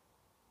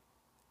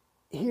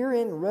here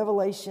in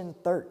Revelation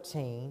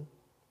 13,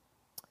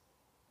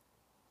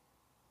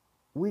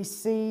 we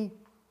see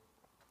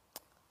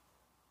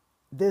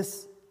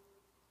this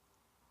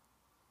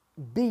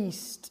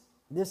beast,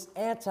 this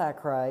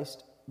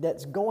Antichrist,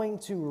 that's going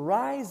to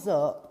rise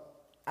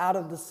up out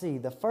of the sea.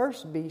 The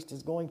first beast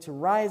is going to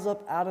rise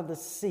up out of the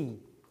sea,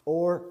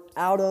 or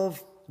out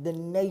of the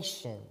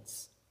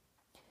nations.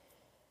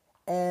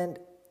 And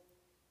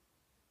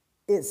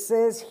it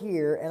says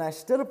here, and I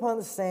stood upon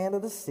the sand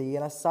of the sea,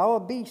 and I saw a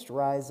beast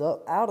rise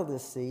up out of the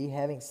sea,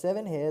 having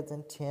 7 heads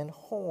and 10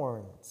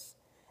 horns.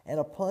 And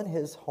upon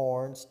his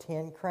horns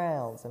 10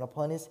 crowns, and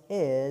upon his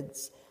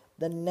heads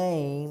the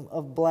name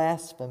of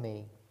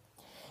blasphemy.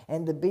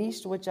 And the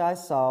beast which I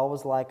saw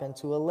was like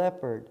unto a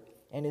leopard,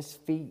 and his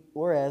feet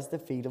were as the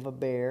feet of a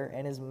bear,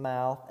 and his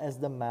mouth as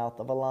the mouth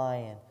of a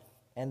lion.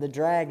 And the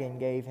dragon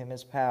gave him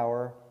his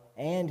power,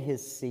 and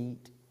his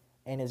seat,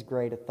 and his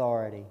great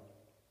authority.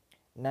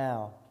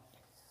 Now,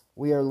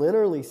 we are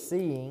literally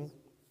seeing,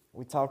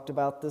 we talked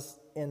about this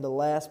in the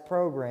last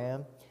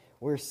program,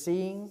 we're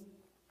seeing,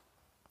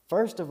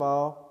 first of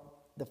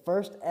all, the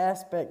first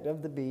aspect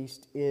of the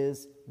beast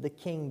is the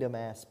kingdom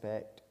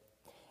aspect.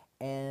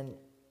 And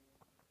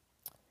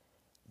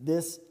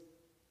this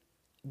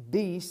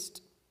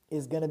beast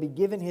is going to be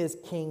given his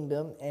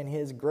kingdom and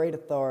his great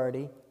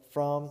authority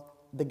from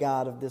the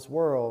god of this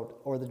world,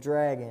 or the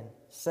dragon.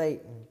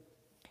 Satan.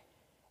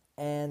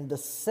 And the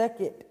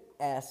second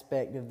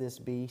aspect of this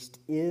beast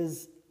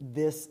is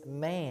this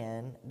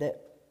man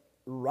that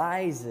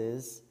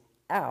rises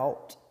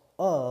out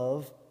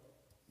of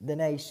the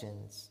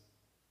nations,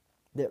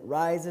 that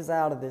rises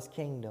out of this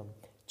kingdom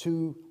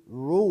to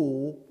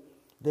rule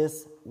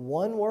this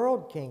one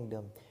world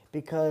kingdom.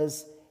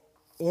 Because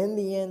in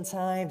the end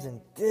times,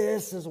 and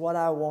this is what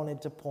I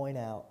wanted to point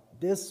out,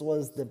 this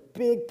was the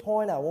big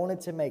point I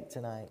wanted to make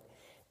tonight.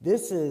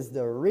 This is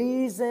the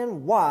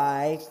reason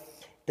why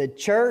the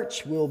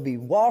church will be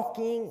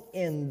walking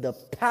in the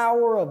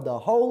power of the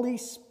Holy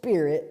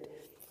Spirit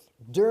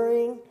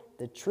during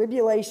the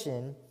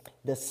tribulation,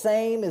 the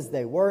same as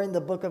they were in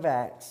the book of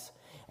Acts.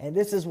 And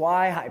this is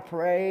why I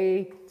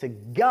pray to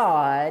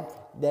God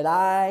that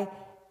I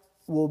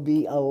will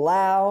be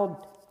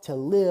allowed to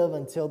live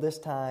until this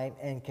time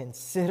and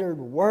considered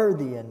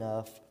worthy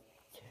enough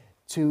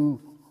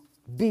to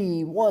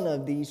be one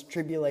of these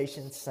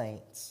tribulation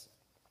saints.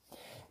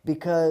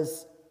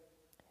 Because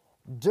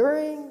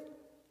during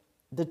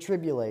the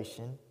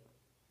tribulation,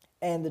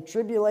 and the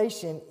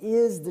tribulation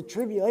is the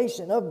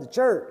tribulation of the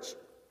church,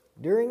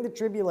 during the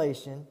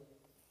tribulation,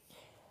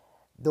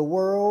 the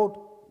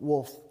world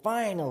will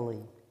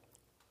finally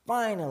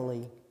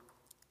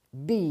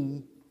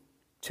be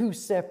two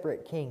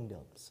separate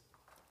kingdoms.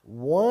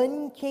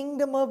 One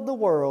kingdom of the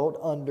world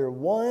under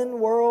one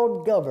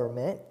world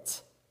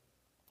government,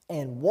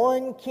 and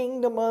one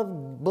kingdom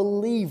of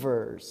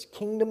believers,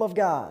 kingdom of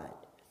God.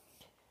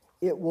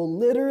 It will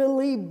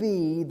literally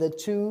be the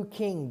two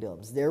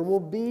kingdoms. There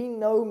will be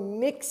no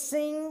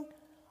mixing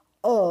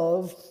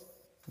of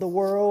the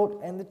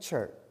world and the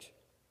church.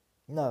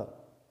 No.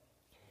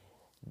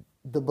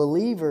 The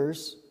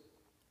believers,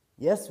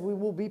 yes, we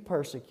will be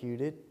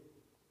persecuted,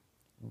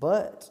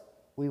 but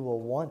we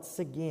will once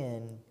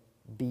again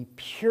be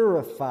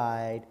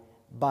purified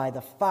by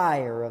the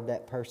fire of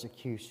that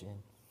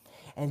persecution.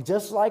 And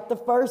just like the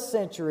first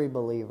century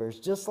believers,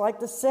 just like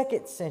the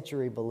second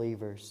century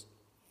believers,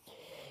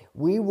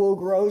 we will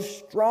grow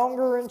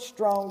stronger and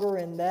stronger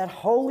in that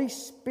Holy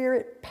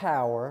Spirit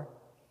power,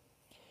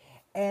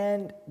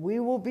 and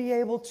we will be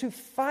able to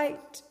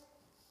fight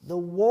the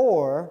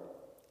war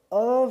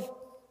of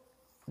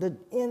the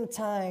end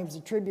times,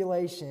 the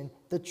tribulation,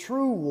 the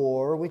true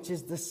war, which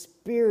is the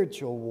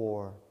spiritual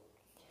war.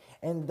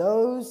 And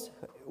those,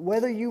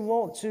 whether you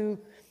want to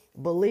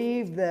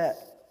believe that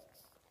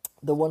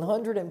the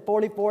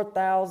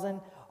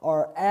 144,000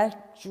 are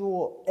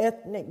actual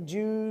ethnic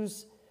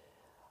Jews,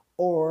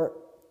 or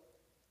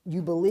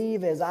you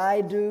believe, as I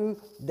do,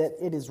 that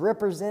it is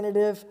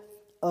representative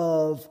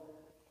of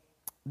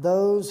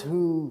those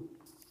who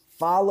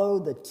follow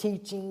the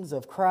teachings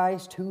of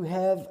Christ, who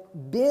have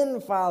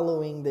been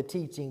following the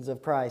teachings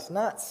of Christ,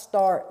 not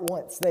start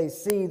once they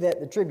see that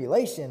the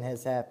tribulation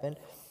has happened.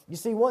 You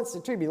see, once the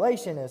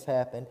tribulation has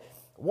happened,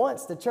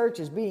 once the church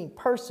is being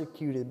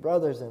persecuted,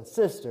 brothers and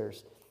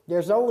sisters,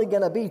 there's only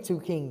going to be two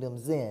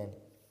kingdoms then.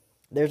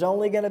 There's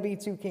only going to be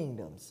two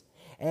kingdoms.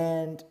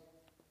 And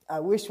I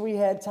wish we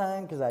had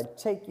time, because I'd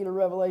take you to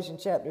Revelation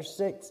chapter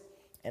 6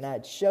 and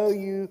I'd show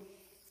you,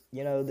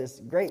 this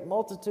great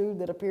multitude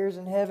that appears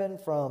in heaven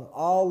from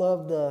all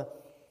of the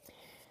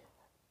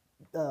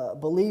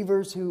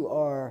believers who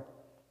are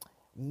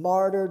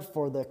martyred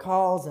for the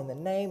cause and the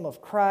name of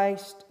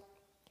Christ.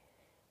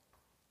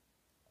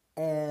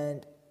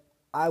 And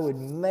I would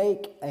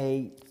make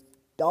a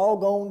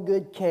doggone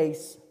good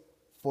case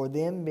for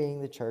them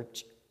being the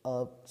church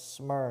of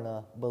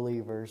Smyrna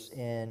believers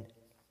in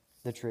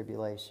the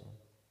tribulation.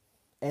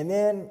 And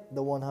then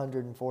the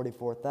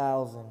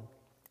 144,000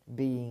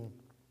 being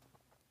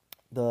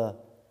the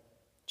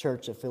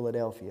church of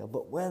Philadelphia.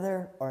 But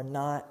whether or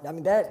not,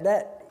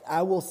 that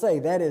I will say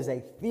that is a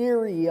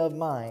theory of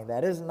mine.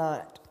 That is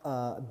not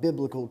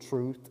biblical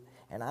truth.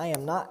 And I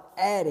am not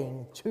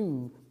adding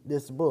to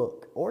this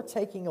book or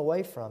taking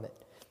away from it.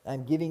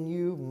 I'm giving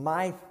you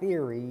my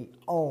theory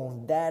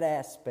on that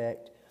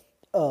aspect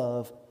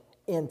of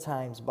end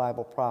times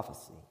Bible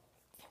prophecy.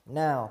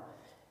 Now,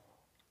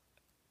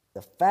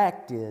 the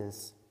fact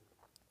is,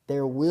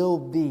 there will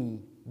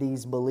be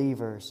these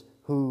believers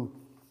who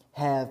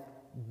have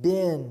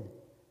been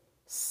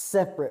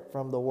separate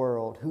from the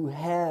world, who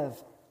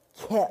have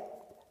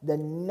kept the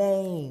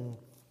name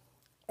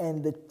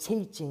and the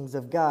teachings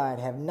of God,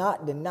 have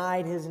not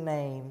denied His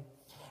name,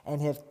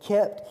 and have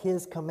kept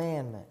His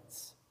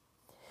commandments.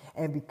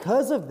 And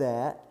because of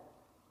that,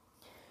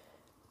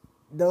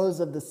 those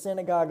of the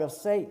synagogue of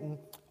Satan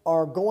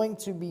are going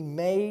to be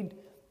made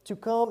to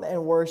come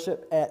and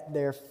worship at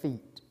their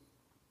feet.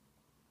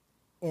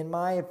 In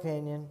my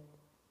opinion,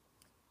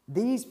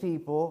 these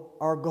people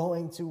are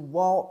going to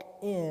walk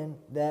in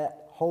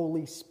that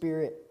Holy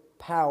Spirit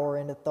power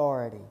and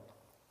authority.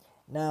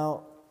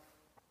 Now,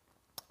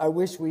 I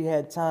wish we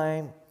had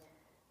time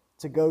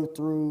to go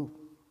through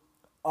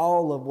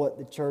all of what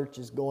the church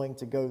is going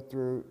to go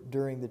through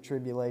during the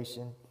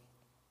tribulation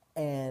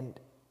and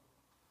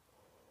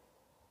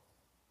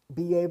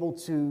be able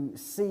to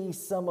see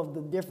some of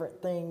the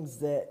different things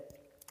that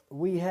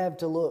we have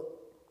to look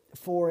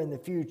for in the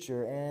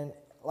future. And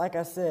like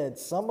I said,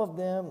 some of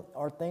them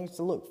are things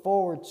to look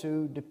forward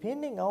to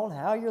depending on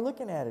how you're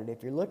looking at it.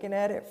 If you're looking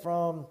at it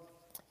from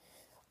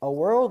a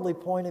worldly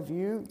point of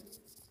view,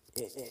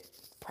 it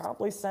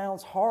probably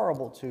sounds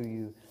horrible to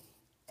you.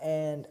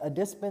 And a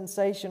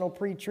dispensational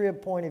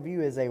pre-trib point of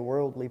view is a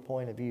worldly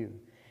point of view,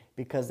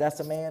 because that's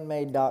a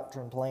man-made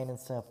doctrine, plain and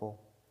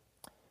simple.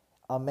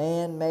 A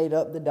man made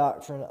up the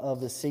doctrine of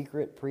the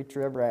secret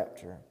pre-trib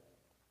rapture.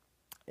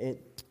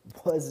 It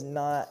was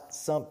not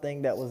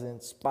something that was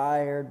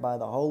inspired by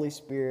the Holy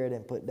Spirit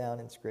and put down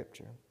in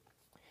Scripture.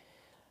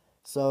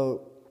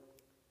 So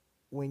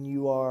when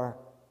you are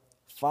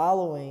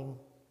following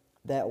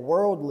that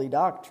worldly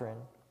doctrine,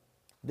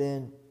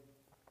 then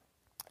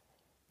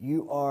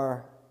you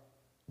are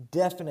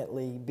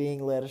definitely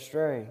being led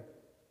astray.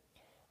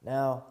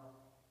 Now,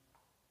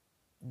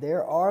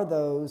 there are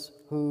those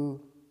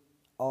who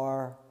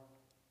are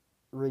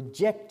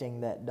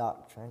rejecting that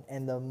doctrine,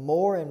 and the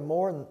more and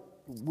more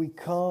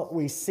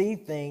we see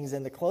things,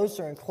 and the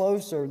closer and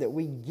closer that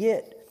we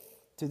get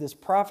to this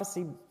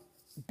prophecy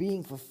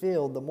being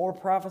fulfilled, the more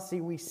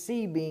prophecy we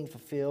see being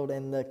fulfilled,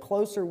 and the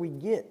closer we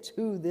get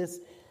to this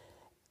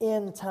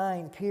end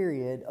time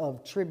period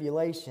of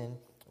tribulation,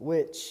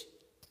 which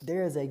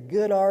there is a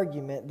good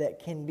argument that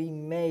can be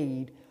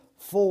made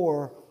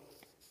for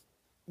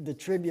the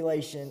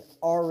tribulation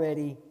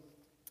already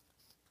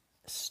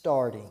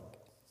starting.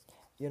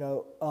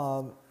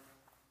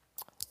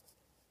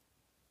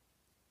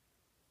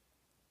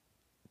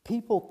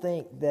 People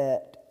think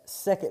that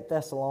 2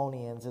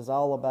 Thessalonians is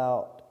all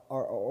about,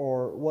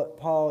 or what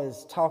Paul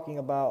is talking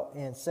about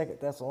in 2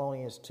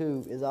 Thessalonians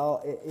 2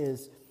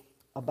 is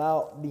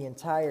about the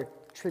entire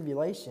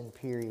tribulation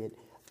period.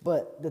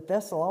 But the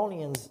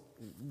Thessalonians,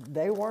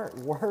 they weren't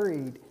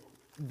worried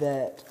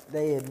that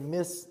they had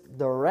missed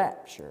the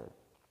rapture.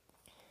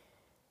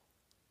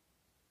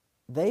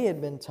 They had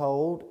been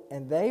told,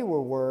 and they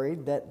were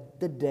worried that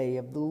the day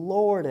of the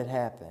Lord had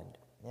happened.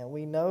 And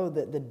we know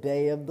that the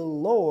day of the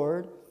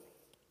Lord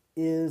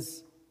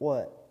is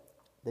what?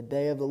 The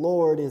day of the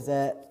Lord is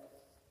at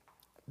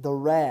the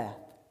wrath.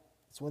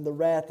 It's when the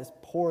wrath is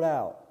poured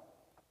out.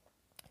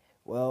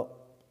 Well,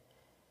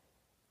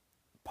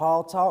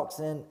 Paul talks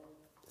in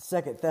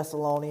 2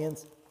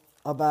 Thessalonians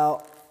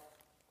about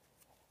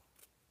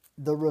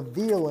the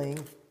revealing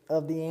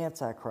of the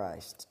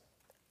Antichrist.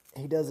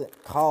 He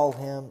doesn't call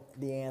him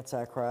the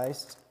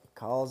Antichrist. He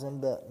calls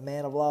him the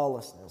man of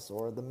lawlessness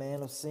or the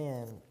man of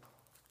sin.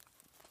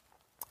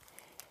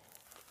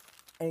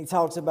 And he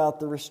talks about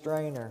the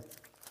restrainer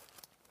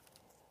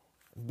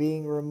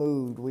being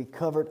removed. We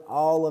covered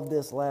all of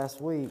this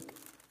last week.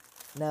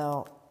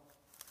 Now,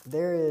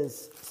 there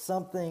is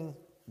something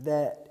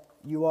that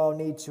you all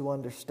need to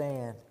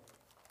understand,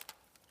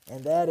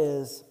 and that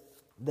is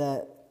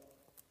that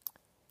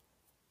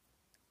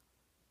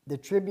the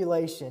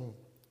tribulation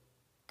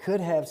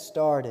could have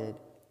started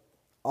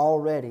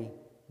already.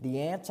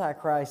 The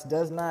Antichrist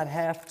does not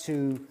have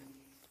to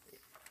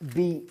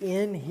be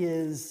in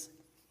his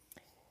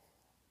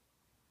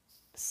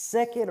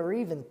second or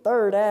even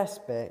third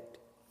aspect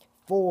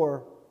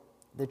for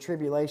the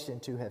tribulation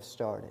to have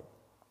started.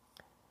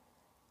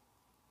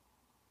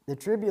 The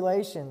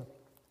tribulation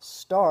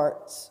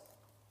starts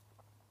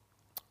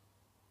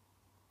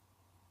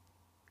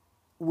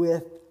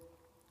with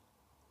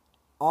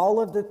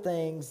all of the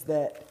things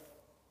that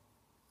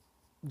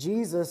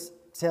Jesus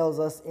tells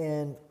us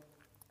in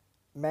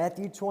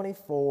Matthew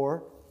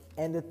 24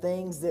 and the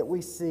things that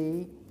we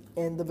see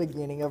in the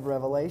beginning of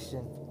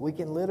Revelation. We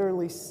can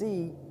literally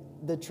see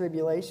the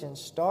tribulation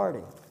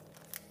starting.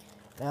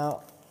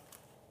 Now,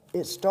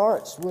 it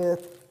starts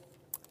with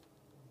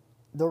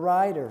the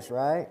riders,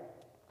 right?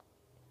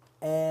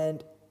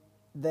 And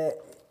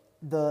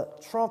the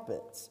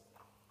trumpets.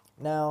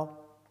 Now,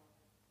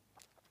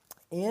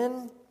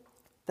 in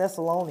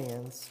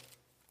Thessalonians,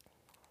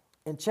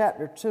 in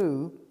chapter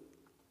 2,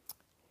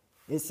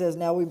 it says,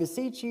 "Now we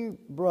beseech you,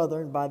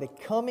 brethren, by the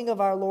coming of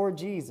our Lord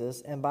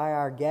Jesus, and by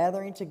our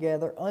gathering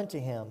together unto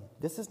him."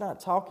 This is not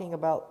talking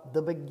about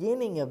the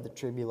beginning of the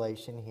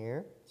tribulation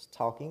here. It's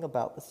talking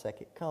about the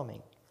second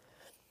coming.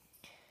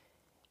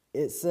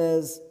 It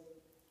says,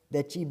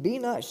 "That ye be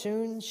not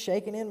soon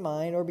shaken in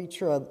mind, or be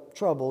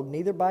troubled,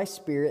 neither by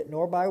spirit,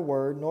 nor by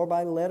word, nor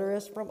by letter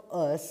as from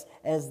us,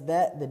 as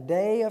that the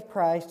day of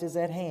Christ is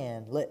at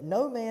hand. Let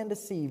no man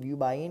deceive you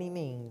by any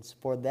means.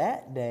 For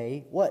that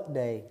day," what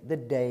day? "The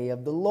day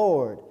of the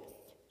Lord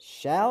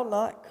shall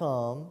not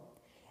come,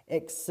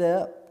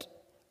 except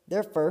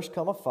there first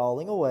come a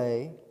falling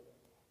away,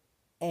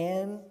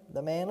 and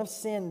the man of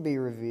sin be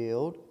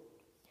revealed,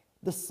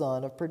 the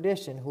son of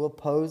perdition, who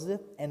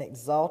opposeth and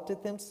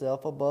exalteth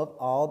himself above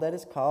all that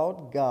is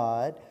called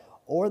God,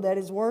 or that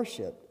is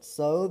worshipped,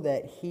 so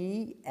that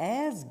he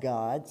as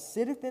God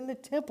sitteth in the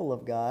temple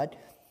of God,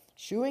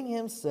 shewing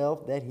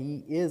himself that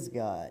he is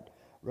God.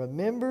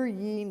 Remember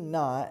ye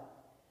not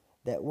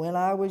that when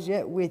I was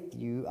yet with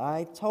you,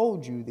 I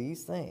told you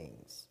these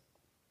things?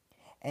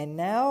 And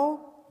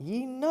now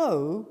ye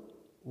know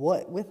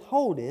what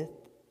withholdeth,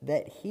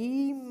 that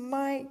he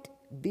might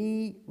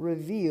be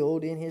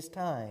revealed in his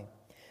time.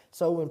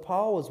 So when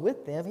Paul was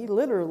with them, he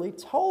literally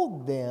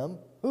told them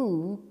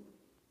who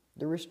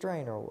the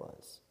restrainer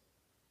was.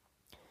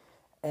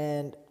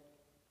 And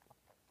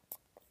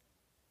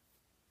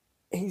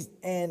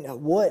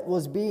what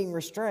was being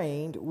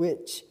restrained,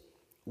 which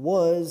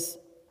was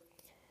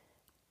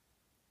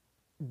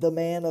the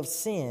man of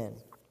sin.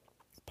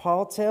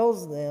 Paul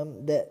tells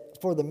them that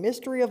for the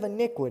mystery of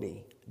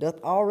iniquity doth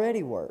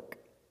already work.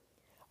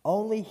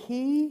 Only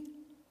he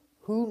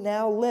who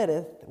now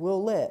letteth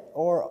will let,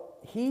 or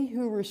he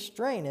who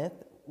restraineth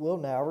will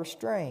now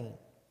restrain,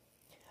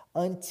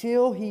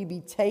 until he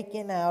be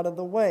taken out of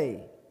the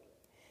way.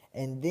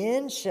 And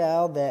then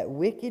shall that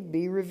wicked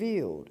be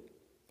revealed,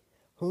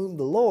 whom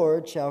the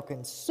Lord shall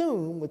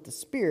consume with the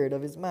spirit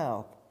of his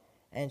mouth,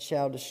 and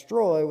shall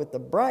destroy with the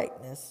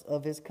brightness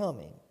of his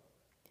coming.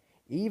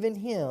 Even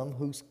him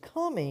whose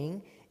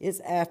coming is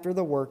after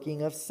the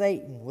working of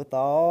Satan, with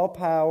all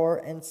power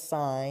and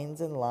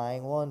signs and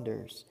lying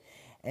wonders,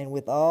 and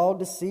with all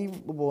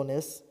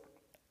deceivableness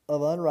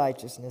of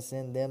unrighteousness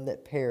in them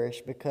that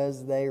perish,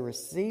 because they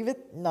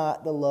receiveth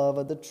not the love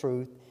of the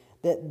truth,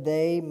 that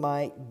they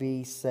might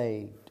be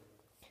saved.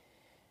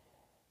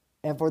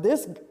 And for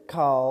this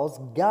cause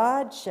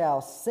God shall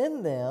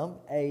send them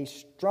a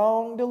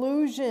strong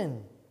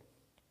delusion,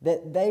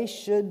 that they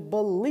should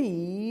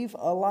believe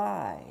a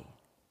lie,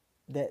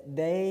 that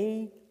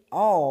they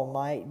all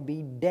might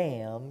be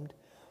damned,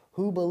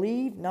 who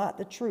believed not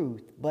the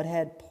truth, but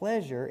had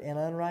pleasure in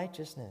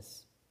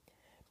unrighteousness.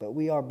 But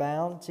we are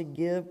bound to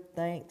give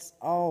thanks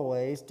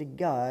always to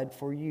God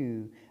for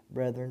you,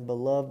 brethren,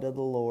 beloved of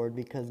the Lord,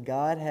 because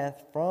God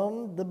hath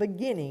from the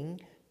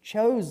beginning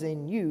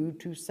chosen you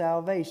to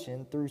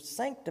salvation through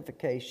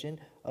sanctification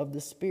of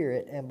the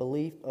Spirit and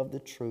belief of the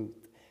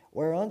truth,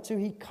 whereunto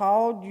he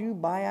called you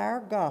by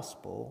our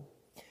gospel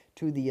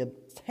to the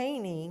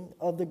obtaining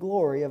of the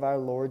glory of our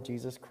Lord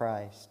Jesus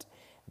Christ.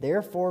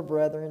 Therefore,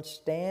 brethren,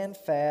 stand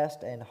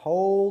fast and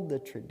hold the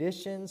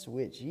traditions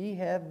which ye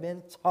have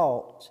been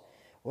taught,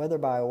 whether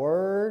by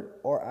word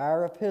or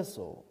our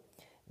epistle.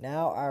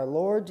 Now our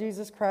Lord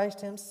Jesus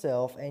Christ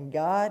himself and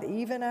God,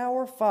 even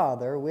our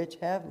Father, which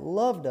hath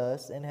loved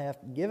us and hath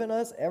given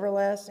us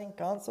everlasting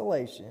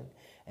consolation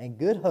and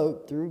good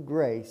hope through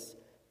grace,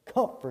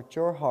 comfort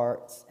your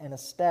hearts and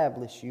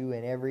establish you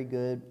in every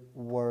good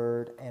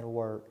word and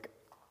work.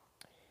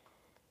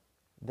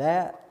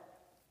 That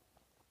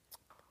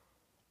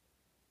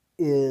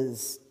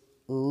is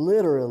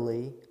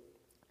literally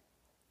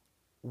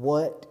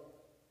what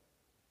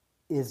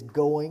is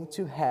going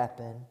to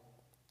happen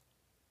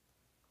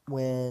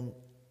when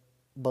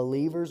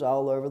believers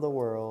all over the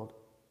world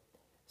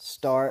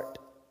start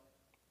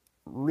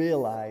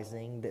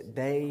realizing that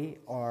they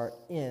are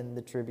in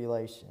the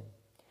tribulation.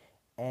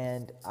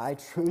 And I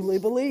truly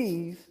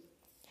believe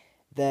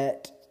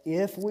that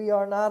if we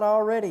are not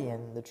already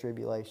in the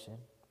tribulation,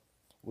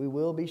 we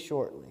will be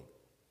shortly.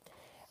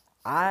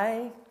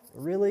 I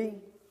really,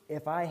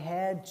 if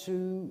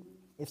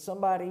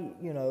somebody,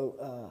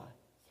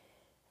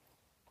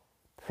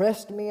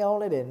 pressed me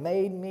on it and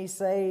made me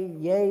say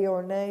yay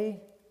or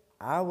nay,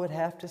 I would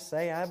have to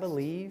say I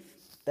believe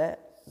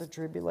that the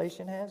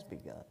tribulation has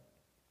begun.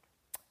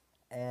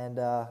 And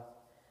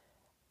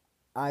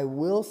I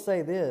will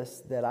say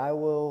this, that I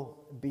will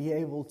be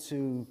able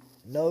to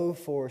know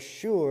for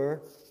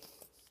sure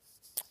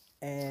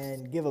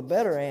and give a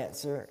better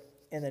answer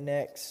in the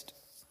next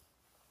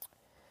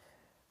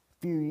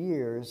few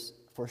years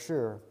for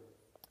sure.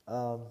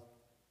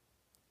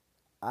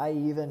 I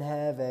even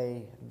have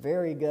a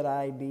very good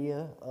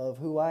idea of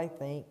who I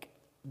think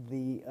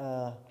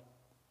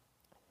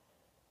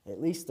at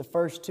least the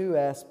first two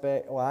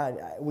aspects.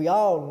 We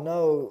all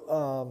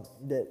know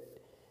that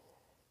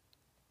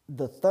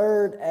the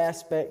third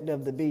aspect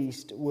of the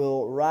beast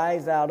will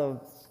rise out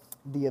of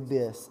the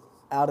abyss,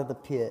 out of the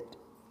pit,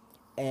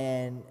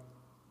 and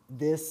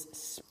this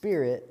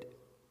spirit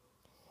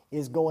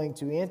is going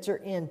to enter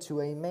into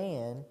a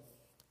man,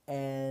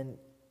 and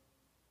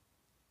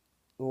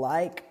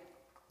like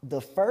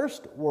the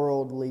first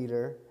world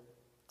leader,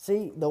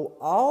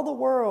 all the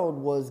world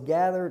was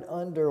gathered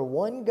under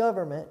one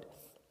government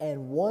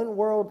and one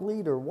world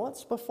leader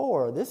once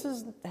before. This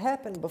has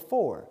happened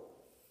before.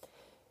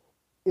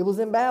 It was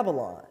in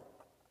Babylon.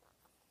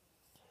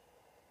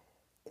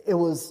 It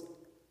was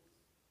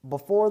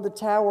before the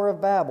Tower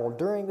of Babel,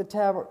 during the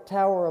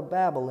Tower of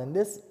Babel, and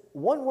this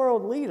one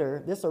world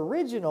leader, this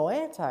original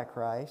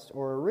Antichrist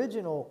or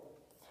original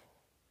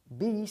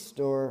beast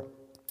or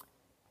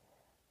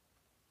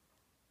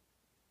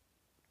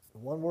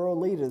one world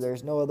leader,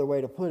 there's no other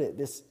way to put it,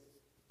 this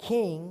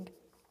king,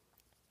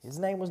 his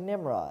name was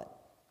Nimrod.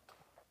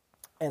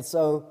 And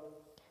so,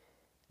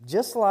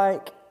 just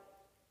like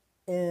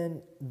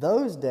in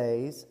those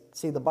days,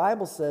 the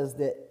Bible says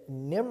that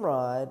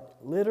Nimrod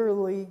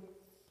literally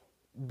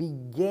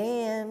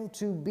began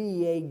to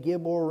be a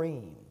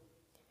Gibborim.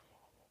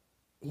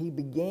 He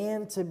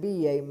began to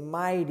be a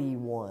mighty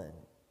one,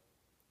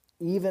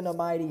 even a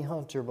mighty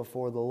hunter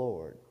before the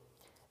Lord.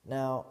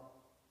 Now,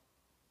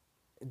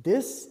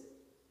 this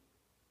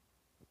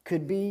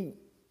could be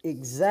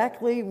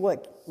exactly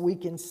what we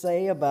can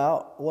say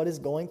about what is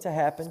going to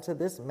happen to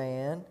this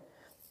man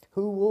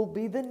who will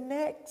be the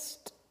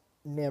next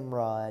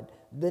Nimrod,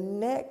 the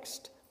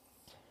next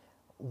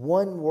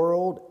one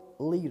world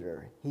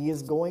leader. He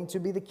is going to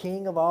be the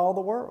king of all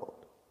the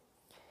world.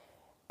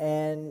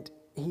 And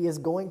he is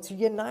going to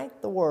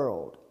unite the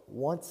world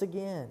once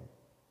again.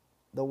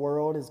 The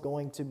world is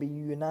going to be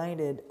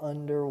united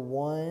under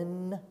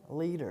one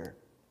leader.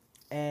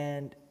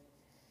 And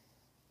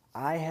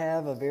I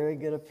have a very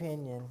good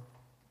opinion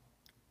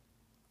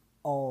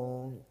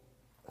on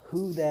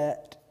who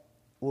that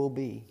will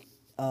be.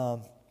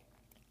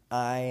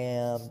 I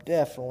am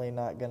definitely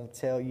not going to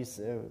tell you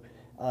so,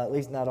 at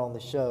least not on the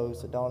show,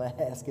 so don't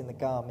ask in the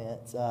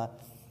comments.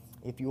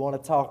 If you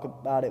want to talk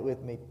about it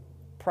with me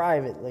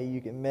privately, you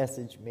can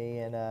message me,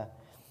 and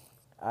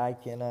I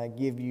can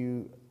give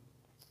you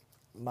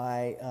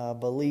my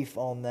belief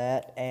on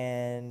that,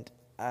 and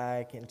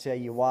I can tell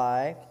you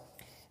why,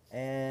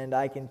 and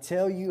I can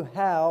tell you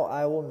how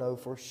I will know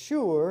for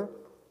sure,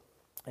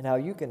 and how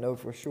you can know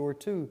for sure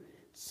too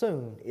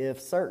soon if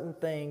certain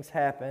things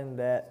happen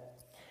that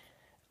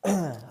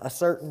a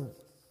certain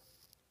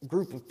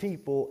group of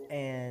people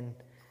and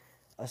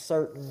a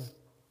certain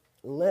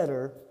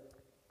letter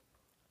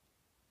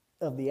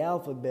of the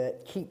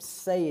alphabet keeps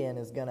saying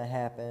is going to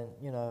happen.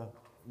 You know,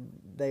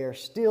 they are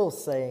still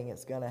saying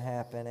it's going to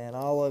happen, and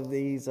all of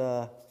these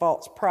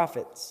false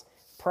prophets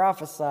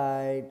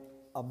prophesied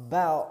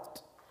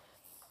about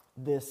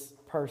this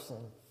person.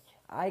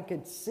 I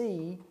could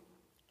see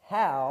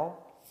how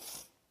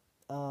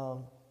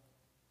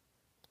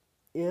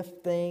if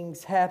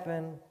things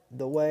happen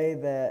the way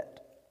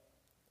that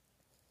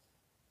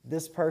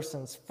this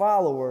person's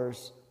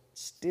followers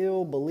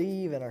still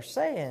believe and are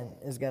saying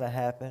is going to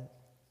happen,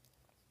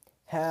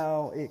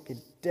 how it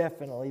could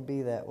definitely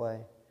be that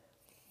way.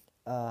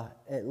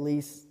 At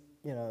least,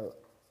 you know,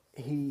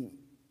 he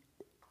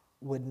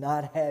would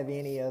not have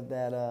any of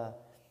that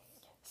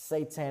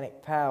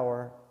satanic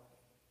power,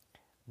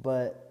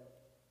 but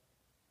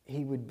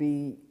he would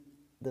be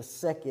the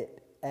second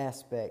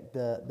aspect,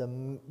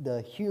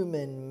 the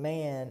human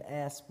man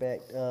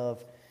aspect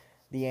of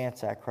the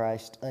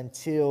Antichrist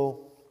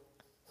until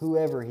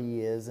whoever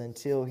he is,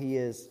 until he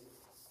is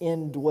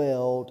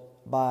indwelled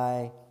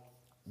by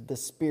the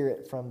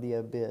spirit from the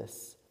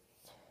abyss.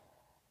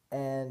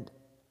 And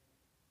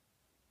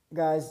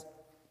guys,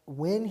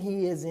 when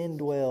he is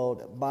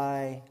indwelled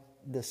by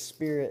the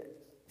spirit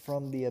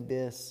from the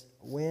abyss,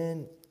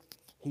 when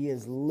he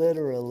is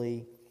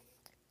literally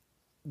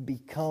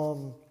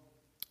become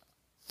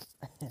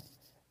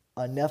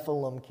a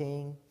Nephilim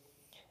king,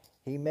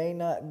 he may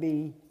not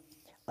be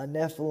a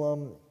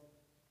Nephilim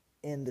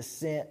in the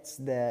sense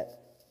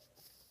that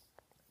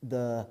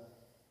the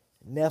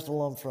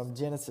Nephilim from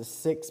Genesis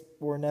 6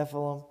 were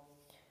Nephilim,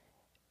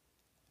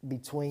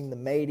 between the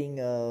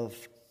mating of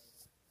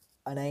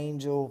an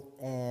angel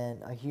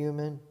and a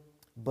human,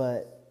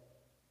 but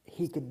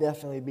he could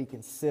definitely be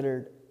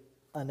considered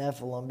a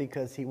Nephilim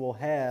because he will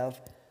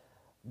have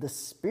the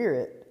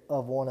spirit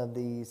of one of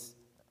these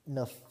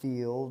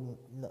Nephilim,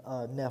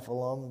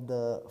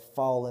 the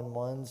fallen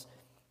ones,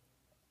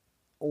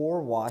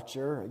 or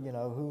Watcher, you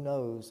know, who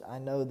knows. I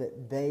know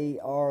that they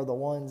are the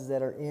ones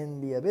that are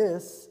in the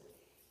abyss,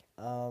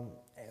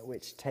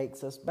 which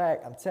takes us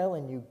back. I'm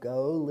telling you,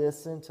 go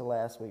listen to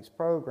last week's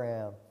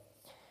program.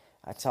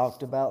 I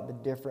talked about the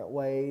different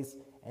ways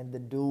and the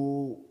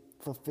dual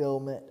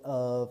fulfillment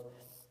of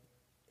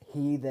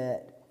he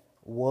that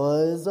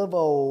was of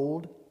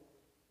old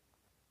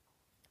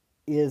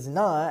is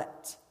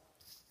not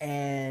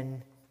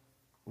and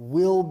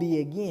will be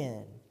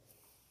again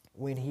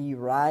when he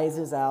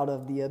rises out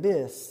of the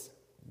abyss.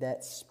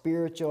 That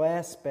spiritual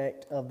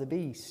aspect of the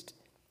beast.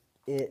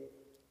 It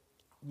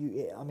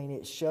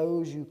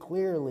shows you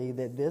clearly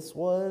that this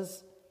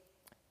was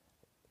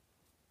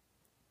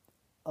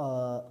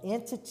an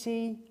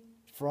entity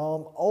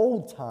from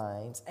old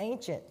times,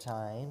 ancient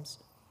times,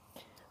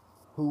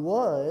 who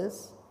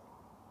was,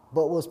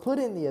 but was put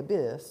in the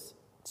abyss,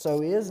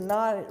 so is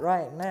not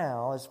right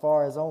now as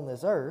far as on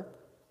this earth,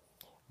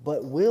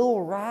 but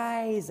will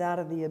rise out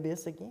of the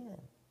abyss again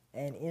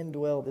and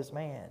indwell this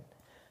man.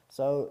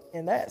 So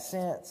in that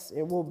sense,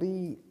 it will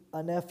be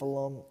a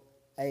Nephilim,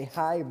 a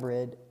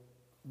hybrid,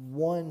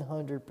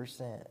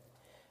 100%.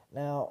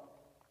 Now,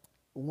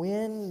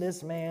 when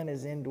this man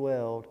is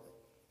indwelled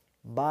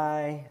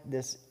by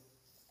this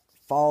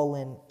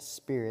fallen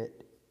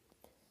spirit,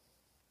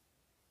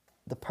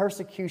 the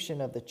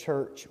persecution of the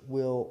church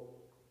will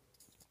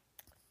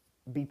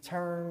be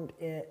turned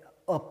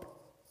up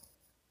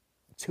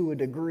to a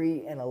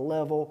degree and a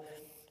level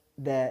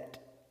that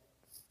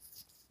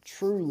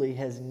truly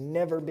has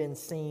never been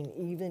seen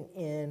even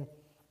in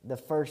the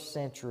first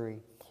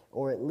century,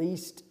 or at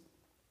least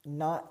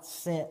not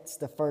since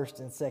the first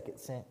and second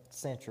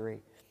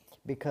century,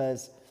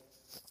 because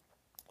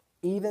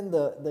even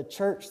the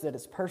church that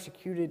is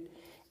persecuted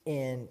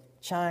in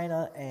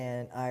China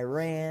and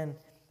Iran,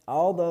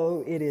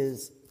 although it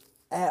is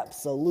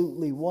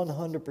absolutely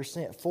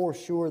 100% for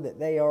sure that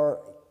they are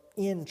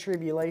in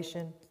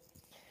tribulation,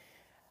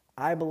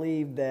 I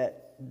believe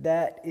that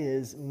that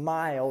is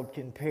mild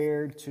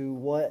compared to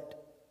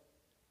what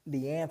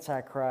the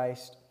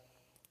Antichrist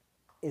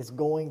is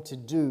going to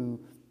do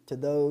to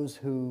those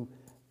who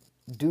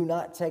do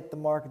not take the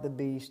mark of the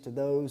beast, to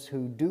those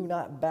who do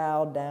not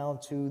bow down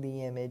to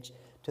the image,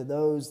 to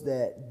those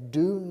that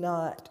do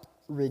not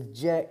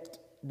reject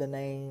the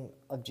name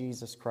of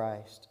Jesus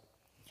Christ.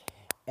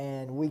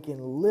 And we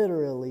can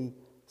literally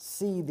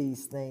see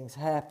these things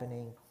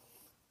happening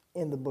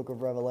in the book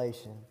of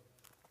Revelation.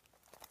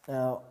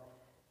 Now,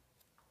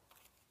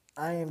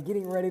 I am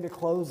getting ready to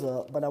close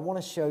up, but I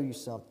want to show you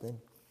something.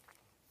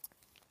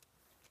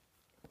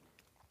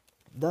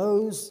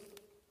 Those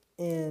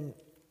in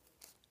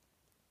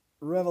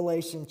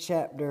Revelation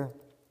chapter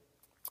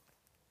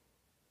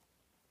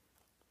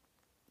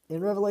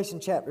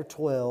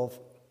 12,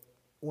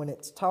 when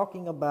it's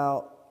talking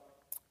about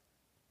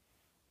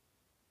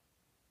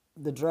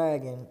the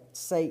dragon,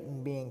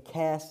 Satan, being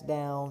cast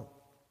down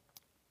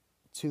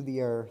to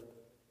the earth,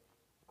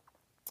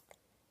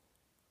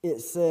 it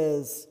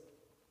says,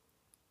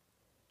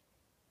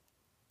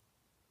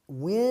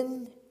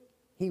 when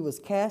he was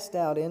cast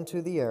out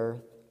into the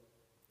earth,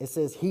 it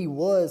says he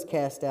was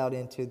cast out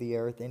into the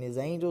earth, and his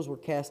angels were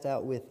cast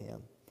out with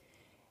him.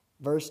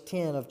 Verse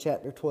 10 of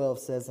chapter 12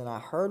 says, and I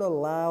heard a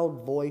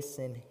loud voice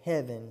in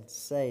heaven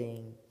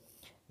saying,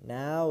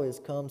 now is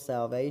come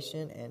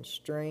salvation and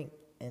strength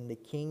and the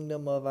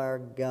kingdom of our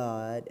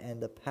God and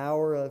the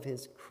power of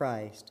his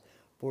Christ.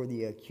 For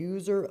the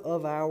accuser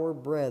of our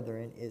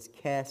brethren is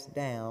cast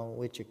down,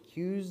 which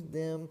accused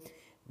them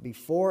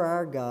before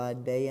our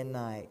God day and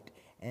night.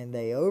 And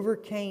they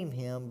overcame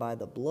him by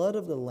the blood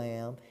of the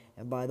Lamb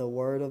and by the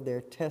word of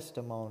their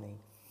testimony.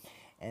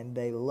 And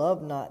they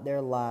loved not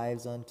their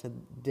lives unto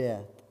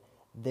death.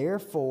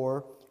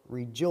 Therefore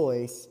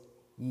rejoice,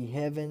 ye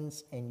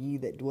heavens, and ye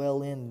that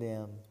dwell in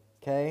them.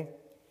 Okay?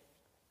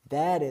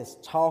 That is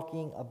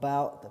talking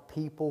about the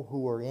people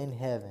who are in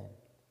heaven.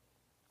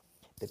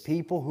 The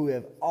people who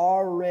have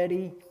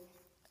already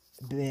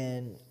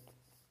been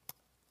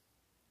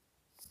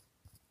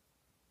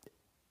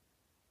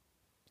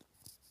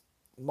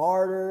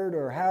martyred,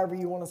 or however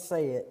you want to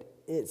say it.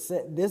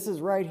 This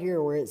is right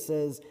here where it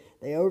says,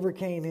 they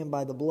overcame him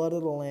by the blood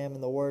of the Lamb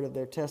and the word of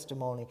their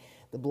testimony.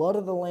 The blood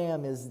of the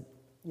Lamb is,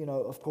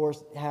 of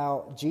course,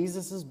 how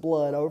Jesus'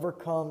 blood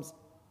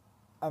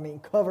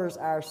covers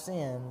our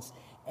sins,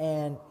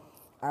 and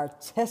our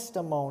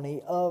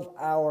testimony of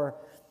our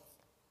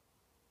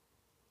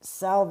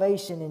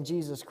salvation in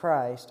Jesus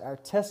Christ, our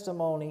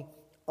testimony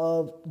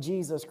of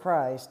Jesus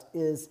Christ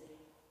is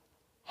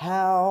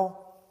how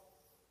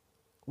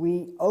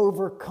we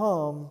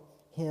overcome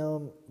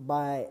him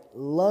by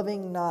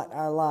loving not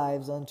our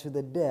lives unto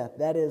the death.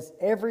 That is,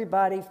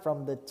 everybody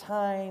from the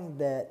time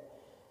that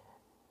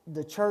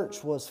the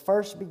church was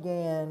first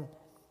began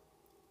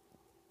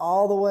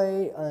all the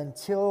way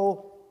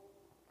until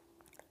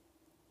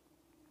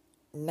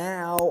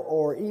now,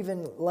 or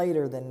even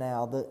later than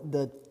now,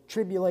 the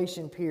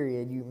tribulation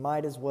period, you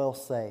might as well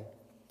say.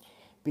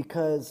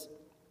 Because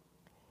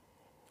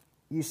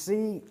you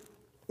see,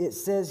 it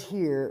says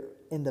here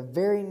in the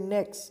very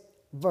next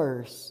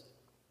verse,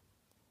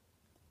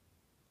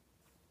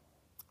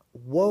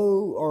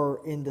 woe,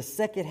 or in the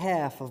second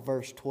half of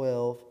verse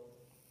 12,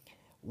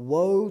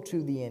 woe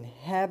to the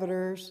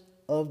inhabitants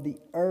of the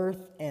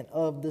earth and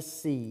of the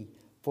sea,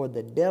 for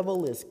the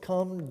devil is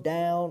come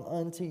down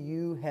unto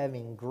you,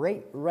 having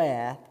great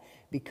wrath,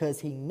 because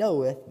he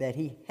knoweth that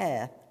he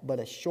hath but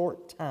a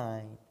short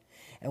time.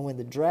 And when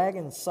the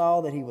dragon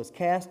saw that he was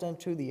cast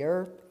unto the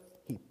earth,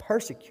 he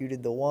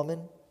persecuted the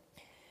woman.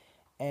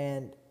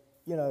 And,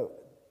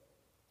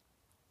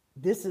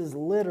 this is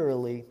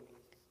literally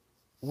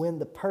when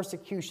the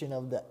persecution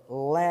of the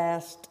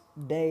last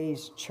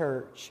days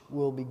church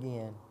will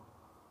begin.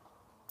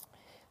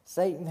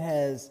 Satan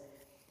has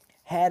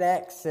had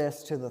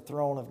access to the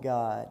throne of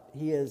God.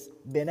 He has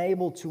been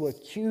able to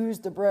accuse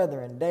the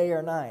brethren day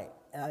and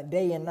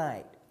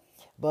night.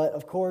 But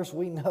of course,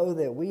 we know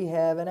that we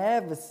have an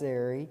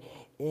adversary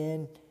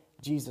in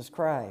Jesus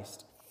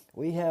Christ.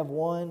 We have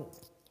one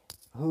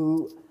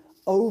who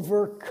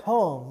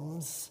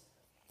overcomes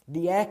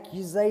the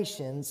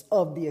accusations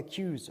of the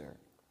accuser.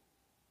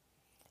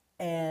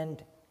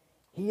 And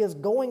he is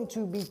going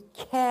to be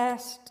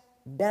cast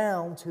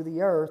down to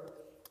the earth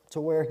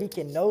to where he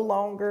can no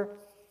longer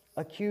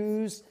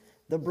accuse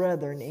the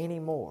brethren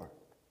anymore.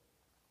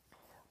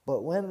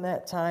 But when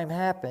that time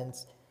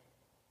happens,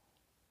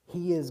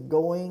 he is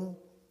going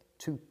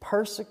to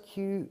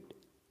persecute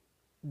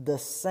the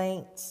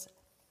saints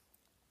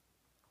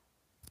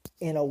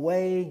in a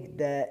way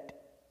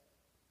that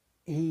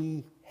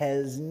he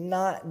has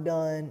not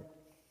done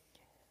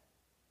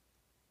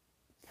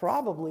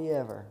probably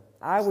ever.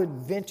 I would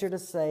venture to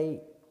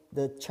say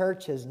the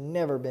church has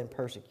never been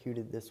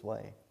persecuted this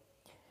way.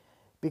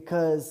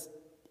 Because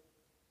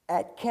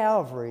at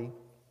Calvary,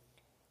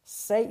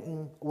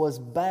 Satan was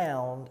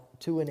bound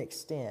to an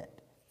extent.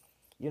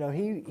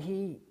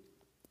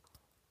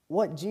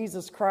 What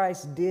Jesus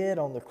Christ did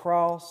on the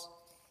cross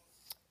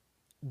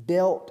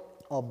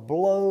dealt a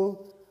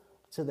blow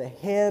to the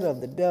head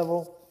of the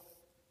devil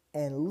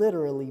and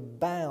literally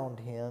bound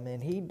him,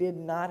 and he did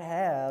not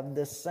have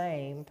the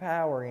same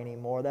power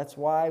anymore. That's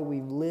why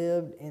we've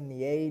lived in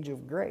the age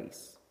of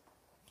grace.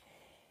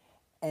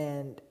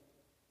 And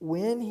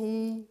when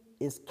he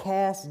is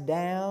cast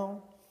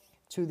down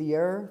to the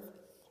earth,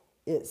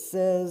 it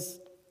says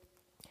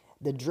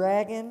the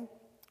dragon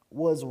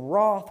was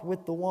wroth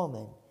with the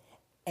woman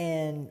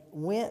and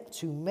went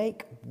to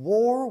make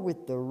war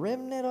with the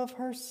remnant of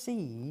her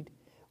seed,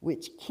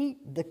 which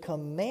keep the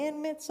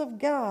commandments of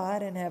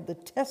God and have the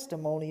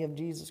testimony of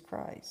Jesus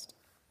Christ.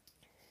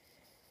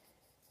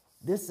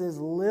 This is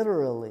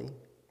literally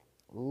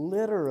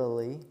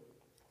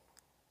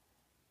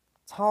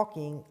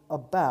talking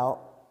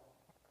about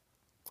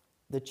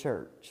the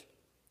church,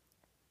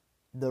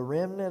 the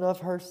remnant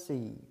of her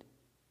seed.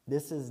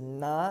 This is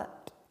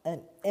not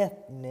an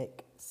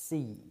ethnic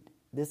seed.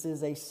 This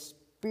is a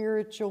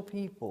spiritual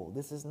people.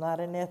 This is not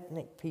an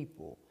ethnic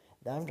people.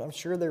 I'm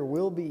sure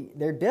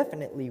there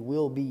definitely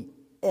will be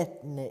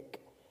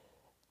ethnic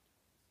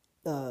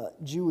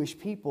Jewish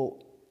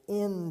people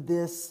in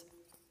this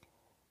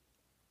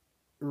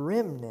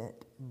remnant,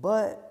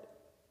 but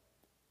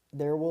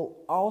there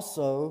will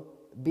also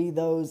be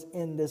those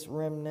in this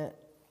remnant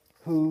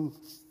who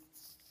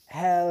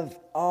have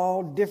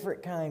all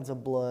different kinds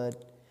of blood,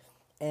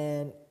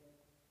 and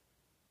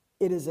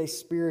it is a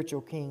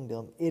spiritual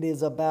kingdom. It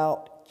is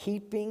about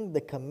keeping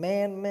the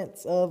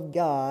commandments of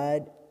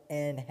God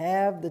and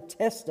have the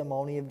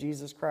testimony of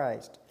Jesus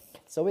Christ.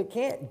 So it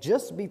can't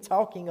just be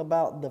talking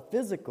about the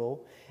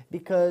physical,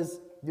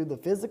 because do the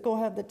physical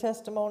have the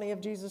testimony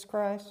of Jesus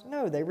Christ?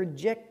 No, they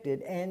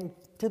rejected and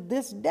to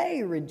this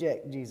day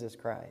reject Jesus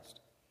Christ.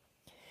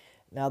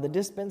 Now, the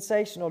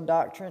dispensational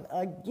doctrine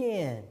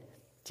again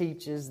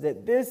teaches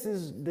that this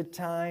is the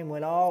time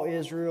when all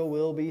Israel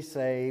will be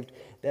saved,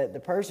 that the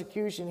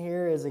persecution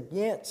here is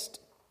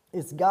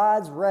it's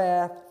God's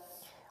wrath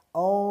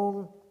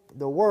on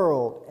the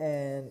world,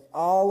 and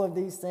all of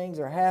these things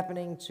are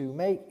happening to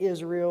make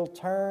Israel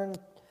turn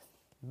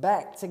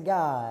back to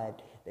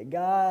God, that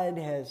God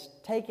has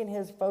taken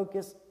his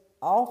focus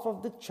off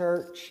of the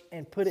church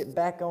and put it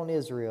back on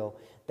Israel.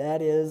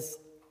 That is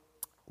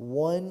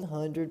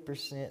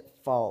 100%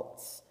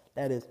 false.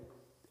 That is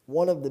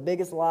one of the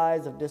biggest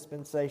lies of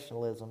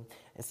dispensationalism.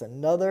 It's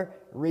another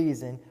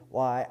reason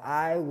why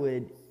I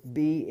would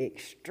be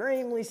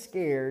extremely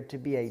scared to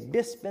be a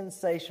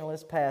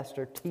dispensationalist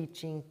pastor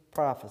teaching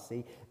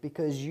prophecy,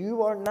 because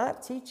you are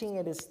not teaching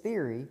it as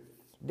theory.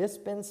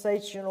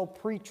 Dispensational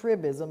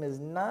pre-tribism is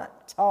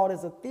not taught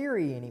as a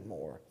theory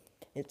anymore.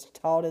 It's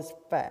taught as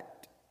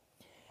fact.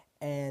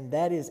 And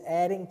that is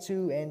adding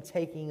to and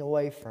taking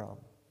away from.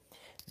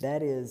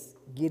 That is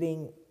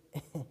getting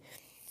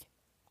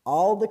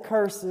all the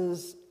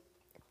curses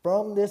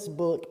from this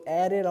book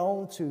added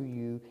on to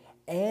you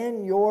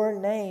and your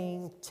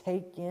name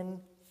taken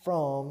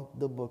from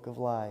the book of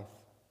life.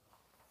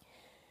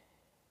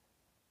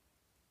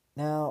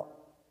 Now,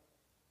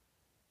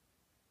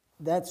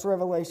 that's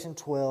Revelation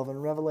 12,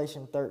 and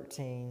Revelation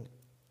 13,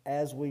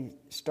 as we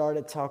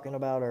started talking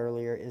about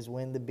earlier, is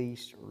when the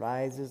beast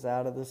rises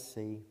out of the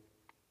sea.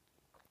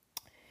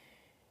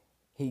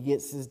 He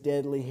gets his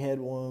deadly head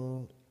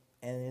wound,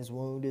 and his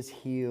wound is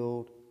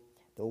healed.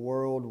 The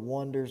world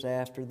wanders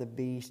after the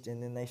beast,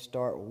 and then they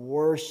start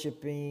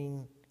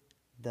worshiping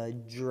the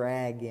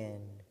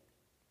dragon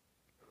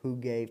who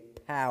gave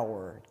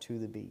power to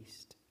the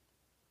beast.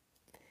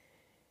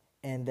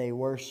 And they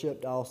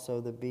worshipped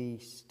also the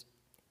beast,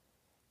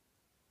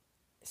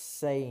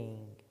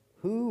 saying,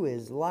 "Who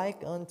is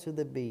like unto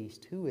the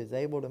beast? Who is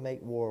able to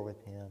make war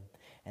with him?"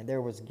 And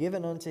there was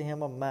given unto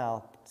him a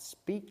mouth,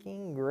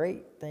 speaking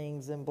great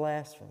things and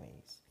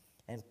blasphemies.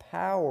 And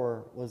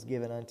power was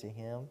given unto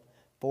him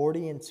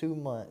 42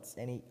 months.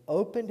 And he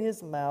opened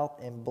his mouth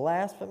in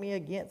blasphemy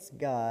against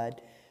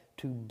God,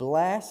 to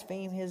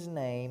blaspheme his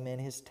name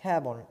and his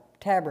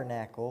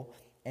tabernacle,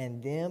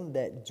 and them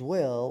that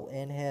dwell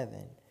in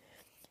heaven.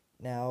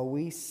 Now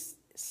we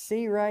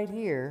see right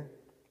here,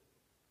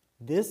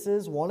 this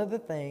is one of the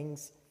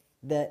things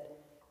that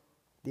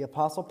the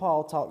Apostle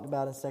Paul talked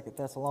about in 2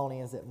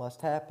 Thessalonians that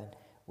must happen.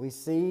 We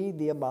see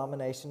the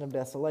abomination of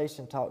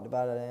desolation talked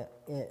about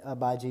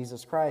by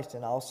Jesus Christ,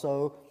 and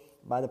also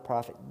by the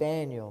prophet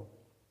Daniel.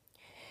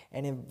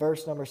 And in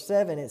verse number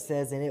 7 it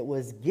says, "And it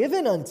was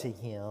given unto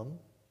him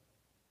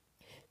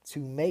to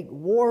make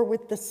war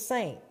with the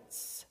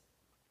saints,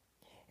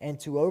 and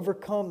to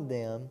overcome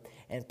them.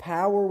 And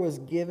power was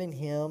given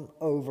him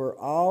over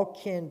all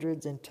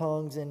kindreds and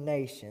tongues and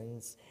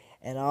nations.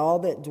 And all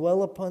that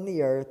dwell upon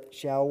the earth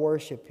shall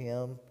worship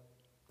him,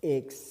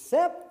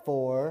 except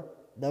for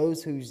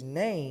those whose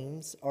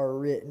names are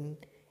written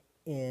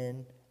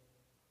in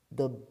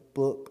the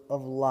book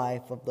of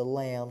life of the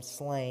Lamb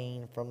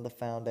slain from the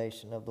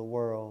foundation of the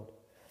world."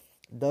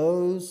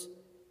 Those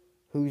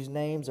whose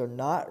names are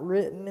not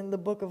written in the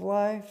book of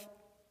life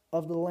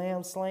of the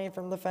Lamb slain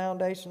from the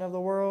foundation of the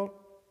world,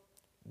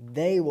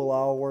 they will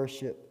all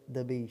worship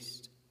the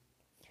beast.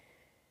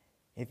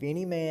 "If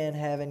any man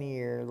have an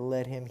ear,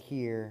 let him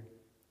hear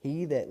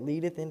He that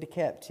leadeth into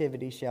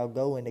captivity shall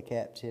go into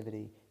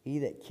captivity. He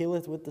that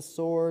killeth with the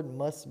sword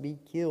must be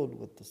killed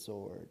with the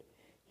sword.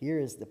 Here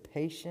is the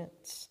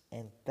patience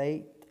and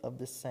faith of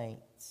the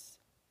saints.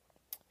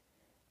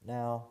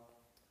 Now,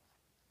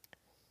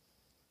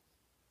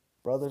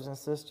 brothers and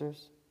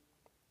sisters,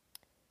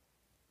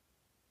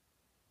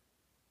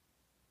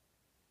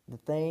 the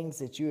things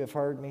that you have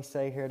heard me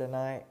say here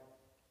tonight,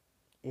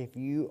 if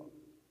you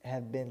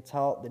have been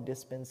taught the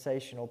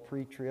dispensational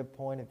pre-trib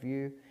point of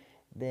view,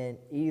 then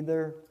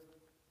either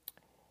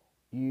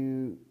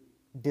you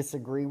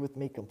disagree with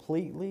me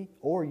completely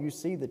or you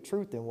see the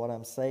truth in what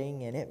I'm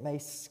saying, and it may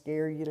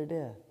scare you to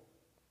death.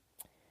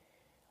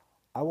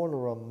 I want to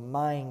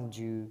remind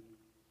you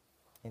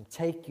and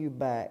take you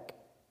back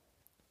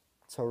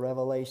to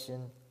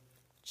Revelation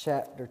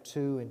chapter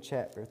 2 and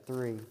chapter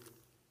 3.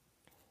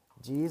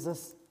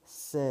 Jesus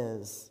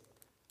says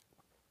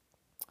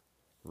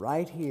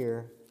right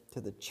here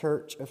to the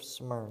church of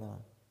Smyrna,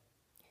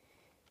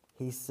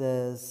 he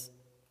says,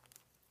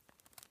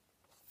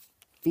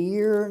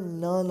 fear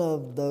none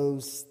of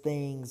those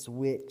things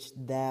which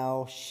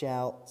thou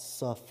shalt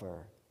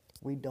suffer.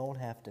 We don't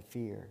have to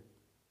fear.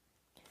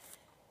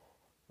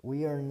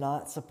 We are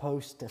not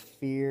supposed to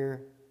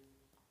fear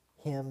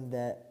him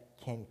that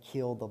can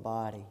kill the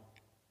body.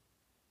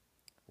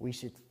 We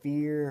should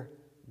fear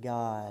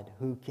God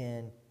who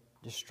can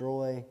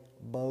destroy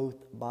both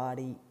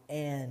body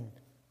and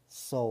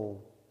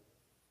soul.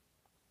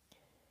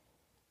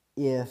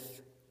 If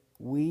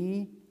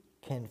we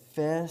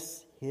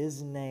confess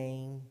his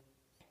name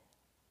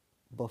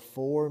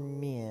before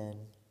men,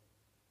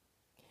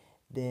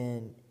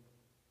 then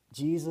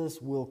Jesus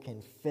will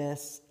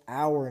confess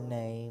our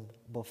name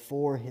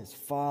before his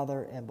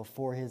Father and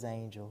before his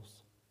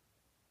angels.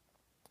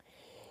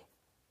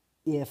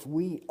 If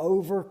we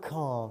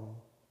overcome,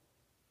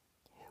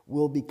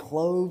 we'll be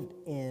clothed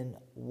in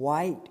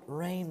white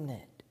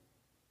raiment,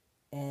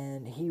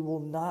 and he will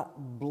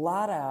not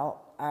blot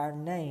out our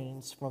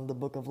names from the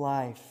book of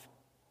life.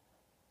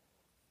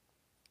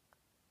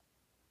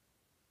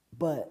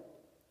 But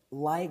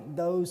like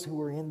those who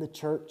were in the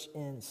church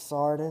in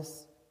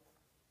Sardis,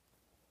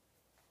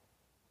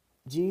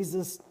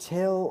 Jesus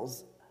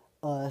tells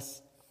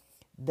us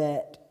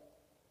that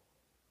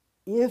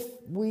if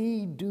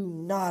we do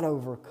not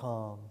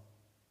overcome,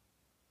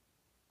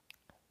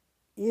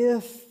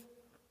 if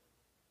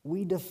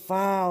we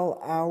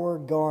defile our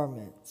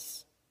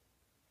garments,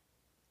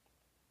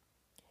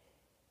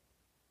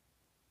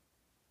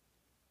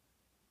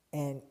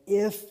 and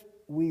if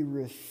we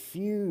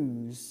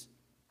refuse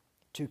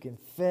to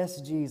confess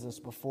Jesus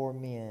before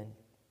men,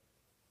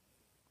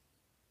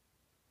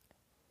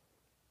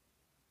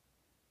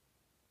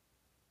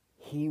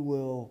 he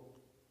will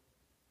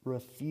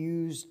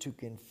refuse to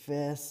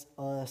confess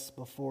us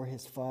before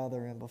his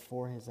Father and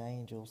before his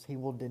angels. He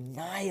will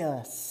deny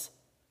us,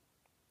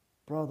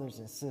 brothers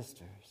and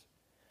sisters.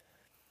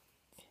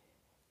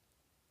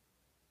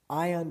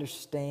 I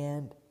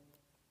understand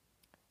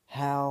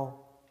how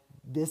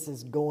this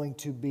is going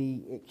to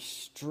be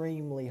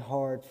extremely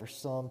hard for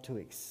some to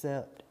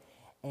accept,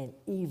 and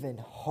even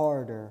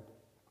harder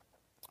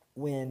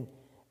when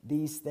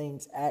these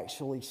things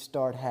actually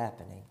start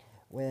happening.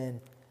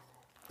 When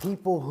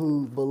people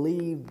who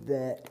believe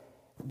that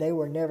they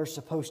were never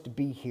supposed to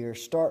be here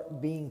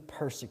start being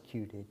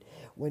persecuted.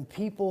 When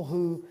people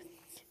who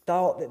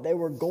thought that they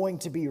were going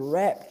to be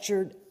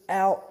raptured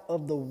out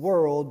of the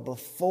world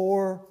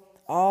before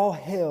all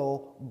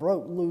hell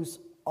broke loose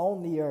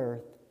on the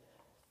earth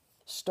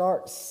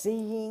start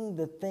seeing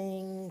the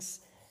things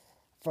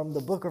from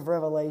the book of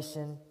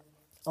Revelation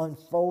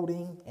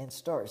unfolding, and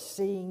start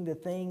seeing the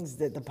things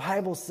that the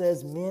Bible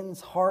says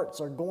men's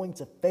hearts are going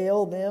to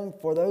fail them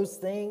for those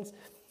things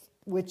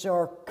which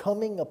are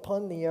coming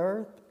upon the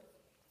earth.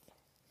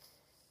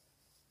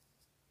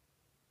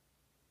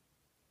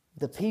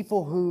 The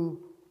people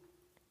who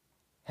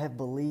have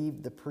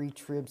believed the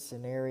pre-trib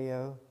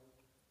scenario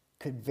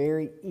could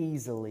very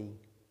easily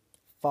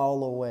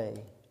fall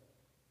away.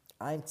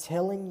 I'm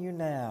telling you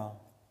now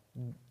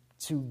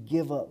to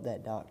give up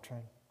that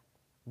doctrine.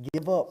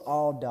 Give up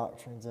all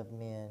doctrines of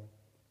men.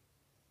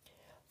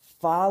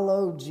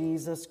 Follow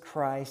Jesus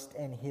Christ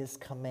and his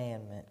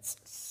commandments.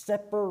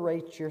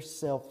 Separate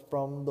yourself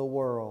from the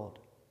world.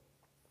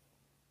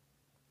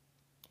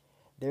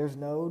 There's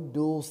no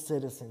dual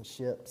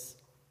citizenships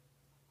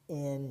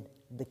in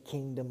the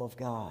kingdom of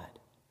God.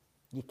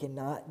 You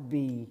cannot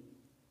be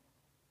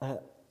a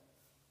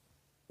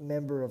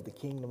member of the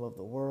kingdom of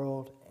the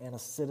world and a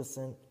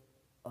citizen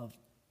of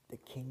the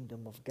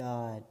kingdom of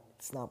God.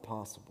 It's not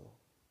possible.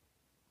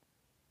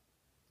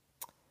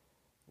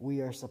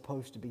 We are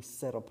supposed to be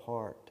set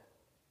apart,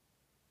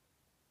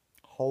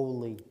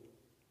 holy.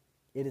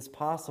 It is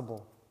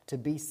possible to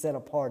be set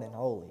apart and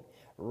holy.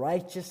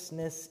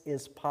 Righteousness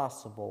is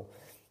possible.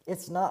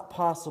 It's not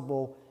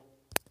possible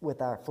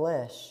with our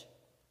flesh,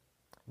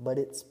 but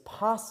it's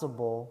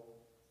possible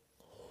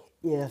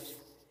if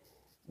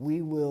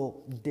we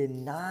will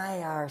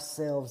deny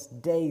ourselves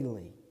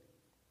daily,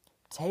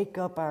 take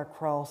up our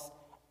cross,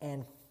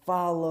 and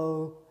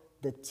follow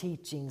the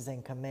teachings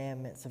and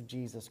commandments of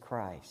Jesus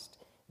Christ.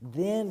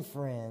 Then,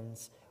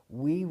 friends,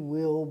 we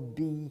will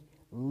be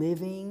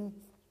living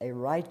a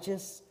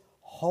righteous,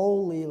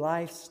 holy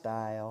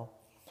lifestyle.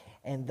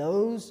 And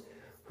those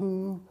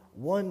who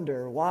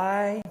wonder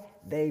why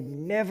they've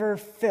never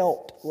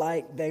felt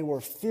like they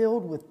were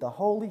filled with the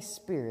Holy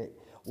Spirit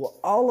will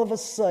all of a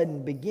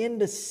sudden begin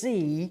to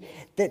see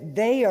that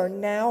they are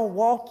now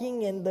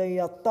walking in the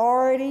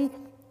authority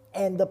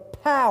and the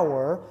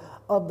power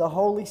of the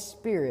Holy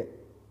Spirit.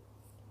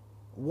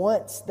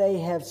 Once they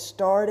have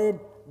started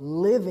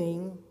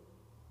living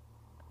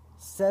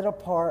set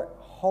apart,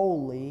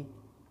 holy,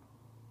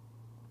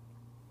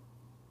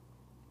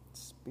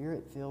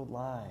 Spirit-filled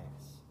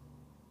lives.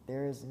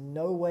 There is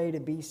no way to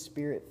be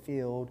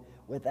Spirit-filled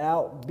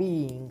without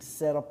being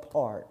set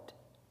apart.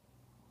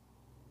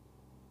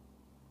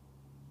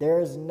 There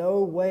is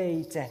no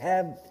way to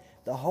have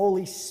the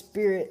Holy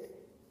Spirit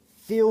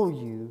fill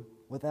you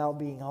without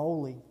being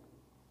holy.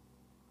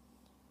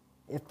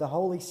 If the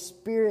Holy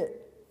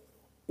Spirit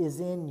is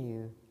in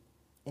you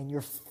and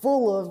you're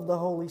full of the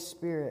Holy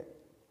Spirit,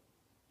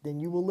 then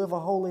you will live a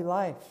holy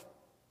life.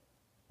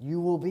 You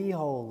will be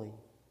holy.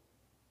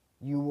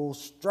 You will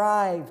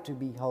strive to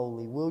be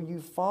holy. Will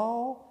you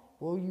fall?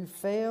 Will you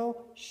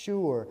fail?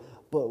 Sure.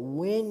 But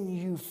when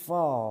you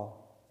fall,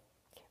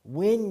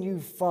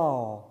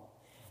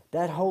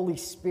 that Holy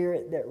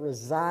Spirit that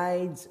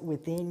resides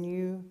within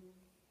you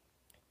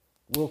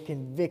will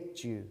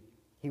convict you.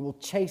 He will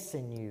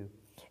chasten you,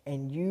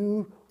 and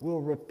you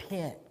will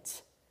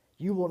repent.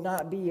 You will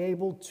not be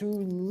able to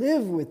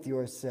live with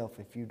yourself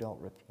if you don't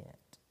repent.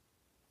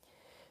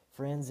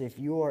 Friends, if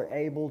you are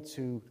able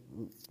to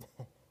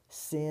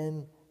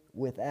sin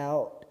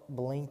without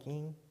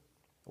blinking,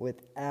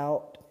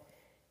 without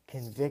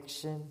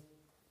conviction,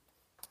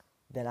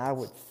 then I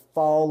would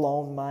fall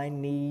on my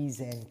knees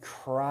and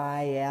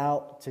cry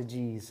out to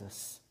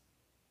Jesus.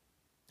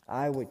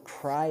 I would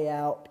cry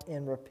out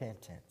in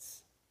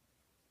repentance.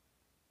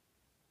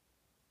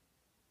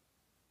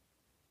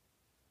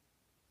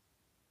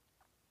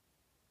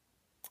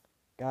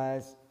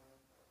 Guys,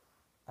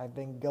 I've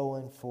been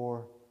going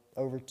for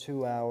over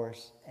 2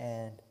 hours,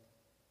 and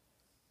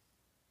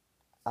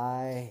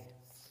I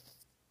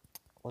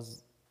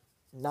was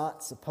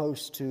not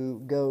supposed to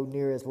go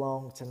near as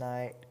long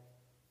tonight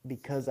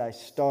because I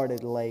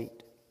started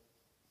late.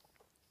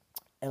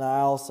 And I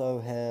also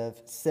have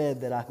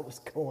said that I was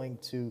going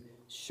to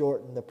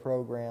shorten the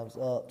programs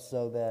up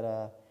so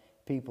that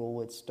people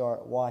would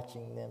start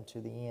watching them to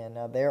the end.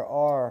 Now, there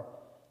are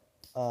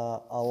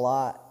a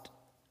lot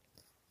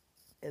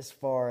as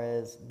far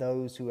as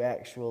those who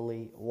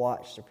actually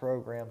watch the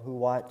program, who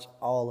watch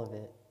all of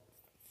it.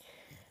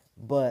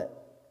 But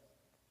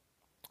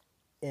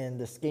in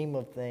the scheme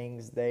of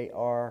things, they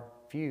are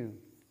few.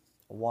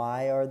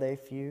 Why are they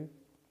few?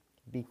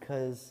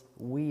 Because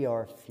we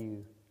are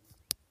few.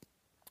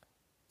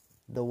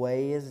 The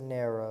way is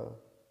narrow.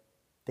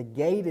 The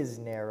gate is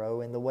narrow,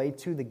 and the way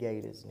to the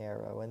gate is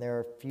narrow, and there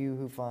are few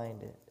who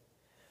find it.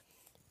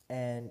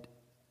 And,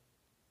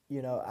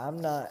 I'm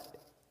not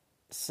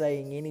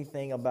saying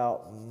anything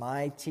about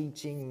my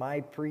teaching, my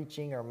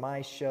preaching, or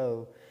my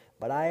show,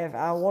 but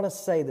I want to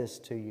say this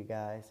to you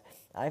guys.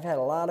 I've had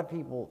a lot of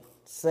people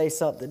say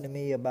something to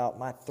me about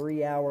my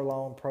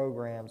 3-hour-long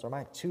programs or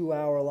my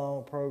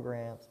 2-hour-long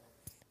programs.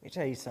 Let me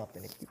tell you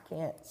something. If you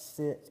can't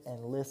sit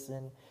and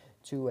listen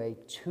to a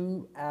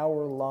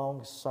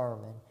 2-hour-long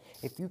sermon,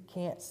 if you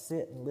can't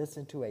sit and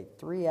listen to a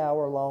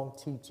 3-hour-long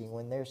teaching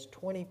when there's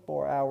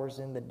 24 hours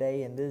in the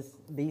day and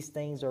these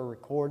things are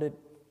recorded,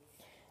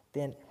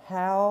 then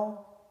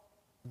how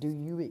do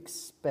you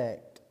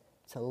expect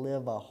to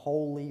live a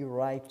holy,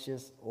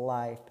 righteous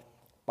life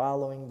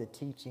following the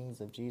teachings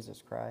of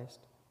Jesus Christ?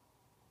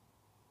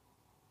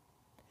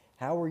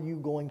 How are you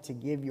going to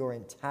give your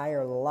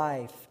entire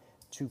life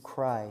to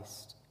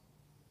Christ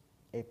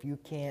if you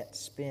can't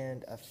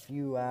spend a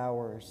few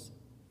hours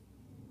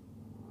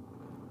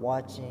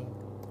watching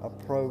a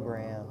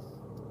program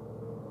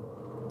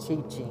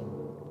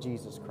teaching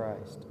Jesus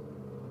Christ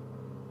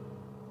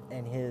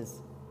and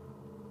His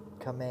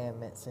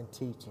commandments and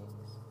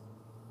teachings?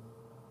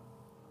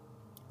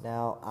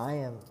 Now, I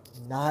am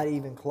not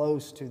even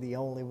close to the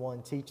only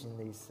one teaching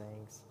these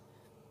things.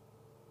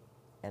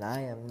 And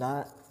I am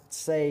not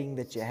saying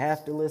that you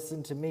have to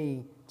listen to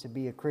me to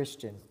be a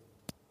Christian.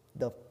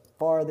 The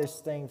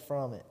farthest thing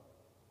from it.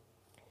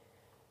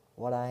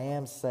 What I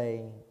am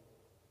saying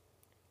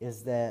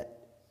is that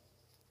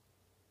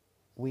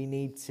we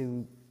need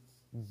to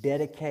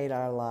dedicate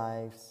our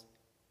lives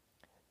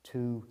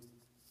to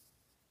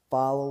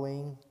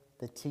following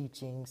the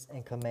teachings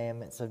and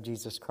commandments of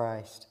Jesus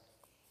Christ.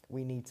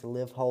 We need to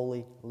live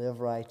holy, live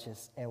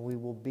righteous, and we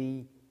will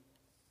be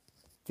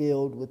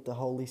filled with the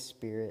Holy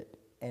Spirit,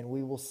 and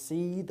we will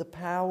see the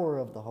power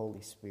of the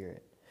Holy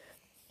Spirit.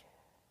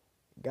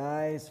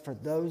 Guys, for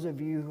those of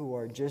you who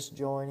are just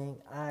joining,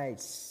 I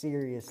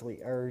seriously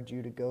urge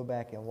you to go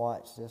back and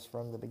watch this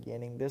from the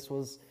beginning. This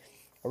was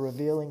a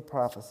Revealing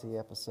Prophecy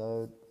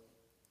episode,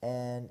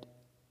 and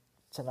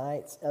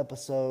tonight's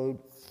episode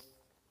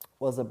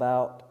was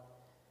about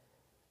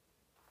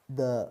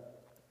the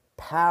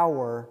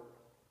power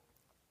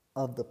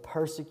of the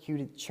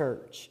persecuted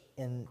church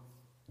in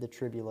the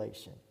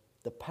tribulation.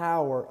 The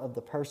power of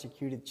the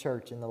persecuted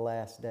church in the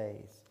last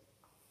days.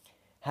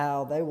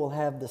 How they will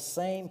have the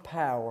same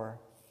power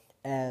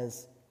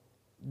as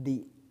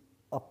the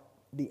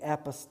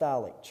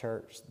apostolic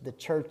church, the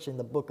church in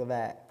the book of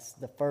Acts,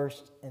 the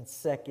first and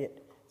second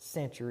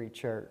century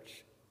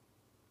church,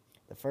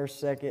 the first,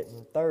 second,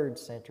 and third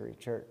century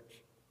church.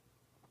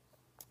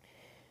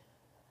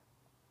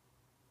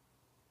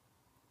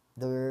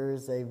 There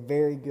is a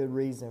very good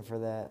reason for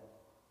that,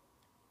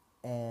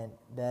 and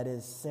that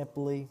is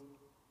simply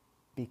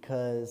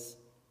because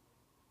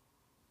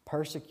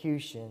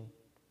persecution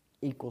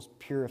equals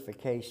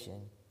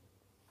purification.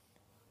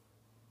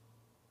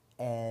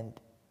 And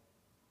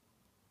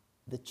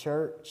the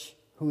church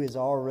who is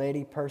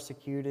already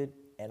persecuted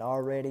and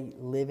already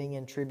living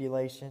in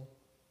tribulation,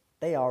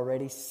 they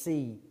already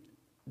see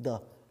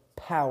the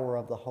power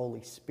of the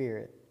Holy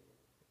Spirit.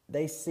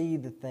 They see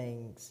the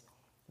things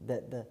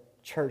that the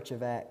church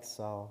of Acts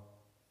saw,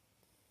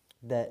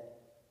 that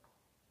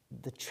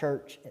the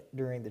church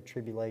during the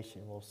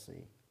tribulation will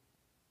see.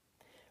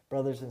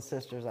 Brothers and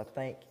sisters, I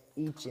thank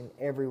each and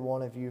every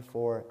one of you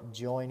for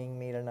joining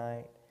me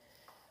tonight.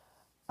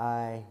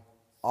 I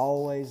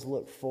always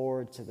look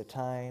forward to the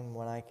time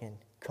when I can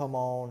come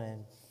on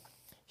and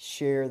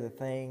share the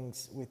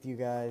things with you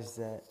guys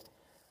that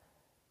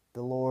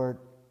the Lord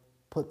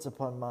puts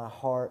upon my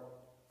heart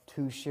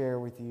to share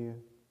with you.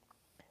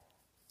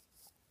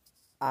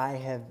 I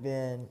have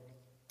been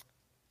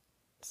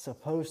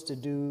supposed to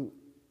do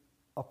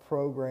a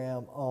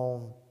program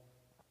on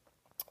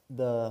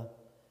the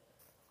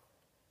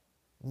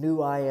new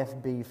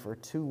IFB for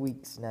 2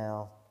 weeks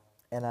now,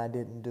 and I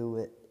didn't do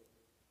it.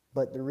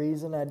 But the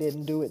reason I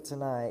didn't do it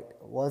tonight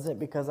wasn't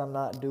because I'm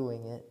not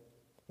doing it.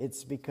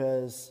 It's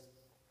because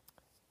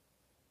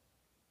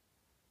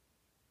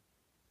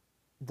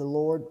the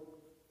Lord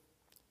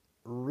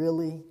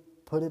really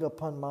put it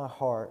upon my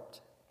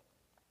heart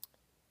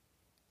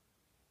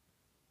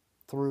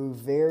through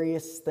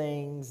various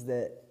things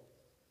that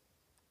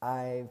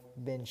I've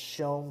been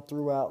shown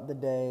throughout the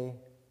day,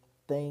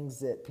 things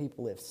that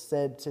people have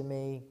said to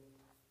me,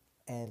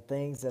 and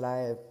things that I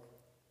have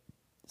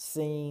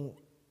seen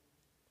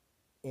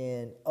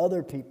in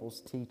other people's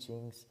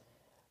teachings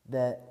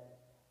that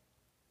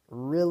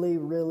really,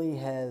 really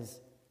has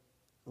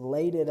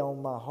laid it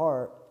on my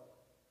heart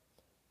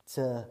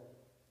to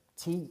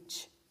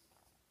teach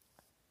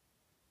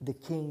the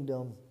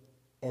kingdom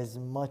as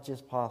much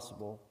as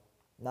possible.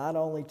 Not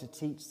only to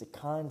teach the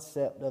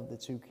concept of the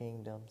two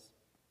kingdoms,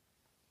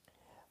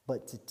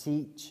 but to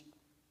teach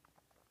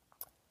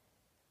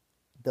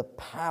the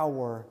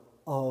power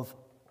of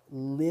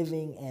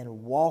living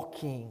and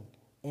walking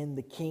in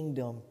the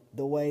kingdom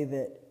the way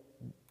that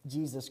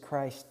Jesus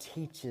Christ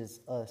teaches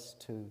us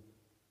to.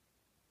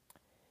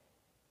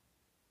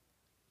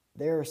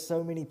 There are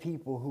so many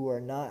people who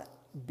are not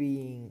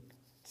being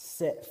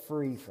set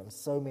free from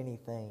so many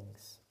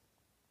things,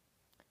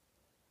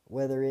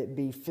 whether it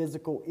be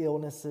physical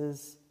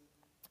illnesses,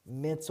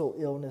 mental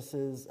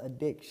illnesses,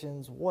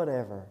 addictions,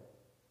 whatever.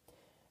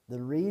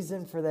 The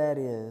reason for that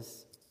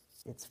is,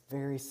 it's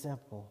very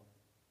simple.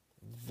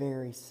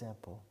 Very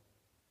simple.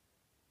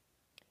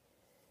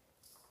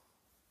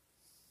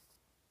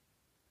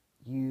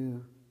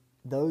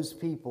 Those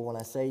people, when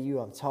I say you,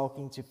 I'm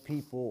talking to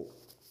people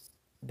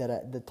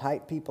the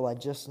type people I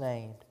just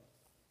named.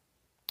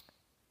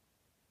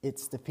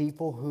 It's the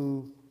people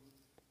who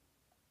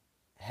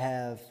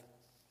have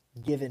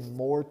given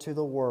more to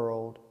the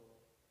world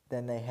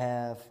than they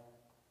have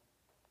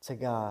to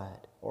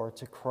God or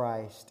to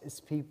Christ. It's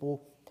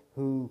people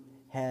who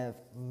have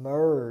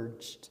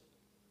merged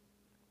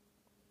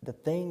the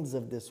things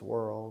of this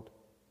world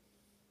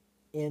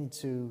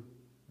into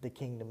the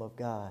kingdom of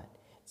God.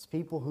 It's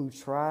people who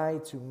try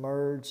to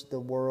merge the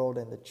world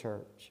and the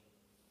church.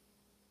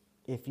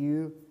 If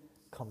you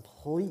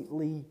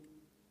completely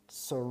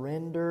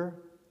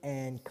surrender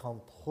and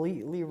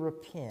completely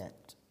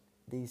repent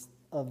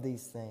of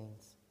these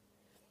things,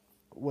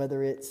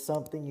 whether it's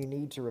something you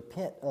need to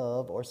repent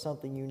of or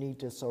something you need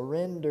to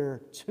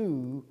surrender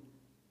to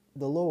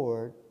the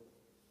Lord,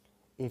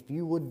 if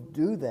you would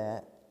do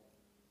that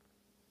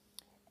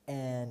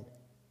and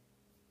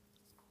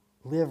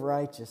live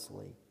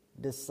righteously,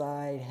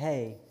 decide,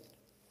 hey,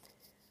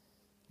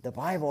 the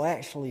Bible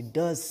actually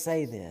does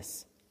say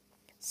this,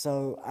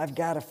 so I've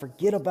got to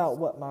forget about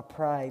what my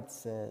pride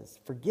says,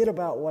 forget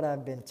about what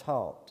I've been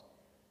taught,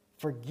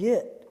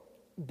 forget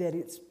that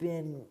it's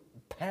been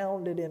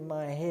pounded in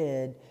my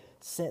head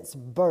since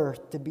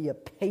birth to be a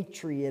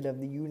patriot of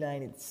the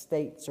United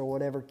States or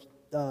whatever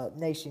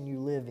nation you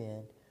live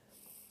in,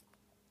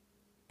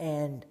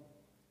 and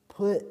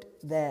put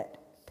that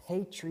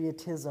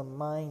patriotism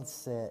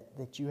mindset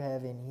that you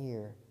have in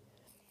here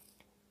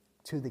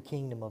to the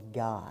kingdom of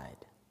God.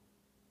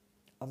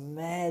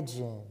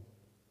 Imagine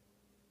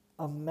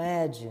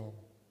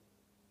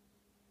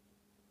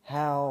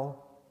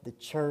how the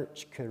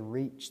church could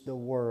reach the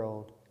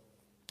world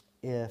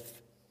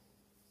if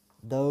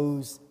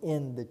those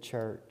in the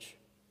church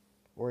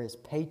were as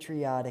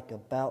patriotic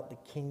about the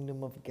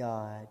kingdom of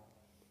God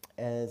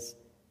as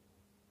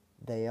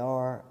they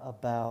are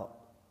about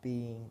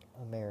being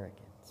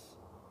Americans.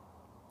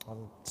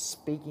 I'm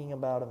speaking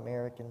about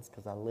Americans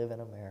because I live in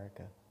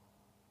America.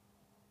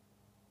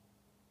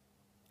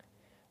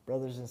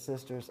 Brothers and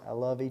sisters, I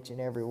love each and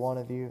every one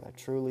of you. I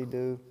truly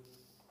do.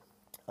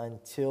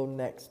 Until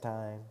next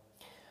time,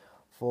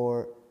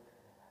 for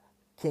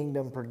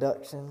Kingdom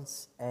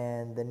Productions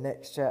and the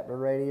Next Chapter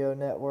Radio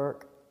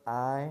Network,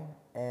 I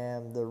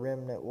am the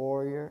Remnant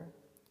Warrior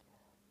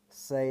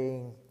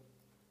saying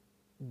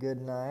good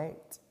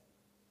night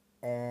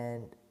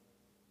and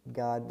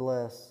God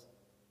bless.